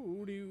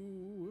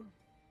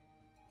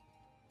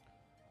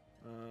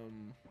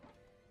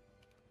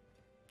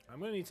 I'm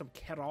gonna need some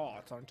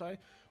carrots, aren't I?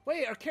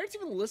 Wait, are carrots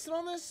even listed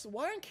on this?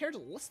 Why aren't carrots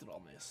listed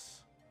on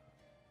this?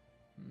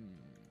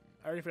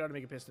 I already forgot to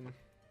make a piston.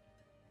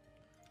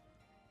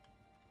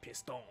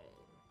 Piston.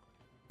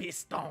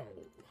 Piston.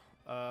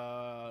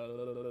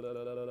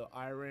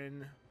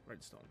 Iron.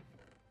 Redstone.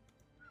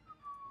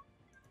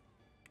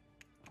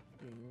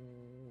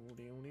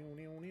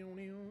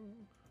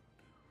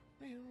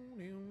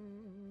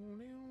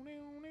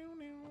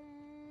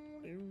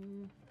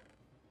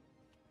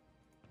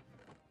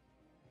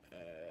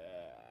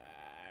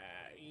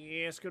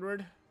 Yeah,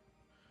 Squidward.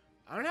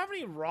 I don't have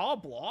any raw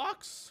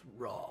blocks.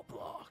 Raw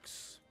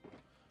blocks.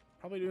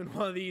 Probably doing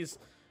one of these.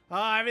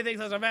 Ah, everything's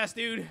such a mess,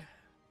 dude.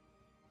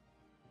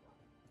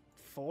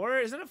 4?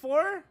 Isn't it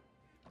 4?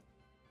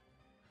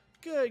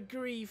 Good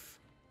grief.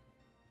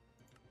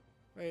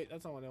 Wait,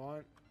 that's not what I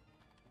want.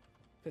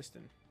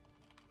 Piston.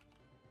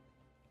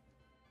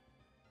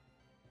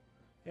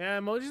 Yeah,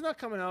 emoji's not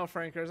coming out,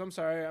 Frankers. I'm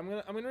sorry. I'm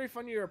gonna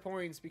refund you your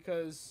points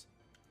because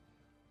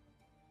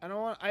I don't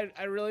want.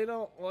 I really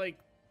don't like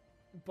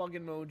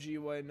bugging emoji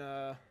when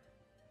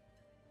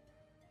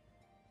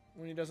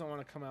he doesn't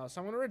want to come out. So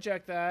I'm gonna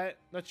reject that.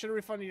 That should have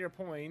refunded your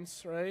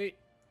points, right?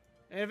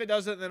 And if it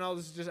doesn't, then I'll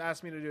just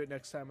ask me to do it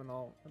next time, and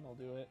I'll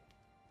do it.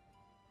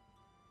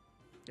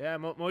 Yeah,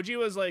 Moji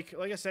was like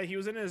I said, he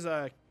was in his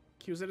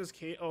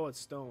cave. Oh, it's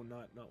stone,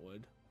 not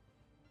wood.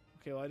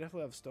 Okay, well I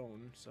definitely have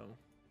stone, so.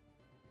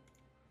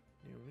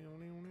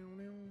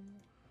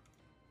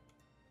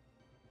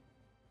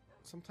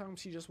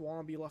 Sometimes you just want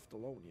to be left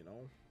alone, you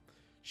know.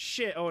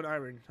 Shit. Oh, an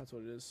iron. That's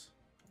what it is.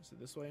 Is it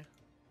this way?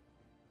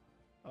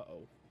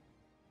 Uh-oh.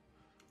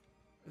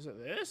 Is it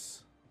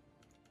this?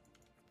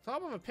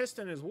 Top of a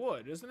piston is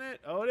wood, isn't it?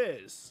 Oh, it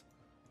is.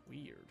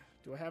 Weird.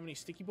 Do I have any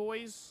sticky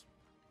boys?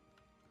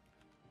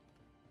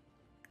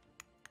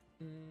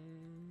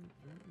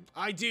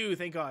 I do,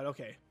 thank God.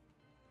 Okay.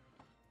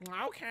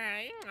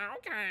 Okay.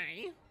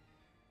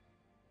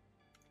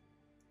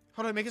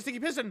 How do I make a sticky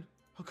piston?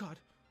 Oh, God.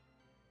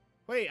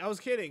 Wait, I was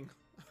kidding.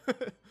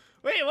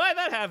 Wait, why did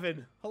that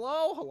happen?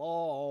 Hello?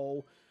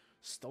 Hello?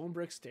 Stone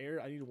brick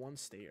stair? I need 1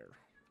 stair.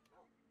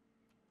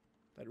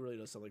 That really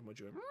does sound like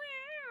Mojo.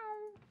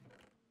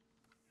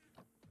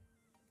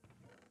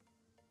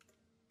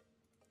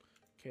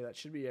 Okay, that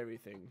should be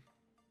everything.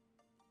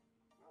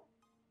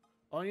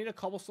 Oh, I need a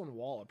cobblestone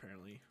wall,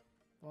 apparently.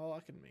 Well, I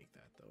can make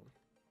that,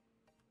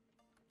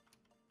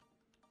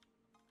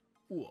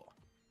 though. Ooh.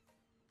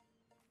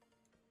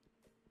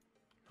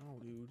 Oh,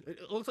 dude.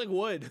 It looks like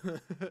wood.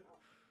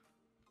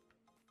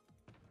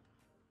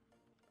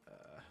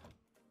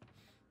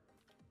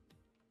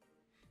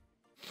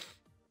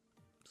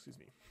 Excuse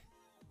me.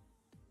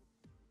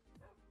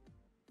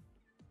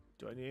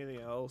 Do I need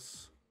anything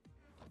else?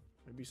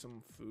 Maybe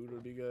some food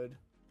would be good.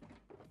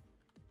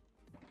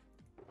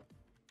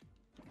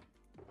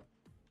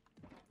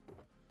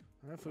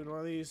 I have food in one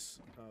of these.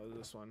 Oh,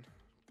 this one.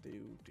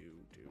 Do.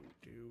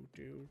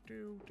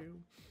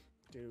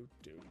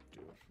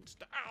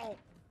 Ow! I'll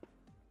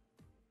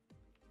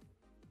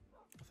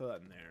throw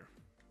that in there.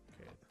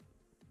 Okay.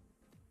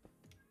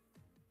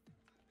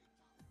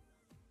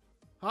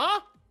 Huh?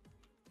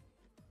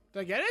 Did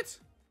I get it?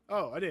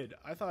 Oh, I did.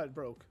 I thought it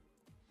broke.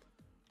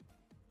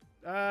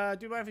 Do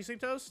you mind if you sleep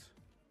toast?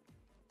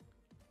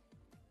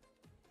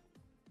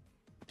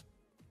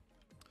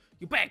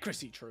 You bad,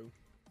 Chrissy. True.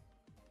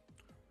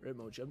 Red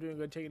emoji. I'm doing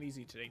good. Taking it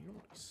easy today.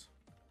 Nice.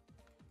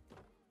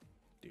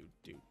 Do.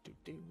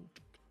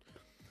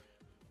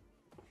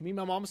 Me,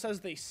 my mom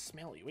says they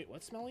smelly. Wait,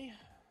 what smelly?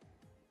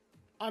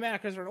 I'm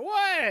at Chris.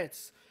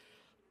 What?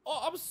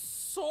 Oh, I'm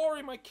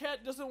sorry. My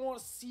cat doesn't want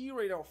to see you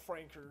right now,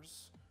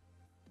 Frankers.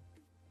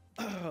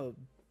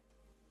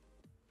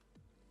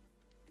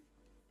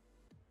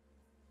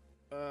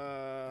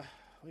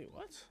 Wait,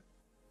 what?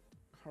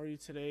 How are you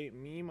today?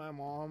 Me, my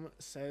mom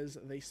says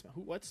they smell.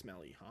 Who? What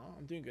smelly? Huh?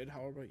 I'm doing good.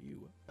 How about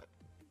you?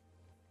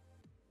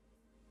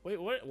 Wait,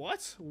 what?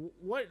 What?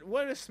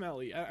 What is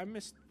smelly? I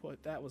missed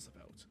what that was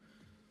about.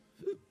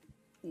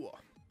 Ooh.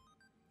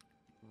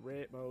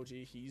 Rip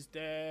Moji, he's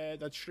dead.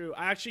 That's true.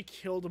 I actually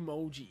killed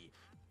Moji,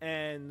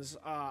 and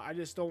I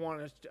just don't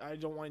want to. I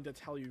don't want to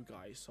tell you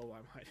guys, so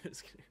I'm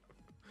just kidding.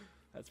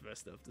 That's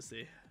messed up to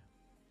see.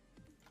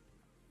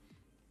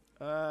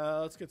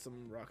 Let's get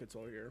some rockets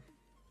over here.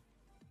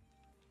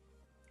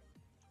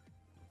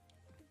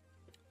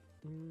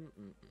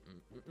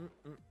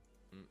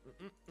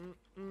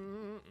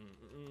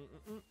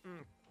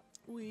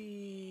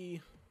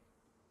 Wee.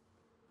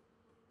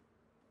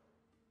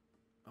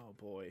 Oh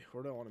boy,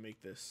 where do I want to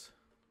make this?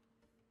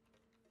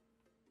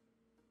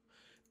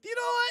 You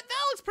know what?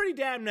 That looks pretty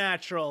damn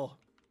natural.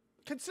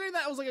 Considering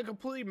that was like a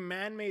completely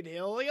man-made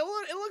hill, like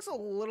it looks a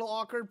little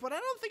awkward, but I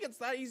don't think it's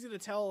that easy to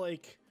tell.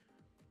 Like,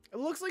 it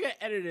looks like I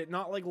edited it,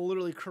 not like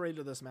literally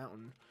created this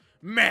mountain.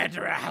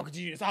 Mandra, how could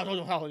you use? I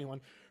don't tell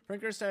anyone.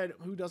 Franker said,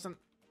 "Who doesn't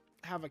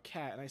have a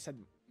cat?" And I said,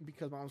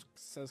 "Because mom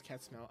says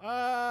cats smell."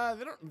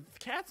 They don't.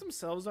 Cats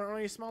themselves don't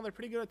really smell. They're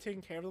pretty good at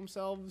taking care of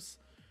themselves.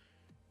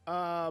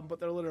 But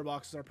their litter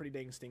boxes are pretty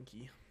dang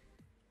stinky.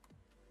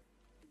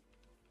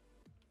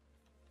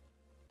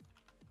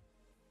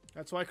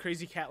 That's why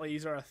crazy cat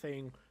ladies are a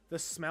thing. The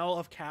smell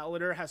of cat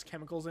litter has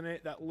chemicals in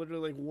it that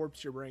literally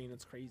warps your brain.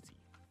 It's crazy.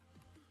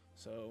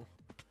 So,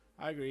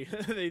 I agree.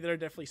 They're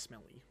definitely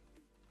smelly.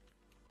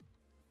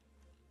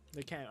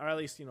 They can't, or at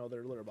least, you know,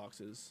 their litter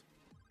boxes.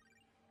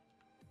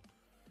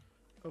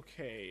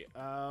 Okay,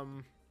 where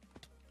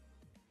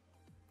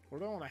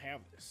do I want to have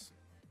this?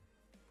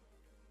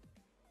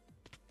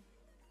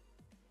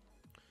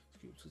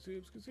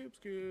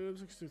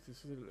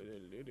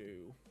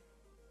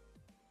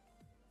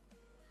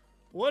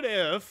 What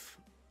if,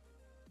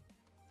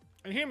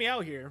 and hear me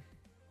out here,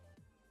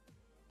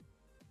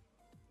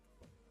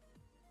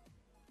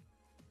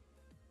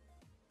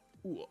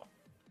 ooh.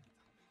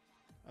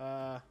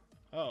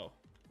 Oh,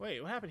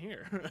 wait, what happened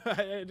here? I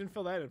didn't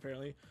fill that in,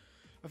 apparently.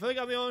 I feel like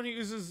I'm the only one who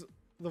uses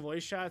the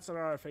voice chats on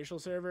our official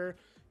server.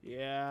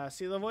 Yeah,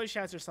 see, the voice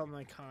chats are something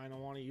I kind of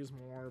want to use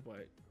more,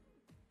 but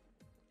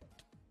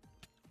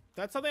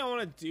that's something I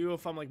want to do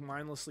if I'm like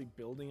mindlessly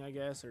building, I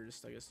guess, or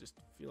just, I guess, just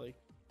feel like,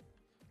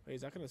 wait,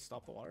 is that going to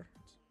stop the water?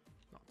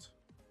 It's not.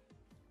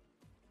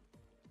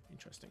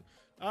 Interesting.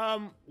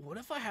 What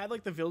if I had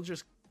like the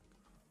villagers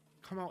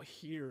come out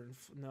here? And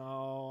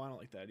no, I don't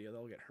like that idea.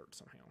 They'll get hurt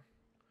somehow.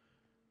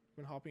 I've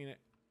been hopping in it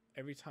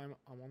every time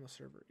I'm on the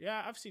server.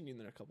 Yeah, I've seen you in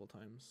there a couple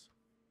times.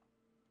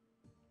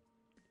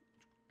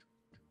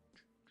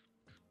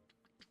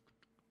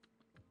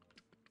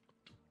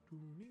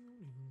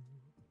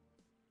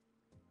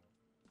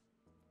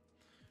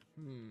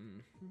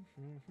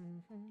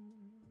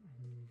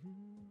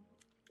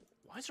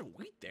 Why is there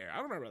wheat there? I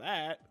don't remember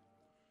that.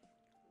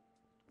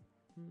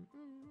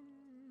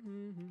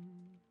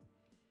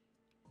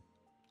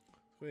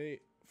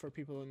 Wait for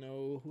people to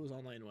know who's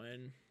online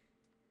when.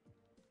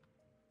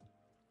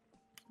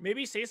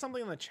 Maybe say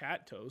something in the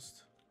chat,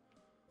 Toast.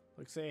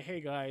 Like say, hey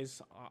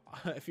guys,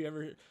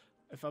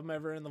 if I'm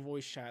ever in the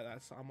voice chat,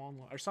 I'm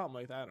online, or something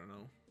like that. I don't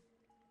know.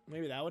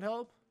 Maybe that would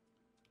help.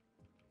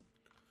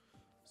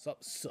 Sup,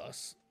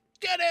 sus?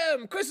 Get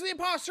him, Chris the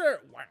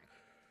imposter.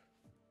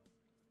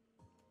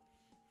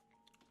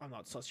 I'm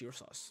not sus. You're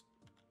sus.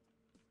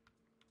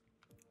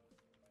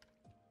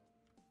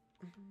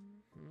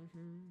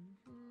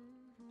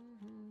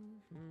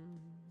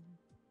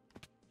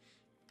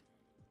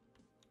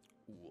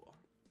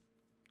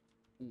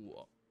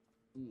 Ooh.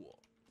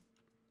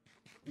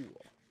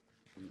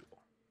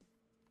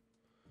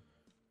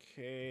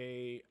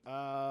 Okay,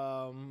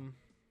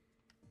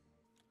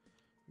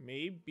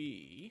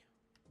 maybe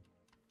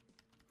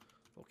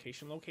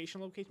location.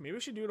 Maybe we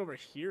should do it over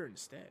here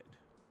instead.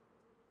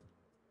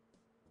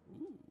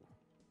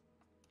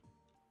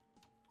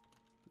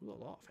 Ooh, a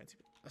lot fancy.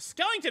 A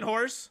skeleton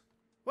horse.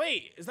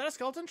 Wait, is that a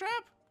skeleton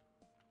trap?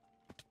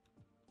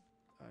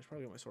 I should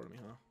probably get my sword on me,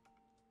 huh?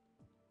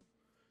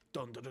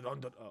 Dun dun dun dun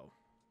dun. Oh.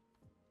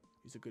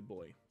 He's a good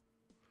boy.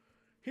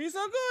 He's a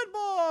good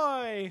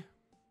boy!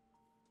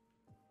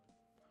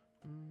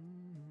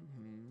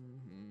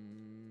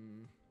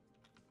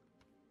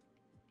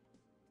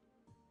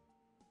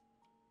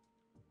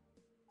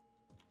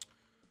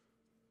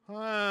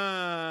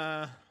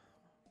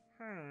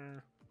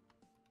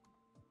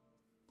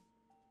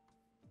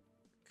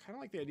 Kind of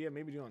like the idea of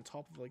maybe doing on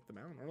top of like the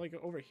mountain or like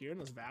over here in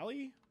this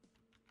valley.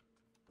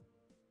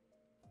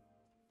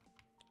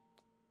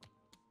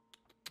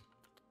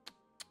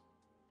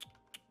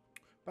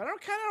 But I kind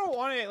of don't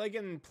want it like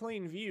in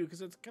plain view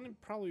because it's gonna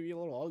probably be a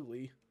little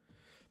ugly.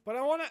 But I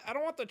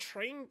don't want the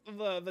train,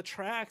 the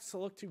tracks to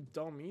look too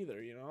dumb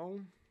either, you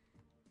know.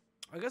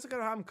 I guess I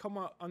gotta have them come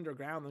up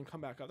underground and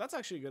come back up. That's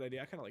actually a good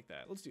idea. I kind of like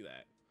that. Let's do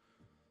that.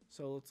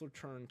 So let's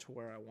return to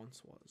where I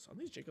once was. Are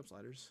these Jacob's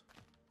ladders?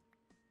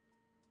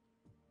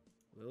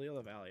 Lily of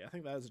the Valley. I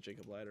think that is a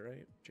Jacob ladder,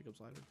 right? Jacob's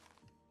ladder.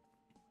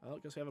 Well, I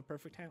guess we have a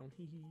perfect town.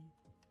 Hee hee.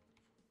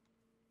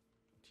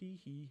 Tee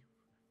hee.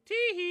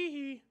 Tee hee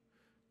hee.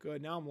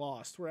 Good, now I'm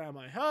lost. Where am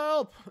I?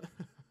 Help!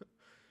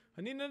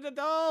 I need an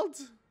adult!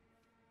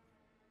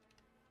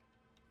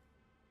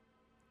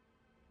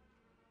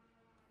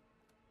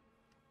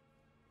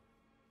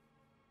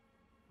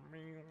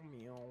 Meow,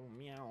 meow,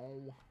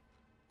 meow.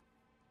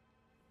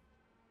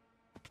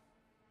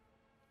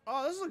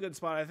 Oh, this is a good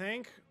spot, I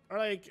think. Or,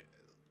 like,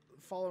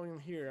 following him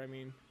here, I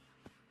mean.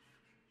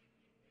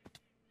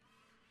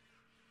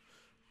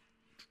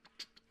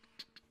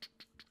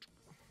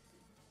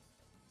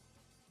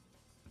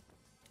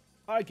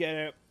 I get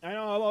it. I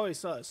know I'm always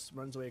sus.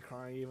 Runs away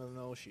crying even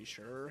though she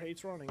sure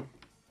hates running.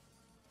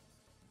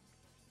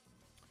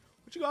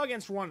 What you got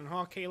against running,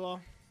 huh, Kayla?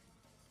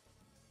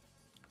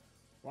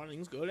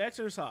 Running's good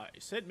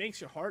exercise. It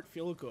makes your heart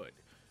feel good.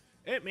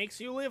 It makes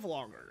you live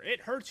longer.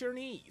 It hurts your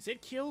knees.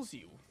 It kills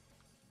you.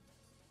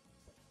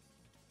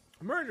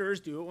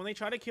 Murderers do it when they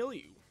try to kill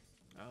you.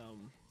 I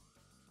don't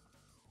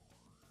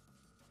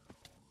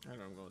know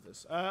where I'm going with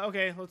this.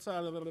 Okay, let's,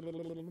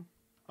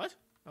 what?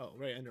 Oh,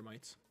 right,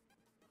 endermites.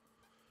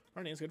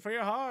 Running is good for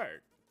your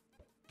heart.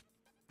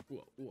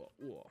 Whoa, whoa,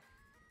 whoa.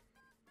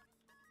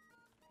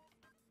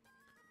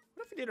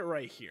 What if we did it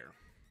right here?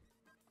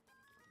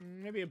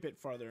 Maybe a bit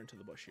farther into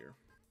the bush here.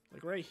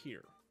 Like right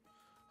here.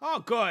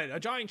 Oh, good.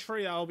 A giant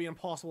tree that will be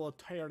impossible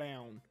to tear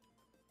down.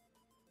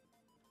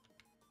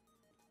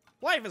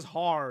 Life is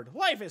hard.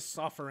 Life is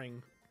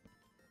suffering.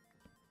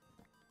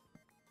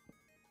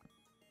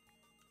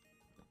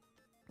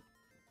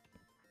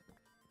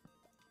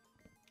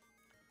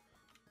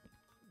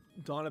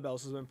 Donna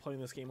Bells has been playing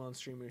this game on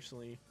stream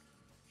recently.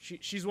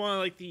 She's one of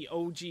like the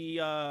OG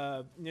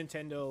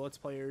Nintendo Let's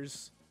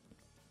Players.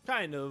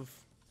 Kind of.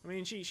 I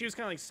mean, she was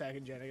kind of like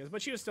second gen, I guess,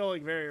 but she was still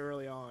like very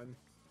early on.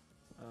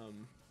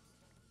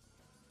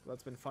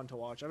 That's been fun to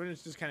watch. I've been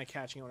just kind of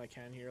catching what I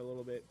can here a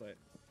little bit, but.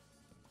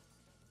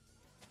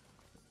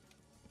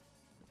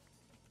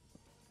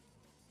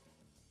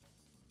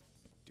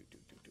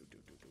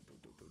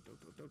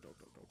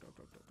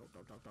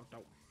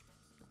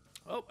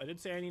 Oh, I did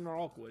say I need more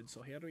oak wood,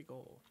 so here we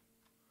go.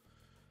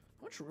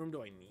 How much room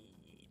do I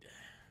need?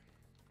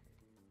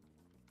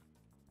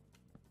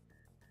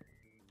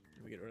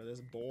 Let me get rid of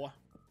this boy.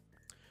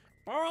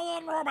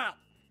 Berlin robot!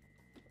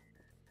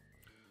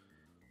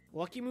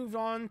 Lucky moved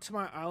on to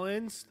my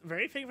islands.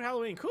 Very favorite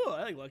Halloween. Cool,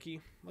 I like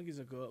Lucky. Lucky's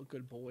a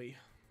good boy.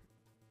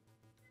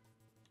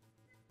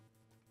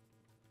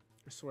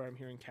 I swear I'm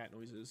hearing cat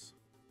noises.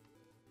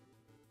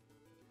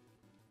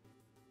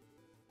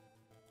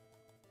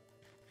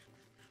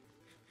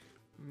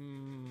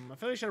 I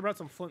feel like I should have brought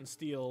some flint and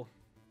steel.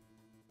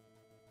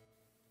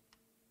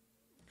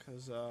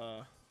 Because,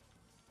 I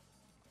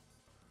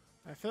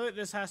feel like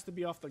this has to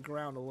be off the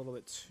ground a little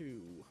bit,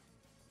 too.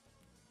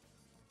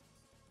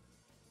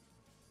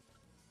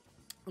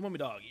 The mummy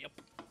dog, yep.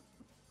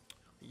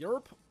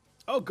 Yerp.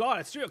 Oh,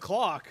 God, it's 3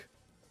 o'clock.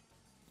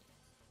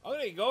 I'm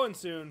gonna get going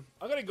soon.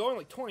 I'm gonna go in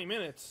like 20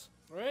 minutes,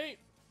 right?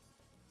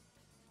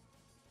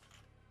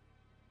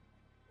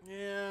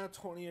 Yeah,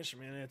 20-ish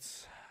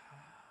minutes.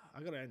 I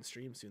gotta end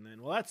stream soon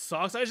then. Well, that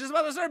sucks. I was just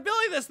about to start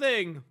building this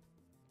thing.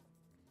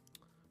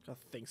 Got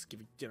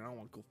Thanksgiving dinner. I don't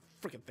want to go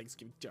freaking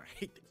Thanksgiving dinner. I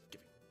hate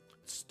Thanksgiving.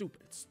 It's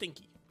stupid. It's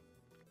stinky.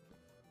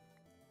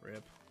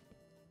 Rip.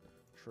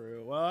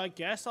 True. Well, I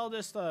guess I'll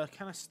just kind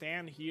of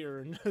stand here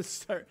and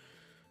just start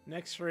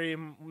next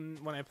stream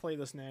when I play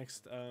this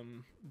next.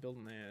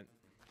 Building that.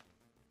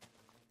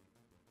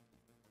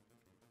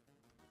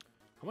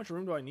 How much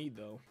room do I need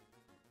though?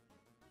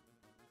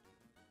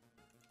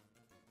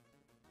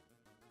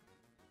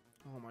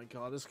 Oh my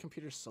god, this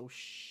computer's so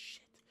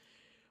shit.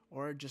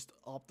 Or just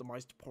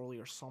optimized poorly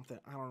or something.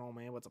 I don't know,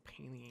 man. What's a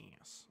pain in the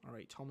ass? All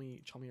right, tell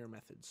me your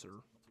method, sir.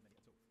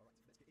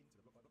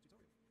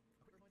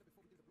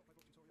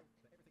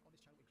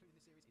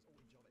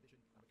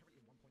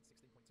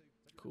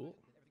 Cool.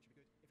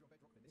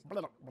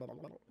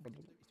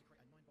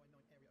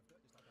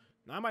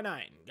 9x9.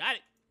 Got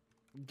it.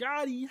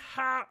 Got it.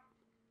 Ha.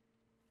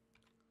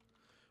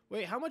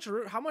 Wait,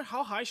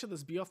 how high should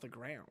this be off the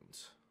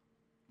ground?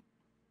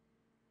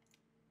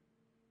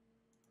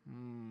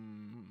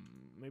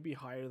 Maybe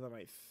higher than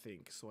I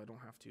think, so I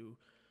don't have to.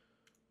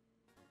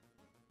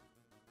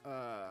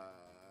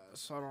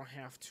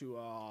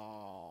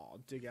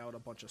 Dig out a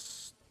bunch of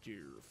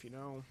stuff, you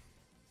know.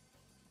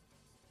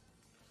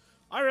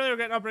 I really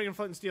regret not bringing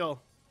flint and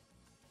steel.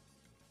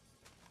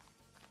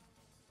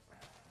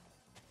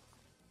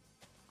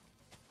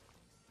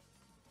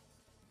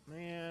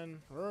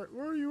 Man, where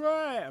are you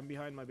at? I'm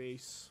behind my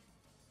base.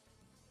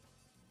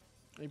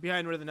 I'm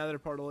behind where the nether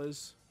portal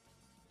is.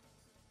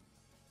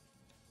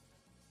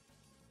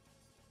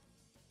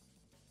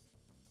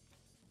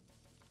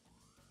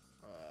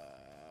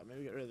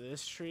 Maybe get rid of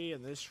this tree,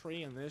 and this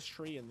tree, and this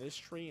tree, and this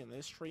tree, and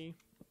this tree.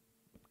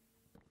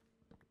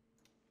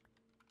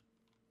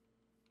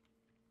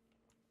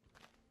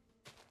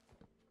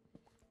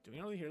 Do we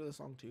really hear this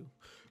song too?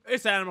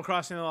 It's Animal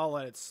Crossing, and I'll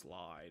let it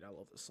slide. I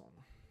love this song.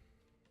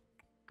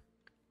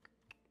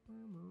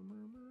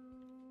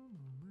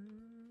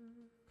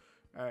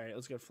 Alright,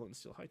 let's get flint and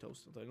steel. High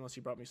toast. Unless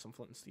you brought me some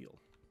flint and steel.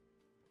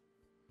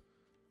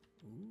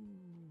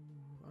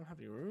 Ooh, I don't have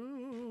any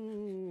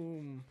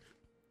room.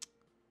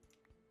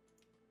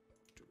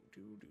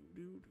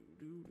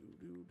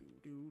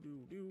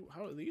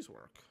 How do these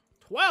work?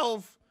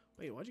 12?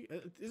 Wait, what'd you...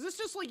 is this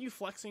just like you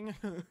flexing?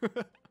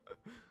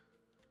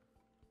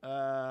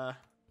 How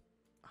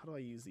do I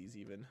use these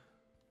even?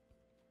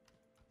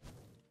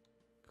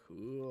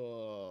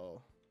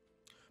 Cool.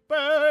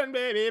 Burn,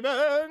 baby,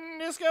 burn.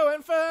 Disco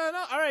Inferno.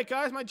 Alright,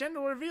 guys, my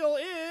gender reveal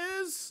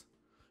is...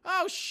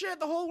 Oh,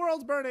 shit, the whole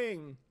world's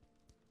burning.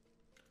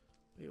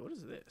 Wait, what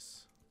is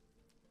this?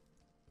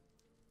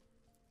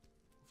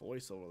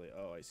 Voice overlay.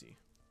 Oh, I see.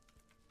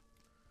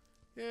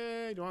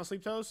 Yay, do you want to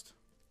sleep toast?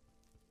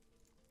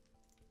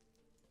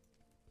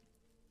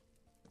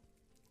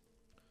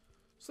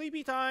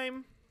 Sleepy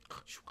time.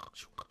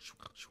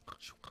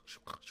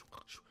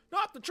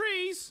 Not the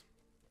trees.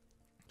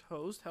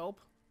 Toast, help.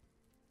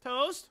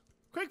 Toast,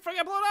 quick,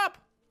 freaking blow it up.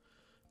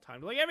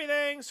 Time to lick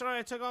everything. Sorry,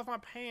 I took off my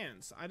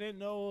pants. I didn't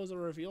know it was a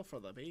reveal for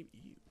the baby.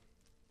 Ew.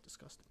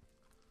 Disgusting.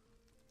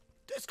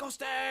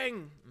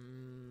 Disgusting.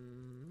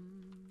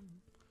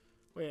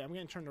 Wait, I'm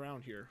getting turned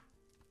around here.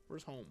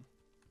 Where's home?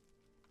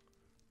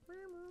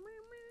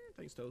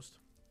 Thanks, Toast.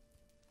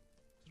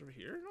 Is it over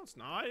here? No, it's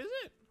not, is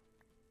it?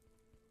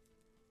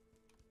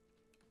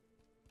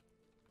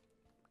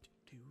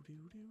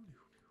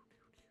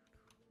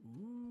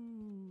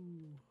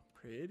 Ooh,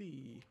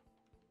 pretty.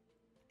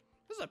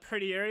 This is a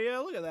pretty area.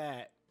 Look at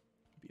that.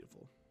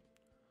 Beautiful.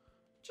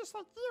 Just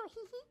like you.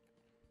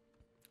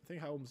 I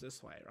think home's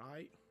this way,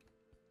 right?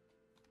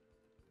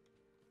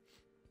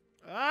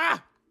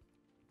 Ah!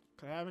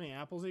 Can I have any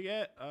apples you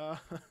get?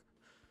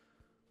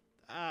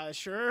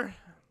 Sure.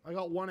 I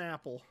got 1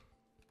 apple.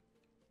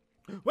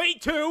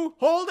 Wait, 2!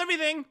 Hold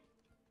everything!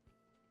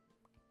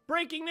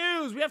 Breaking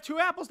news! We have 2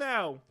 apples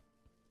now!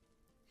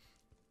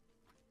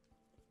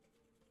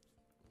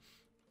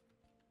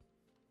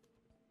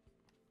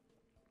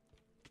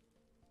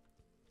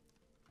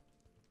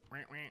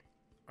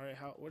 Alright,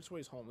 which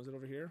way is home? Is it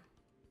over here?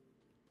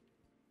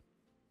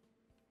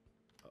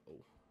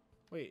 Uh-oh.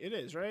 Wait, it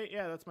is, right?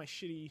 Yeah, that's my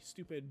shitty,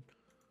 stupid,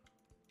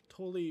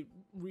 totally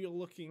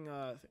real-looking,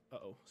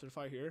 uh-oh. Is there a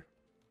fire here?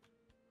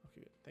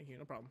 Okay, good. Thank you.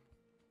 No problem.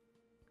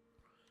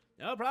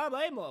 No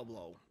problem,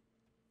 blow.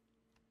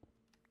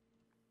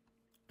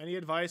 Any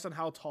advice on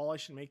how tall I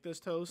should make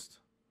this toast?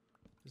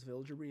 This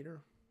villager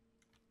breeder.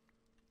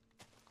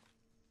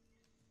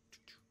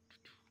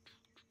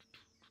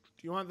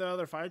 Do you want the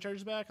other fire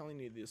charges back? I only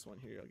need this one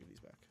here. I'll give these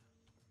back.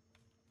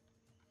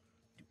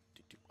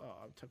 Oh,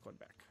 I took one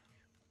back.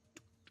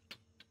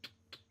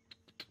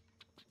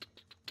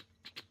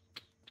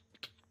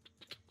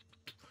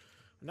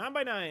 Nine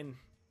by 9.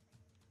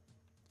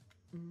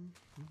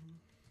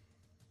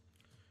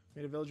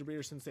 Made a villager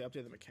breeder since they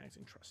updated the mechanics.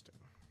 Interesting.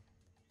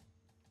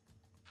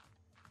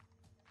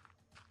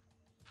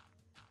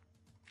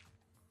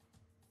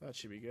 That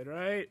should be good,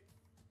 right?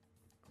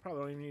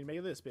 Probably don't even need to make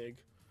it this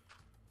big.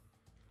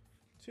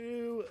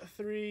 2,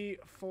 3,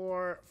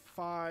 4,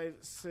 5,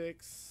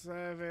 6,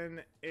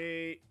 7,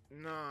 8,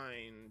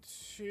 9.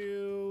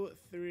 2,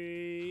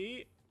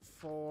 3,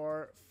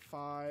 4,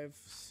 5,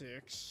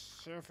 6,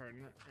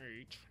 7,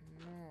 8,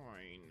 9.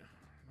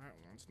 That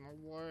one's in the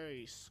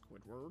way,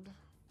 Squidward.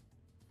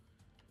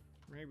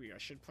 Maybe I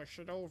should push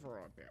it over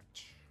a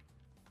bit.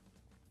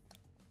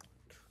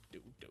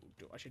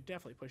 I should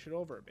definitely push it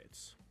over a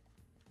bit.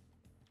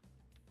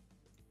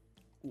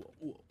 Ooh.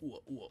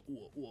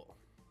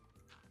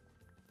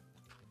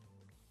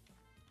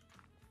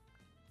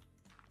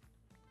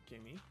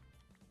 Gimme.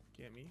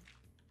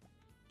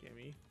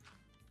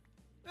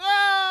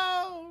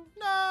 No!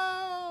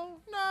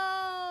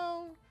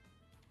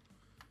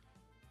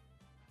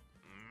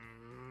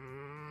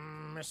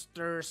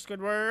 Mr.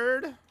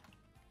 Squidward.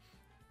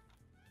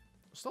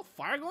 Still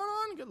fire going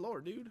on? Good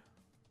lord, dude.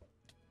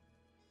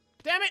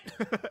 Damn it!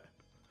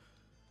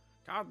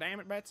 God damn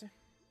it, Betsy.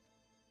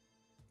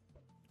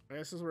 I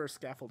guess this is where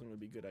scaffolding would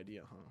be a good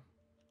idea, huh?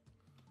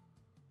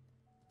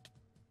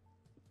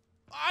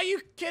 Are you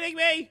kidding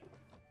me?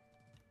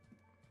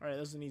 Alright,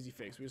 this is an easy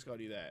fix. We just gotta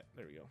do that.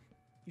 There we go.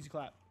 Easy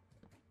clap.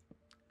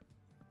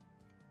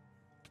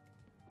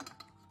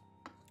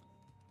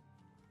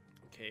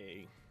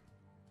 Okay.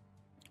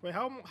 Wait,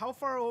 how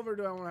far over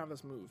do I want to have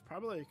this move?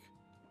 Probably like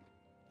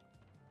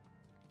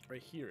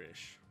right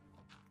here-ish.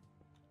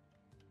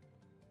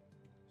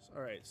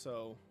 Alright,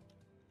 so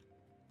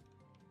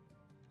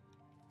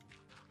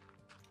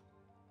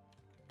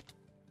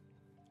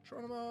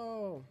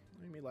Geronimo!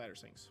 Give me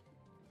ladders, thanks.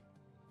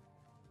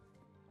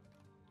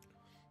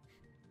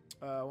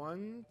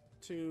 1,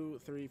 2,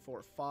 3,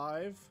 4,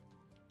 5,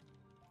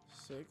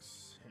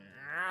 6,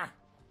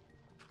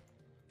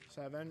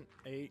 7,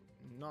 8,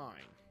 9. Is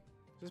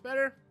this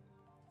better?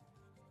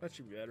 That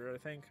should be better, I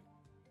think.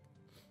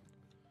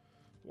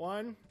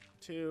 1,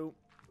 2,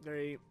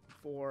 3,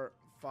 4,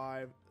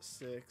 5,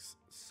 6,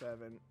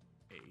 7,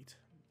 8,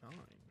 9.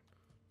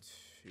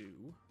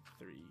 2,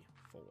 3,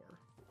 4,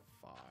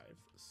 5,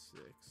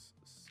 6,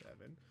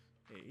 7,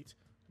 8,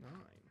 9.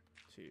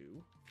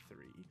 2, 3,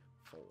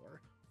 4,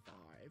 5,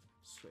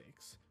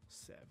 6,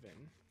 7,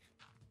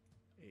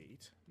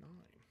 8, 9.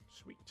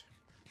 Sweet.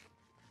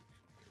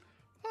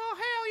 Oh,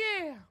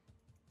 hell yeah!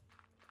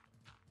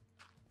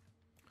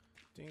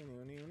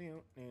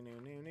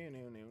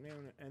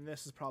 And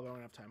this is probably all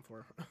I have time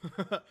for.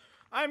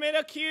 I made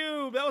a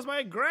cube! That was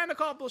my grand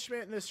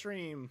accomplishment in this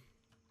stream.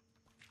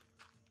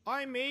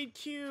 I made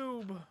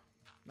cube.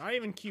 Not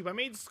even cube, I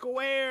made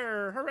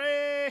square!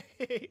 Hooray!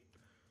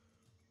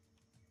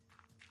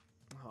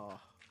 Oh.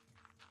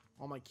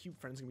 All my cube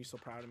friends are gonna be so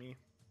proud of me.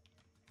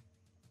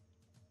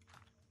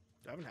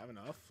 Do I even have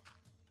enough?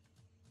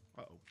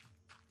 Uh-oh.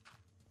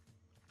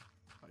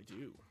 I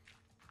do.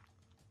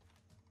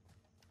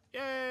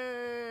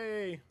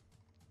 Yay!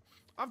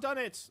 I've done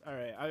it!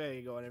 Alright, I gotta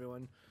get going,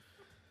 everyone.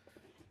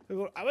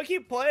 I'm gonna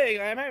keep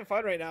playing. I'm having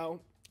fun right now.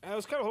 I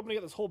was kind of hoping to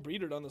get this whole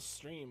breeder done this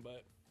stream,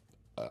 but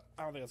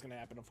I don't think that's gonna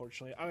happen,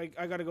 unfortunately.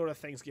 I gotta go to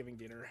Thanksgiving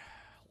dinner.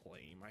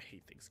 Lame. I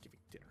hate Thanksgiving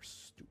dinner.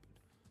 Stupid.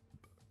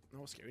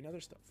 No, scary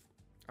other stuff.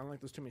 I don't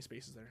like there's too many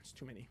spaces there. It's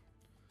too many.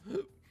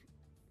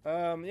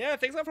 Yeah,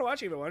 thanks a lot for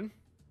watching, everyone.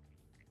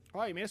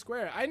 Oh, you made a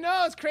square. I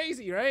know, it's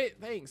crazy, right?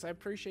 Thanks. I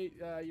appreciate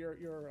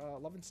your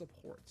love and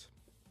support.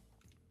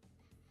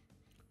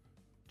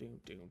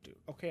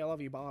 Okay, I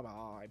love you.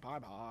 Bye-bye.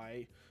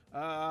 Bye-bye.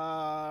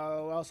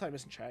 What else am I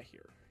missing chat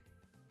here?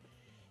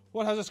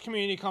 What has this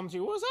community come to?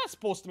 What is that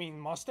supposed to mean?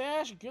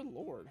 Mustache? Good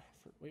lord.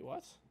 Wait,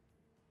 what?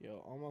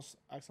 Yo, almost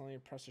accidentally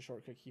pressed a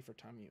shortcut key for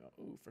timing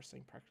you. Ooh, for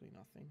saying practically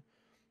nothing.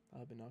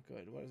 But not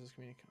good. What is this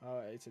community?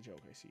 It's a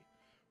joke, I see.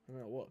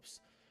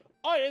 Whoops.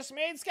 I just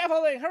made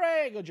scaffolding!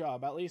 Hooray! Good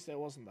job. At least it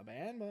wasn't the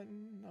band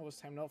button. That was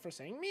time out for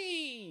saying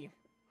me!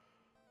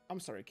 I'm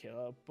sorry,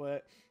 Caleb,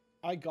 but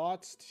I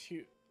got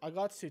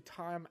to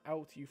time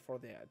out you for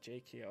that,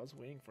 JK. I was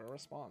waiting for a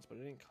response, but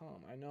it didn't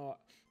come. I know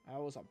I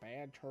was a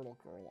bad turtle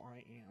girl. I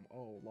am.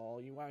 Oh,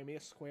 lol. You want me a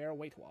square?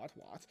 Wait, what?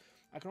 What?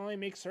 I can only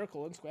make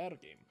circle and square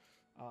game.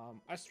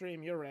 I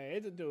stream. You're ready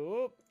to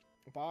do.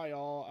 Bye,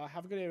 y'all.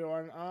 Have a good day,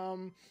 everyone.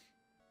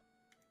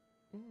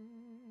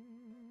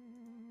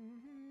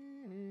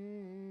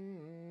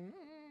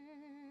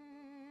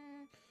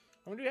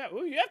 What do you have?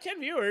 Ooh, you have 10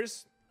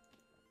 viewers.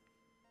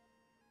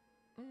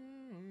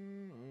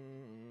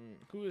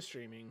 Who is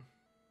streaming?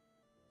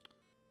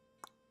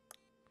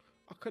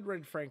 I could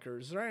raid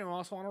Frankers. Is there anyone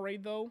else want to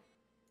raid, though?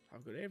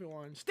 Have a good day,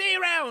 everyone. Stay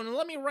around and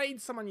let me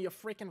raid someone, you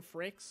freaking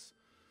fricks.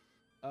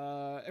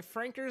 If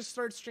Frankers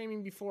starts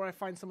streaming before I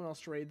find someone else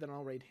to raid, then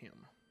I'll raid him.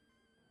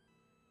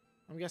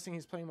 I'm guessing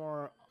he's playing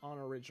more on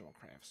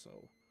UnoriginalCraft,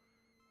 so...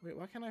 Wait,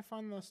 why can't I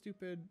find the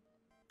stupid...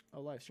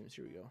 Oh, live streams.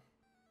 Here we go. Is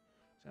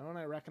there anyone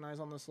I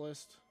recognize on this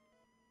list?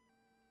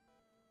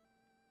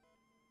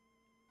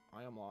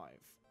 I am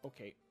live.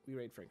 Okay, we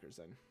raid Frankers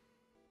then.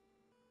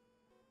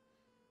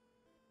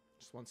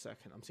 Just 1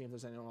 second. I'm seeing if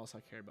there's anyone else I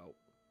care about.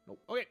 Nope.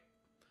 Okay.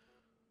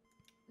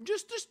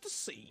 Just to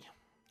see.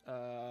 Go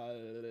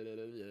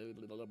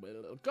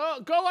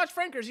watch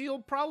Frankers. He'll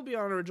probably be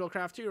on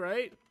UnoriginalCraft too,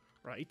 right?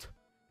 Right.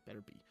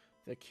 Better be.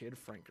 The Kid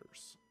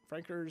Frankers.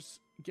 Frankers,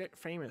 get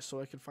famous so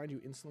I can find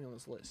you instantly on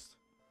this list.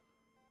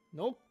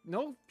 No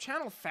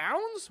channel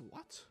founds?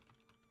 What?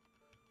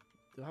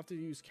 They'll have to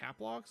use cap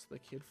locks? The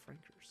Kid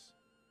Frankers.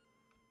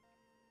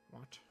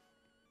 What?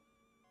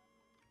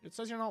 It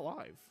says you're not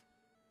live.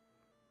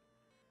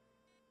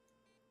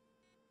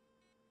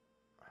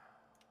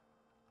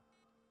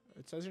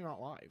 It says you're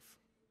not live.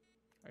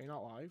 Are you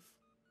not live?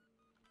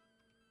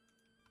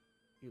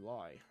 You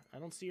lie. I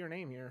don't see your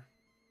name here.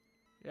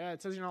 Yeah,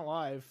 it says you're not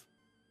live.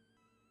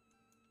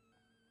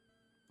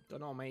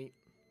 Don't know, mate.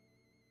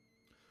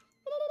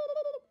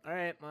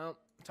 Alright, well,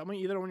 tell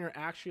me either when you're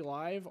actually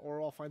live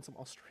or I'll find some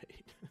else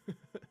straight.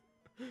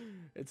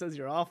 It says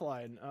you're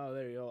offline. Oh,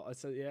 there you go. It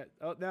says, yeah.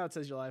 Oh, now it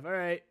says you're live.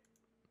 Alright.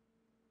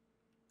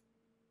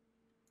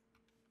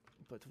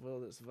 But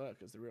will this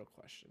work is the real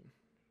question.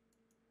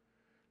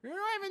 You're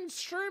not even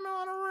streaming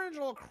on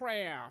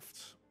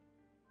UnoriginalCraft.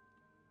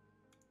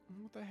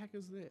 What the heck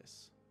is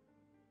this?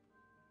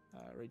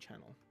 Raid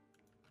channel.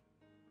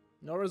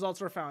 No results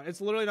were found.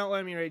 It's literally not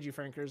letting me raid you,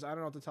 Frankers. I don't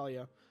know what to tell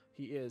you.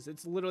 He is.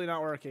 It's literally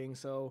not working,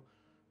 so...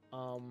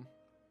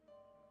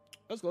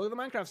 let's go to the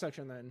Minecraft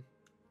section, then.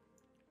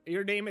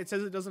 Your name, it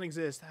says it doesn't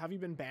exist. Have you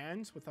been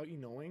banned without you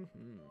knowing?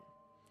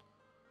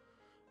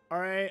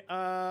 Alright,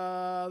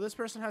 this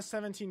person has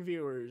 17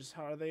 viewers.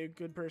 How are they a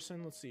good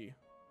person? Let's see.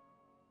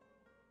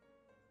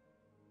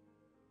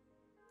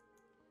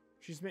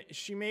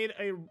 She made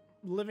a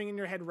living in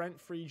your head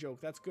rent-free joke.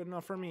 That's good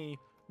enough for me.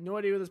 No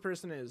idea who this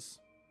person is.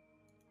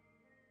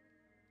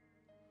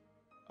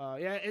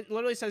 Yeah, it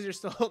literally says you're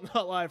still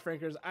not live,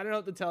 Frankers. I don't know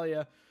what to tell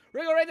you.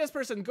 We're gonna rate this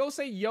person. Go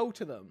say yo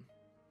to them.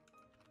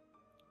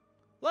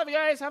 Love you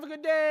guys. Have a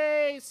good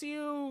day. See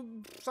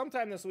you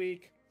sometime this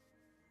week.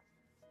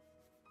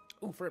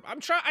 Ooh, I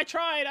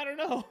tried. I don't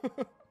know.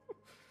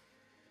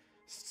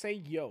 Say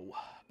yo.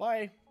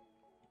 Bye.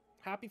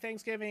 Happy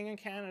Thanksgiving in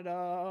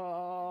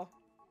Canada.